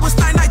right now it's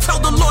night. Tell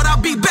the Lord I'll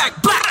be back.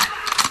 Black.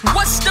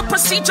 What's the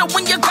procedure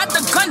when you got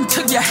the gun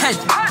to your head?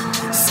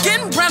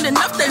 Skin brown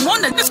enough, they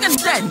want the skin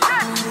dead.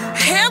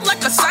 Hair like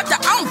a sock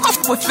that I don't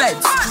fuck with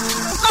feds.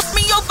 Fuck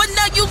me over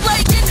now, you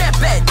lay in that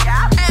bed.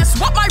 Ask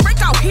what my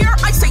rank out here,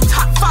 I say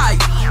top 5.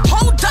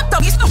 Hold up, though,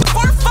 he's no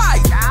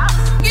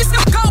 4-5. He's no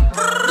go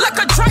like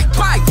a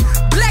drive-by.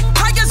 Black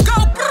tires go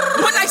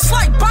when I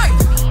slide by.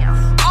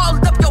 All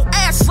up your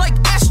ass like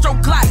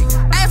Astroglide.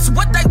 Ask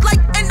what they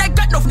like, and they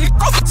got no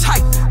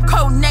type.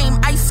 Code name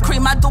ice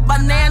cream, I do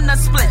banana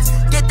splits.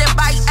 Get there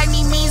by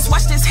any means,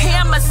 watch this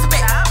hammer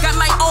spit. Got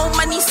my own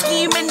money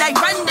scheme and I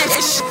run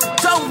this.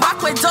 Don't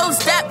rock with those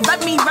that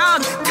rub me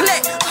wrong.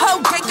 Click,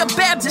 whole gang of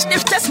babs,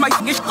 if that's my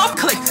off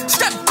click.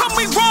 Step, rub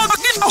me wrong, I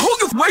get who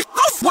you wait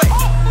off with.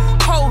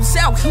 Hoes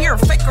out here,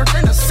 faker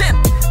than a simp.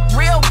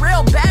 Real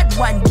bad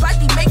one,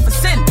 body made for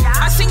sin.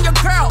 I seen your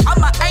girl,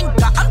 I'm a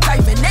anchor, I'm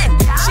diving in.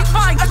 She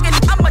fine again,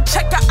 I'ma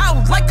check her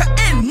out like an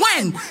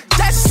N-win.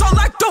 That's all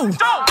I do.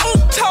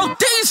 Tell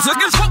these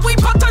niggas what we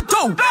about to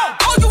do.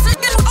 All you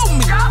niggas owe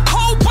me.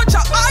 Whole bunch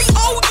of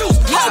IOUs.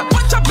 Whole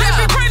bunch of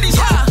baby grannies.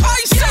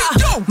 I say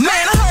yo. Man,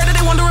 I heard that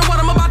they wondering what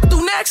I'm about to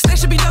do next. They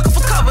should be looking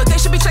for cover. They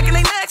should be checking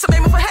their necks. I'm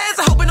aiming for heads.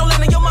 I hope it don't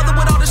land on your mother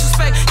with all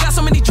disrespect. Got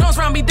so many drones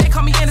around me, they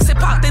call me innocent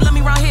Pac. They love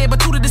me round here, but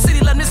two to the city,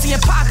 love Nissy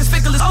and Pac. Cause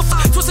fickle is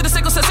twisted the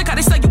sickle, says sick. How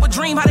they sell you a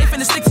dream, how they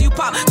finna stick to you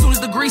pop. Soon as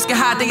the grease get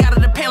hot, they out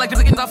of the pan like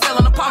the I fell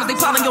on the palms. They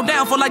plotting your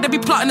downfall like they be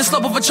plotting the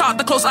slope of a chart.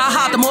 The closer I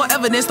hide, the more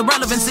evidence, the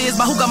relevance is.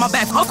 But who got my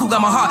back? Fuck who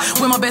got my heart?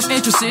 Where my best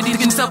interested, either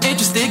getting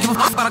self-interested. Give a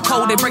fuck about a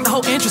code, they break the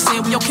whole interest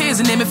in. When your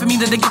kids and them, if it mean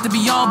that they get to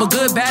be on. But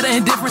good, bad,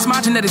 and indifference,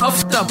 my genetics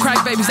fucked up.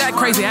 Crack babies, act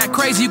crazy.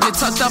 You get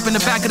tucked up in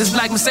the back of this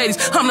black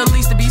Mercedes. I'm the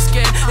least to be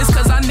scared, it's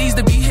cause I needs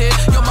to be here.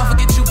 Your mother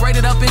get you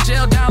braided up and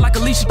jailed down like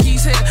Alicia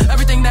Keys here.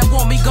 Everything that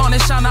want me gone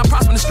and shine, I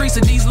prosper in the streets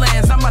of these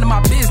lands. I'm out of my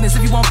business,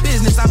 if you want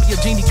business, I'll be a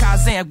Genie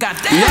Kazam.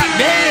 Goddamn.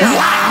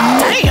 Wow.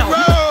 Damn.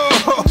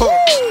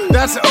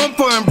 That's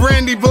Oompa and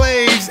Brandy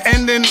Blaze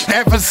ending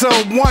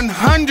episode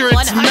 100.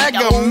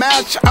 Mega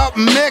Match Up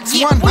Mix.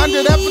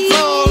 100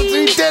 episodes.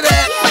 We did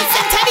it.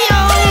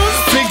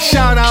 Big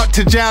shout out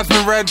to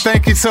Jasmine Red.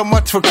 Thank you so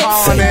much for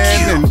calling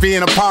in and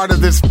being a part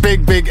of this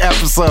big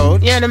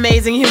episode. You're an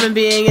amazing human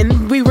being,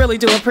 and we really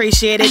do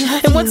appreciate it.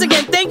 And once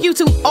again, thank you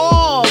to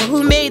all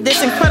who made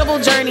this incredible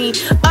journey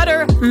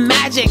utter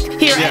magic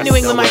here at New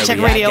England Mic Check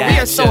Radio. We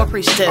are so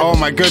appreciative. Oh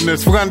my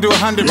goodness, we're gonna do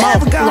 100 more.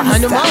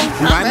 100 more.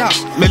 Why not?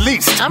 At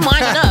least. I'm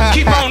winding up.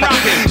 Keep on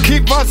rocking.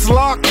 Keep us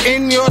locked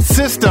in your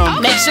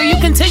system. Make sure you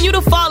continue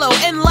to follow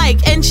and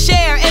like and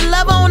share and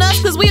love on us,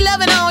 because we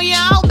loving on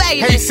y'all,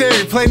 baby. Hey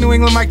Siri, play New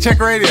England Mic Check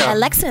Radio.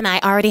 Alexa and I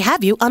already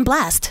have you on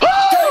blast.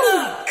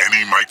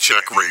 Any Mic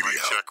Check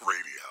Radio.